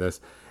better than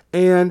this.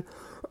 And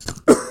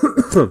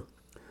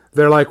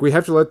They're like, we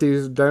have to let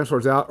these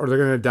dinosaurs out or they're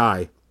going to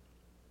die.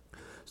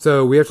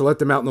 So we have to let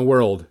them out in the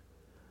world.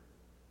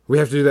 We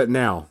have to do that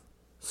now.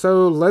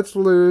 So let's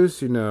lose,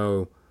 T-Rex,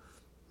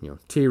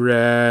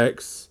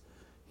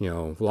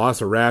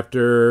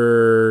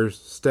 Velociraptors,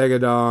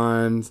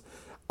 Stegodons,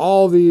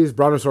 all these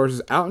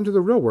brontosauruses out into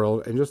the real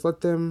world and just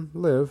let them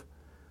live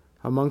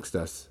amongst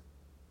us.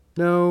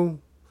 No,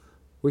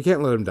 we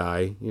can't let them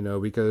die,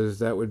 because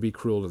that would be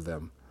cruel to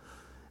them.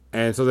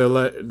 And so they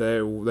let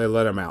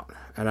them out.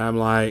 And I'm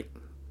like,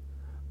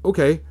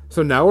 okay,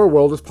 so now our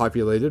world is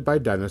populated by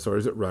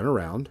dinosaurs that run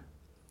around.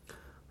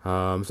 So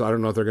I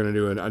don't know if they're going to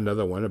do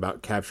another one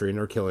about capturing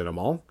or killing them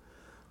all.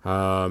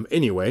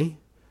 Anyway,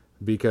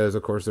 because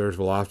of course there's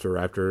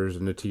Velociraptors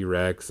and the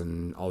T-Rex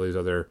and all these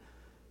other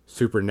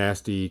super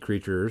nasty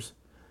creatures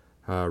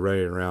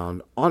running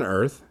around on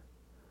Earth.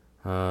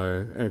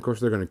 And of course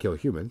they're going to kill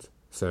humans.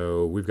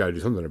 So we've got to do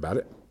something about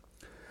it.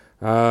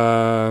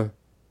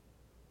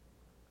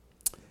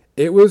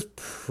 It was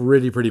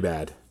pretty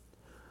bad.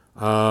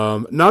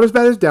 Not as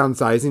bad as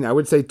Downsizing. I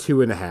would say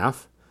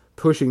 2.5,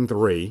 pushing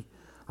 3.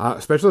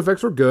 Special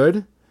effects were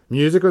good.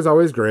 Music was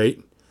always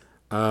great.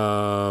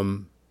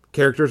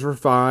 Characters were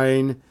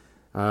fine.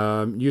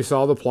 You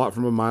saw the plot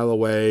from a mile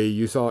away.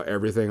 You saw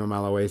everything a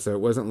mile away. So it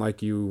wasn't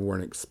like you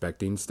weren't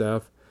expecting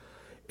stuff.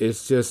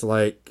 It's just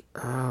like,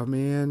 oh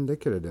man, they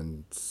could have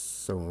done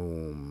so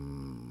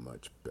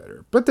much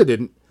better. But they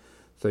didn't.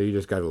 So you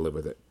just got to live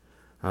with it.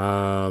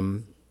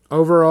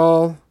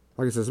 Overall,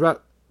 like I said, it's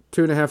about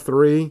 2.5,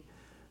 3.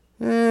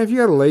 If you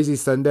got a lazy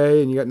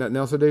Sunday and you got nothing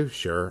else to do,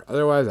 sure.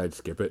 Otherwise, I'd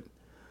skip it.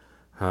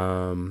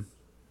 I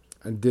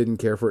didn't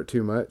care for it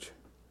too much.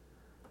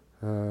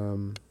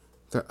 So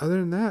other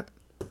than that,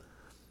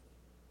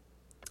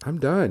 I'm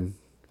done.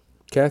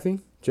 Kathy,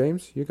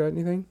 James, you got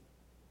anything?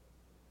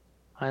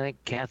 I think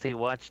Kathy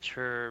watched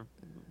her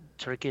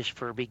Turkish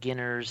for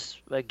Beginners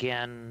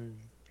again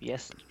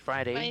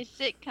Friday. My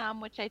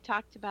sitcom, which I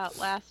talked about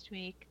last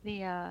week,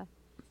 the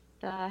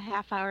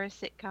half-hour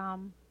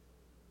sitcom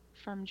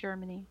from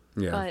Germany.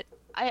 Yeah. But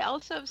I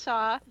also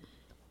saw,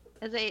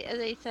 as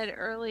I said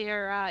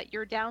earlier,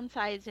 your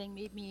downsizing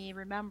made me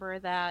remember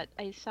that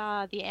I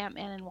saw the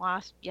Ant-Man and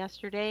Wasp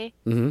yesterday.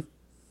 Mm-hmm.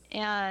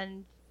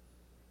 And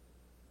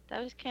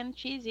that was kind of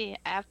cheesy,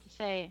 I have to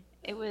say.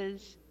 It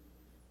was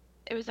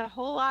a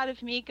whole lot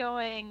of me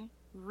going,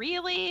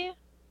 really?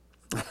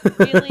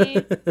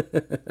 Really?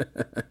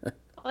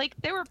 Like,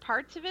 there were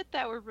parts of it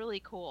that were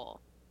really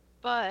cool.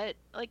 But,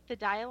 like, the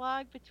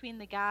dialogue between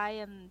the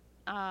guy and,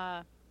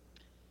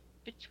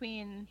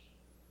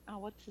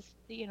 what's this,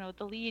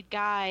 the lead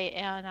guy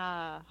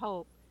and,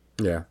 Hope.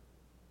 Yeah.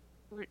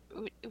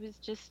 It was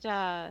just,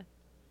 it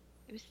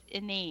was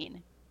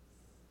inane.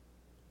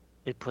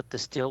 It put the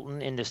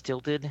Stilton into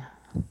Stilted.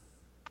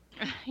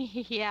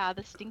 Yeah,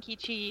 the stinky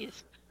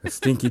cheese. The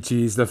stinky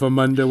cheese. The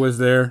Famunda was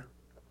there.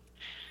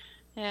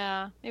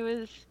 Yeah, it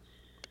was,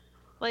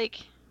 like,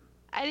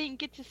 I didn't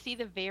get to see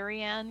the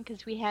very end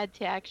because we had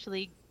to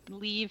actually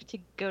leave to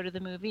go to the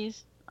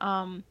movies.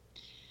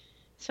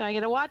 So I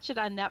gotta watch it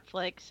on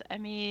Netflix. I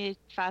may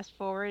fast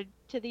forward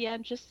to the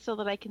end just so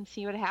that I can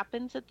see what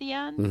happens at the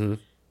end.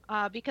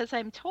 Mm-hmm. Because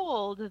I'm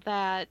told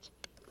that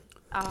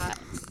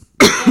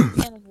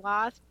Ant-Man and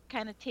Wasp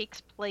kind of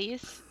takes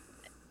place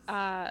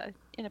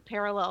in a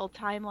parallel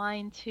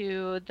timeline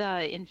to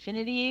the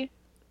Infinity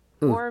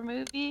War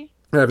movie.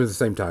 It happens at the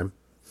same time.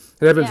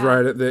 It happens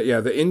right at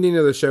the ending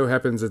of the show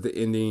happens at the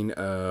ending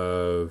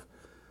of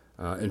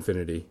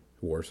Infinity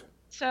Wars.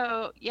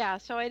 So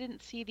I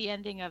didn't see the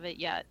ending of it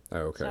yet. Oh,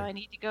 okay. So I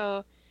need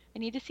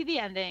to see the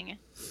ending.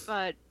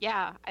 But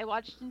yeah, I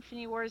watched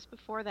Infinity Wars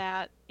before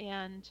that,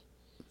 and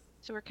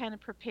so we're kind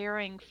of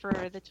preparing for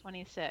the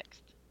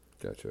 26th.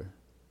 Gotcha.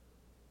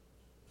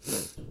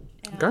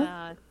 And,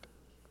 okay.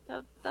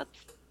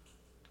 That's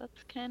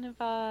kind of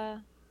our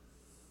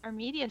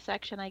media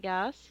section, I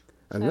guess.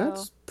 And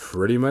that's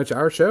pretty much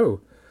our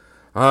show.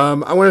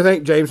 I want to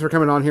thank James for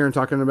coming on here and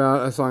talking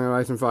about A Song of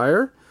Ice and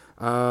Fire.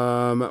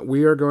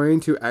 We are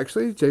going to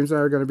James and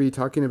I are going to be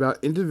talking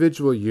about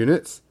individual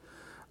units.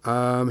 Him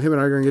and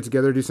I are going to get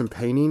together, do some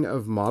painting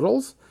of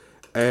models.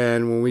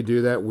 And when we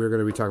do that, we're going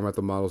to be talking about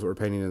the models that we're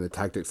painting and the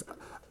tactics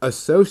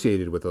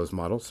associated with those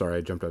models. Sorry,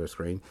 I jumped out of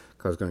screen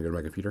because I was going to go to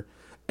my computer.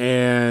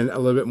 And a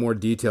little bit more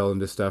detail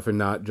into stuff and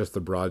not just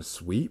the broad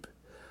sweep.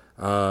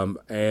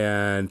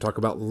 And talk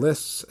about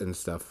lists and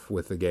stuff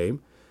with the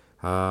game.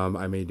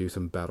 I may do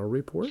some battle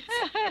reports.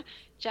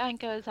 John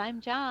goes,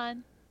 I'm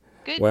John.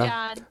 Good,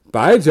 John.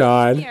 Bye,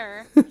 John.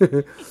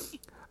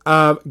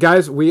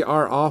 Guys, we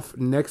are off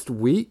next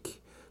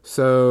week.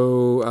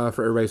 So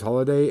for everybody's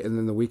holiday. And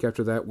then the week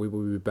after that, we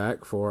will be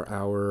back for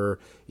our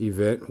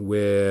event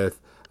with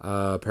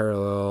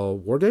Parallel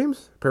War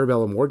Games.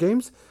 Parabellum War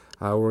Games.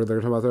 Where they're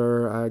talking about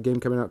their game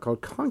coming out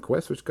called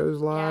Conquest, which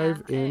goes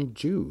live in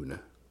June.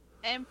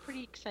 I'm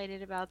pretty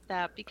excited about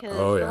that because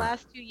the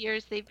last 2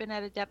 years they've been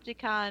at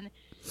Adepticon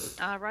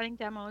running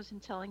demos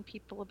and telling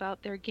people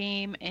about their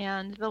game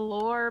and the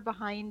lore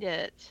behind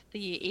it.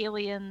 The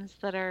aliens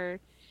that are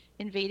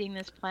invading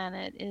this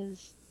planet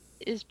is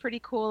is pretty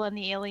cool, and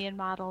the alien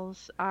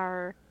models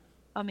are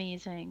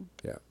amazing.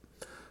 Yeah.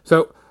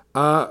 So,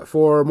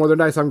 for More Than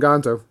Dice, I'm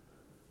Gonzo.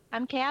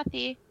 I'm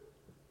Kathy.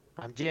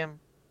 I'm Jim.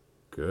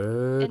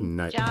 Good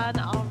night. John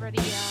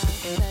already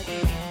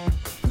said.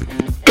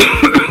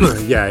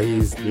 Yeah,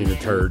 he's being a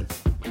turd.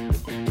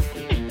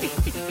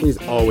 He's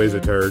always a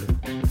turd.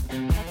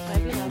 That's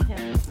why we love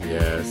him.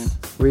 Yes,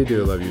 we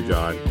do love you,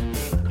 John.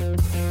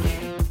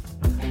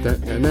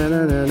 Good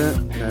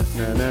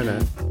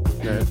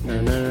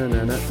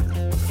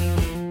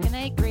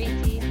night,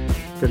 Gracie.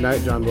 Good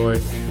night, John Boy.